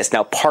for this.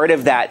 Now, part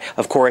of that,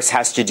 of course,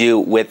 has to do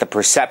with the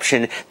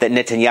perception that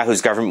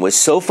Netanyahu's government was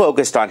so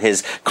focused on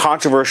his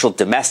controversial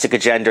domestic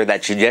agenda,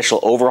 that judicial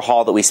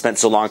overhaul that we spent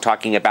so long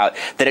talking about,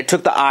 that it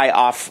took the eye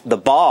off the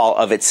ball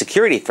of its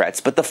security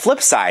threats. But the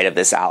flip side of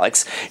this,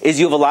 Alex, is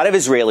you have a lot of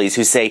Israelis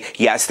who say,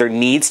 yes, there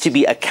needs to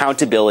be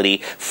accountability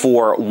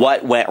for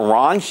what went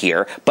wrong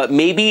here, but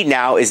maybe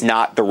now is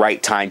not the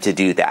right time to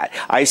do that.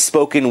 I've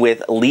spoken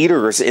with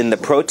leaders in the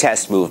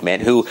protest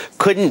movement who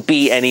couldn't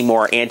be any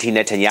more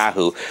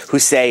anti-Netanyahu, who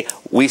say,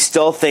 we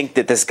still think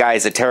that this guy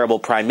is a terrible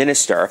prime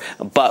minister,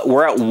 but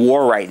we're at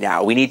war right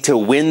now. We need to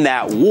win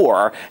that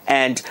war.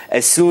 And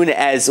as soon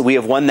as we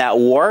have won that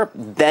war,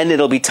 then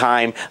it'll be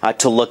time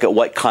to look at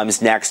what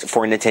comes next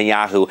for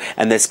Netanyahu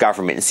and this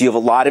government. So you have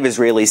a lot of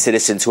Israeli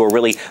citizens who are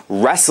really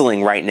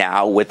wrestling right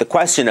now with the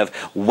question of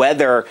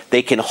whether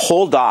they can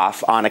hold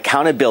off on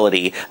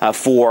accountability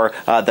for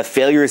the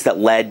failures that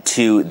led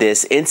to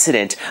this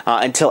incident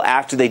until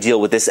after they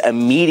deal with this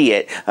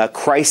immediate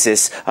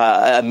crisis,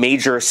 a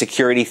major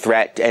security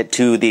threat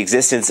to the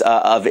existence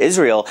of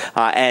Israel,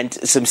 and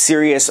some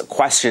serious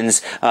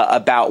questions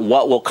about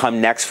what will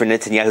come next for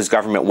Netanyahu's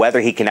government,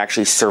 whether he can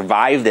actually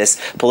survive this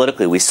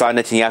politically. We saw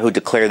Netanyahu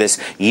declare this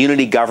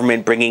unity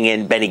government, bringing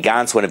in Benny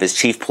Gantz, one of his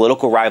chief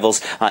political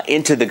rivals,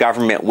 into the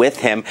government with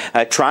him,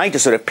 trying to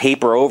sort of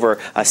paper over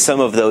some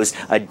of those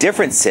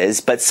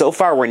differences. But so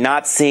far, we're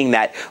not seeing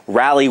that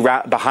rally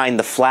behind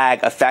the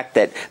flag effect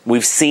that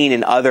we've seen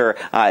in other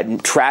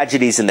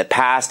tragedies in the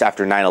past,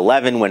 after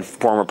 9/11, when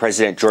former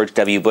President George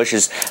W.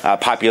 Bush's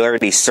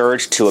popularity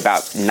surged to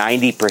about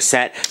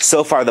 90%.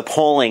 So far, the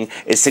polling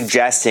is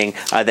suggesting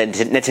that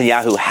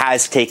Netanyahu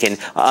has taken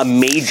a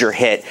major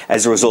hit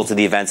as a result of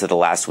the events of the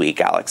last week,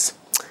 Alex.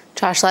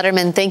 Josh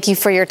Letterman, thank you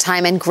for your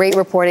time and great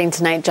reporting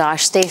tonight,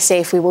 Josh. Stay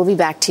safe. We will be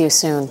back to you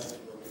soon.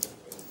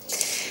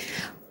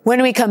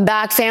 When we come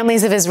back,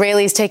 families of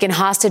Israelis taken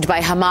hostage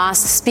by Hamas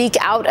speak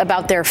out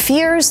about their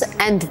fears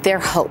and their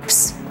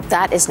hopes.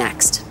 That is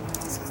next.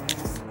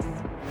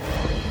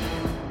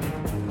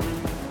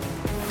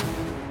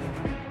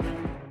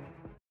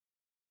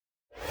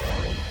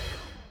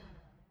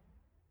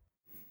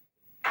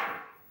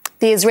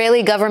 The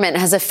Israeli government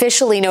has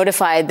officially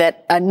notified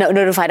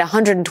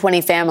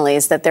 120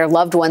 families that their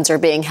loved ones are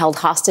being held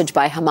hostage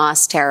by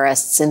Hamas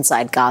terrorists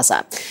inside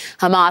Gaza.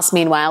 Hamas,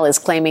 meanwhile, is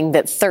claiming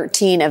that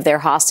 13 of their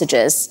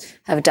hostages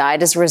have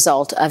died as a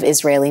result of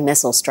Israeli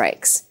missile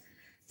strikes.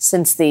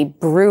 Since the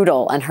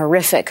brutal and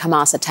horrific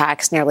Hamas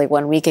attacks nearly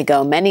 1 week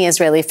ago, many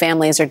Israeli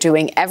families are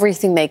doing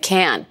everything they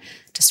can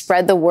to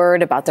spread the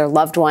word about their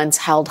loved ones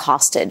held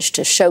hostage,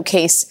 to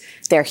showcase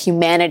their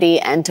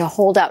humanity and to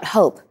hold out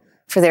hope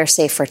for their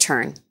safe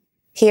return.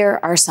 Here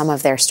are some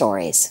of their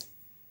stories.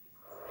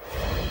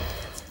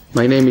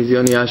 My name is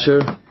Yoni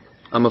Asher.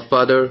 I'm a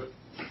father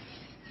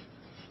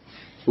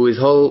whose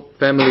whole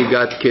family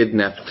got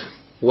kidnapped.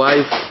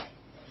 Wife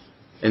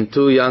and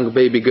 2 young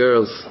baby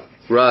girls.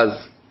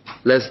 Raz,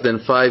 less than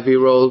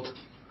 5-year-old.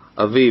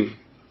 Aviv,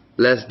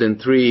 less than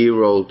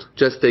 3-year-old.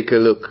 Just take a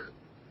look.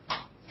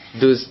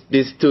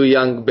 These 2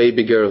 young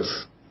baby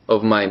girls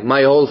of mine.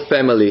 My whole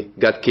family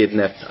got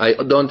kidnapped. I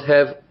don't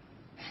have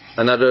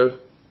another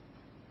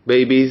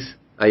babies.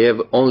 I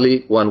have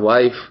only one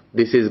wife.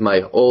 This is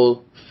my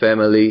whole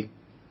family,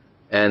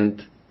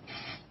 and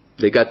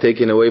they got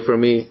taken away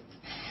from me.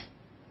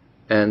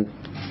 And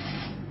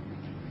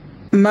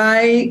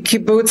my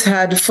kibbutz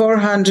had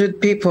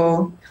 400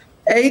 people.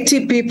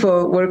 80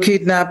 people were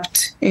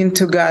kidnapped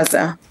into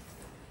Gaza.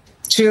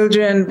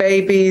 Children,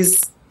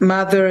 babies,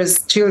 mothers,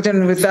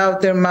 children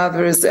without their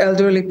mothers,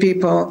 elderly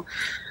people.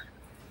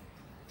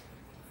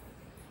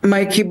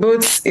 My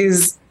kibbutz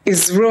is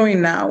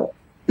ruined now.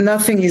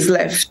 Nothing is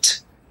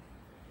left.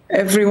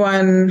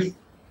 Everyone,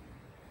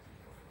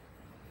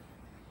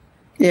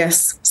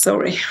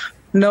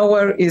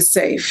 nowhere is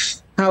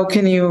safe. How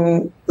can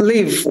you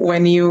live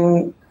when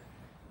you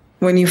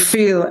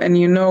feel and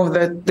you know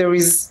that there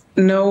is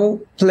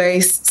no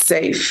place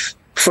safe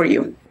for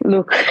you?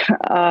 Look,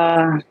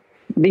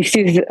 this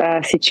is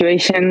a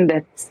situation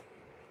that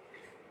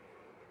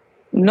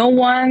no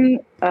one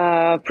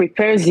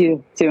prepares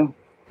you to.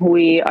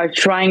 We are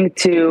trying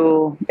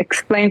to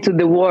explain to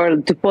the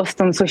world, to post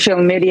on social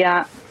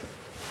media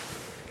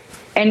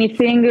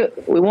anything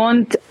we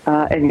want.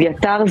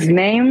 Evyatar's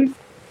name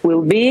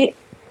will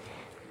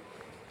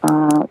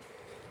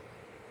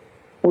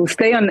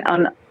stay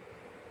on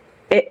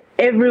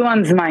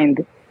everyone's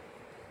mind.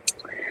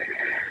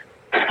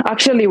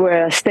 Actually,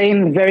 we're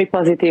staying very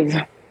positive.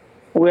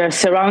 We're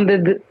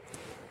surrounded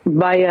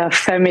by a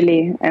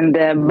family and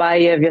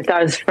by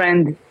Evyatar's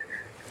friend.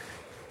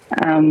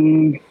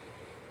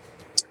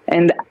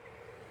 And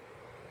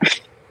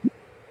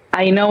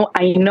I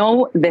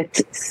know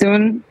that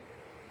soon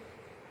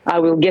I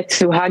will get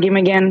to hug him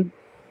again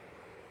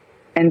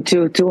and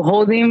to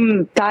hold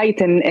him tight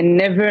and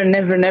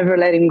never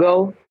let him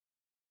go.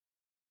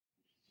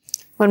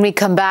 When we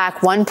come back,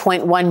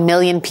 1.1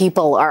 million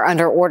people are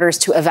under orders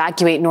to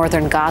evacuate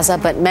northern Gaza,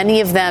 but many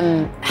of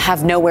them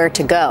have nowhere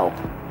to go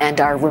and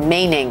are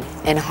remaining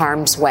in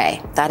harm's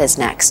way. That is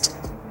next.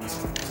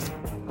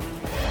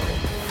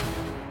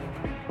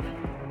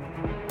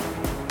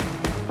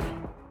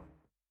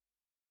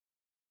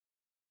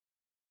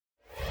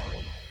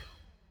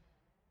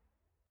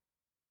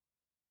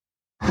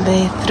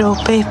 They throw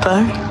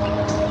paper,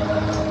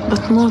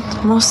 but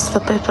most of the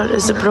paper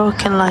is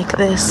broken like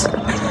this.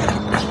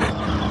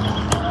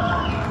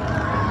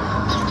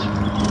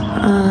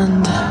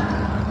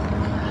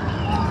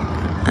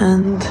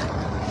 And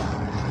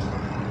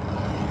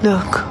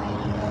look,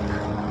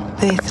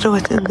 they throw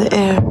it in the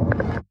air.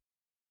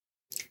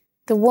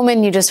 The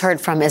woman you just heard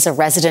from is a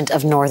resident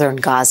of northern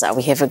Gaza.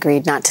 We have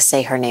agreed not to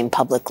say her name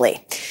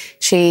publicly.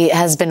 She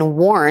has been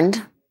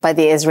warned by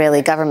the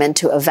Israeli government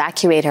to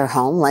evacuate her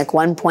home like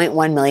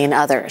 1.1 million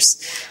others.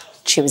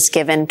 She was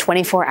given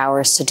 24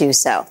 hours to do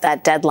so.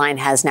 That deadline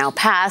has now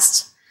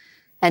passed,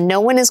 and no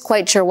one is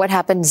quite sure what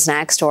happens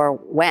next or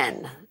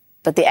when.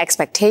 But the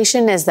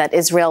expectation is that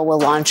Israel will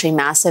launch a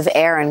massive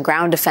air and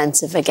ground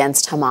offensive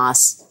against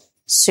Hamas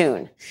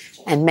soon,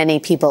 and many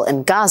people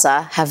in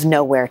Gaza have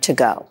nowhere to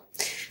go.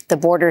 The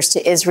borders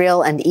to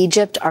Israel and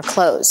Egypt are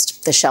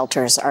closed. The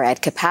shelters are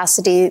at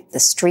capacity. The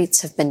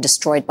streets have been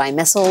destroyed by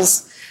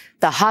missiles.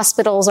 The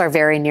hospitals are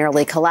very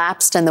nearly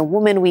collapsed. And the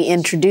woman we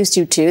introduced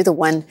you to, the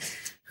one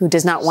who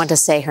does not want to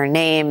say her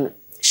name,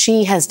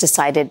 she has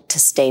decided to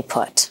stay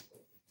put.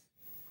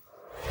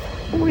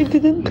 We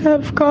didn't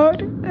have car,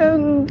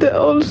 and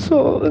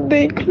also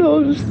they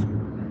closed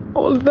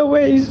all the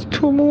ways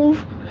to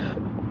move.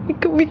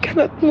 We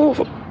cannot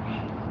move.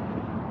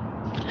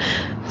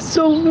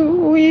 So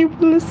we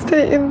will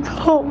stay in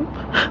home.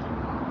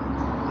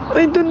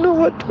 I don't know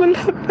what will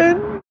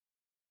happen.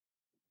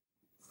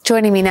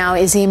 Joining me now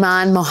is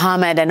Iman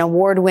Mohammed, an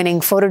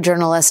award-winning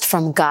photojournalist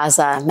from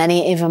Gaza.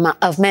 Many of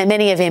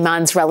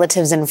Iman's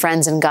relatives and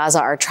friends in Gaza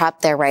are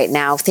trapped there right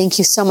now. Thank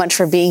you so much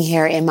for being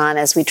here, Iman,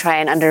 as we try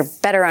and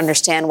better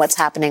understand what's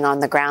happening on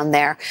the ground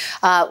there.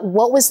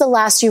 What was the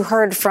last you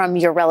heard from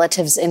your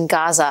relatives in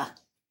Gaza?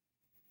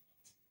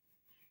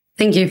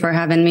 Thank you for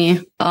having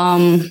me.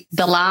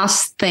 The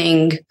last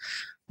thing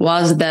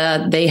was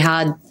that they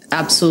had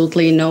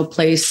absolutely no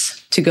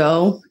place to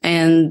go,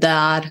 and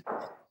that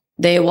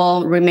They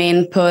will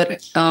remain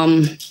put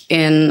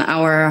in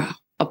our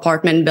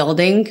apartment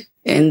building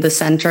in the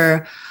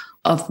center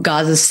of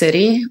Gaza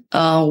City,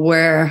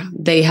 where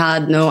they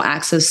had no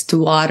access to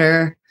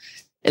water,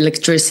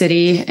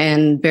 electricity,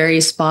 and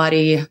very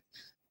spotty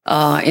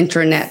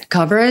internet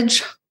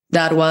coverage.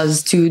 That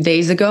was 2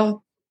 days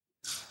ago.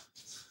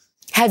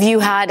 Have you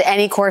had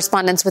any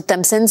correspondence with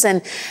them since?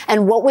 And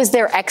what was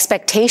their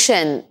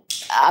expectation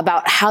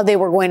about how they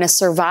were going to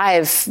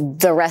survive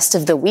the rest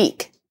of the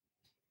week?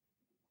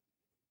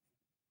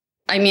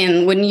 I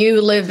mean, when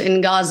you live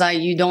in Gaza,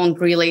 you don't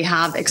really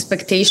have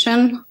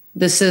expectation.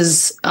 This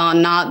is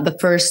not the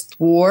first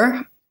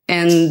war,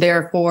 and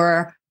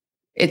therefore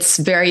it's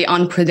very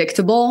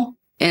unpredictable.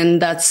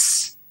 And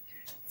that's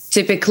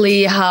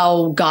typically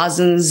how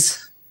Gazans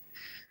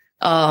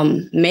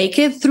make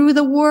it through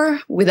the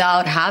war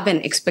without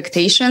having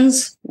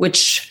expectations,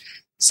 which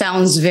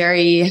sounds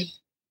very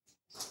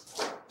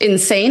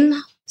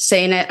insane,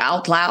 saying it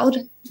out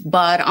loud.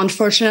 But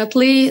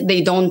unfortunately,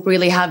 they don't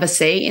really have a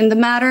say in the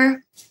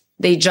matter.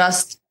 They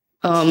just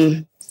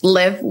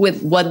live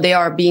with what they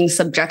are being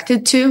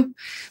subjected to.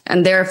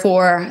 And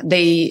therefore,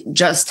 they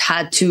just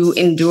had to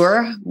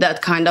endure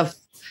that kind of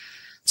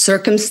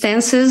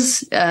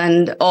circumstances.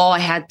 And all I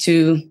had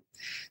to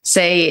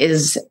say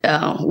is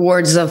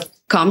words of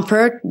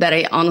comfort that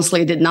I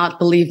honestly did not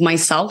believe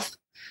myself.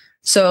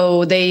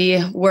 So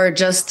they were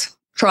just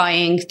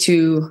trying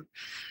to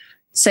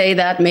say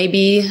that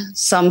maybe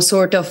some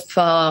sort of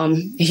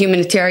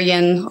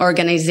humanitarian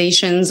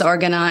organizations are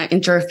going to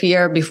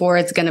interfere before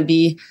it's going to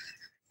be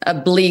a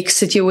bleak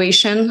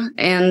situation.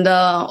 And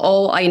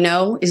all I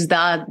know is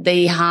that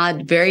they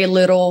had very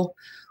little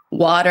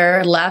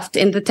water left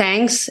in the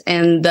tanks,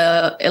 and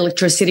the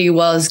electricity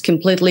was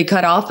completely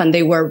cut off, and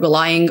they were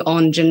relying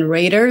on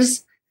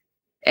generators,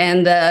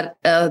 and that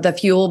the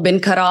fuel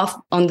been cut off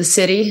on the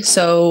city.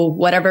 So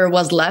whatever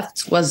was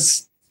left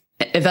was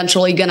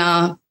eventually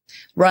gonna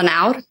run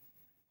out.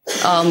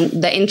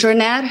 The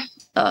internet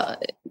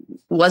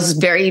was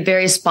very,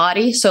 very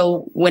spotty.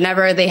 So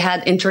whenever they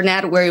had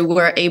internet where we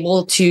were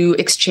able to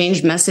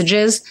exchange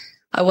messages,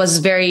 I was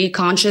very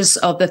conscious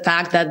of the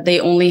fact that they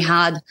only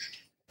had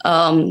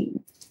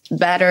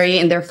battery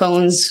in their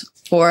phones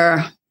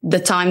for the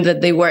time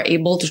that they were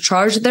able to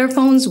charge their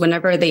phones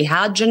whenever they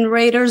had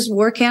generators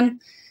working.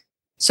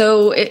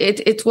 So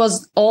it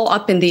was all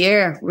up in the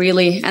air,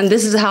 really. And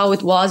this is how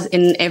it was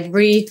in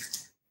every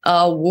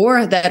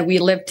war that we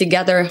lived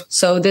together.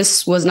 So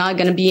this was not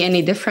going to be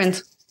any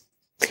different.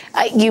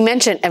 You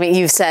mentioned, I mean,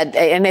 you've said,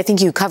 and I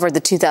think you covered the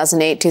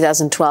 2008,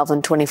 2012,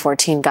 and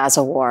 2014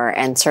 Gaza war,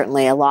 and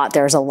certainly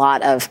there's a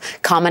lot of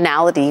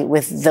commonality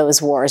with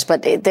those wars,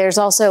 but there's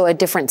also a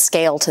different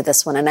scale to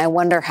this one. And I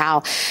wonder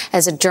how,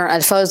 as a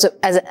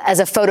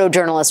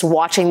photojournalist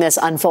watching this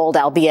unfold,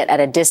 albeit at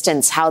a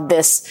distance, how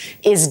this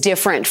is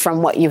different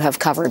from what you have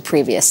covered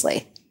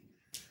previously.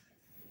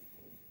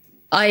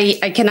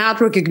 I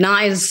cannot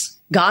recognize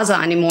Gaza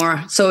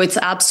anymore. So it's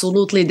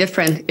absolutely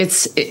different.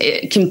 It's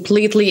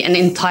completely and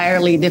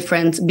entirely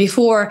different.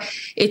 Before,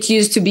 it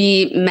used to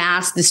be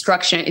mass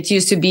destruction. It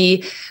used to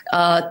be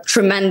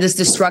tremendous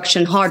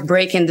destruction,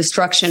 heartbreaking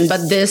destruction.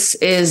 But this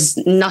is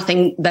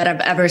nothing that I've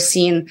ever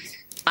seen.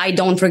 I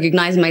don't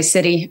recognize my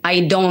city.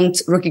 I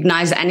don't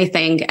recognize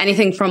anything.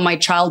 Anything from my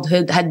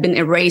childhood had been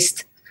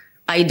erased.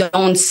 I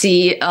don't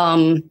see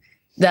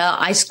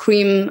the ice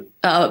cream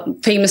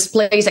famous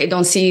place. I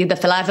don't see the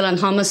falafel and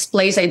hummus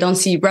place. I don't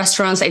see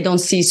restaurants. I don't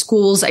see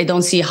schools. I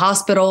don't see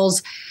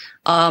hospitals.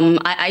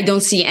 I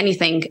don't see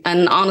anything.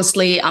 And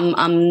honestly,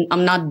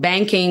 I'm not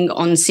banking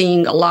on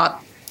seeing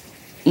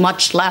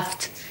much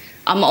left.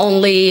 I'm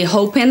only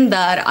hoping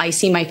that I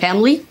see my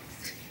family,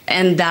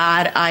 and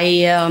that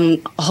I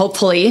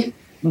hopefully,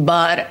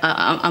 but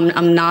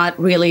I'm not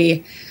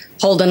really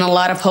holding a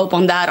lot of hope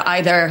on that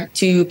either,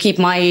 to keep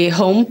my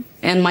home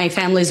and my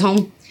family's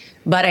home.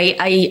 But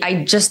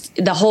I just,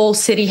 the whole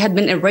city had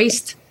been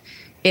erased.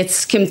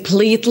 It's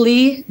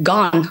completely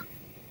gone.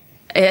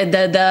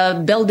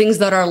 The buildings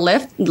that are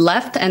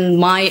left, and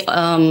my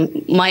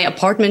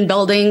apartment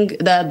building,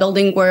 the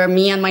building where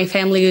me and my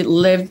family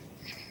lived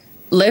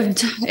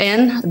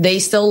in, they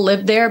still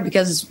live there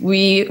because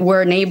we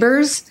were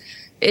neighbors,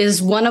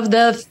 is one of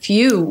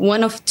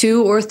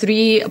 2 or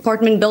 3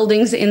 apartment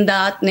buildings in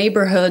that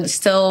neighborhood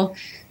still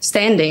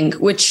standing,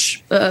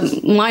 which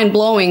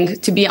mind-blowing,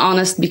 to be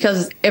honest,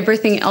 because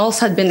everything else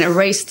had been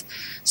erased.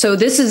 So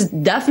this is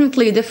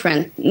definitely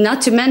different. Not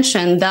to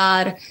mention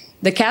that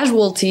the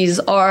casualties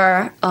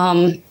are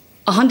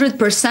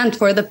 100%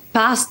 for the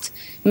past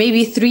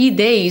maybe 3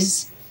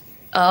 days,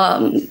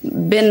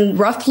 been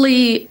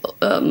roughly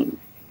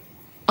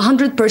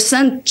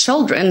 100%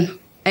 children.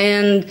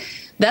 And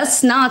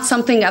that's not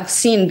something I've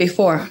seen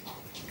before.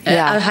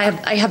 Yeah.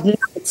 I have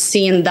not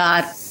seen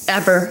that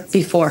ever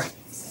before.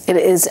 It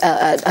is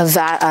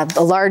a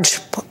large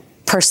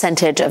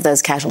percentage of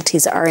those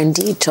casualties are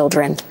indeed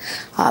children.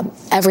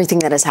 Everything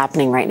that is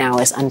happening right now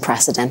is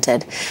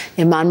unprecedented.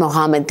 Iman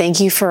Mohammed, thank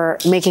you for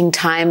making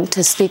time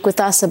to speak with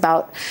us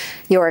about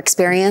your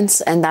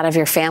experience and that of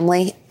your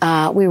family.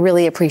 We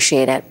really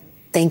appreciate it.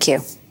 Thank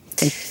you.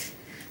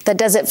 That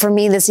does it for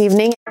me this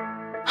evening.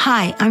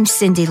 Hi, I'm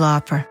Cyndi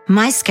Lauper.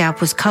 My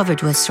scalp was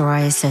covered with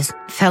psoriasis.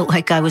 Felt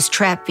like I was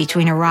trapped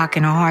between a rock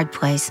and a hard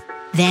place.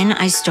 Then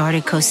I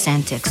started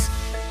Cosentyx.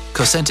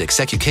 Cosentyx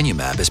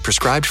secukinumab is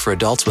prescribed for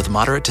adults with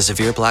moderate to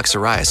severe plaque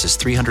psoriasis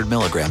 300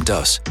 milligram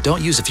dose.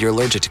 Don't use if you're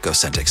allergic to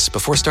Cosentyx.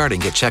 Before starting,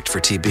 get checked for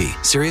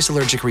TB. Serious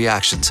allergic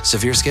reactions,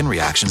 severe skin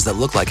reactions that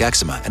look like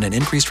eczema, and an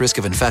increased risk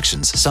of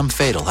infections, some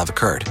fatal, have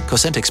occurred.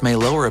 Cosentyx may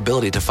lower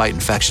ability to fight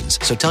infections,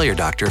 so tell your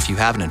doctor if you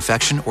have an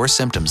infection or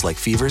symptoms like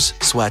fevers,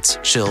 sweats,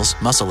 chills,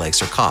 muscle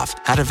aches, or cough,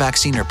 had a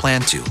vaccine or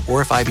plan to,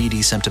 or if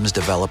IBD symptoms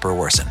develop or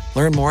worsen.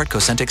 Learn more at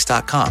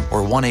Cosentyx.com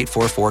or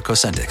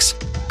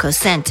 1-844-COSENTYX.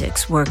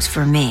 Cosentyx works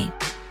for me.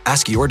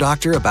 Ask your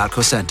doctor about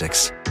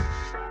Cosentyx.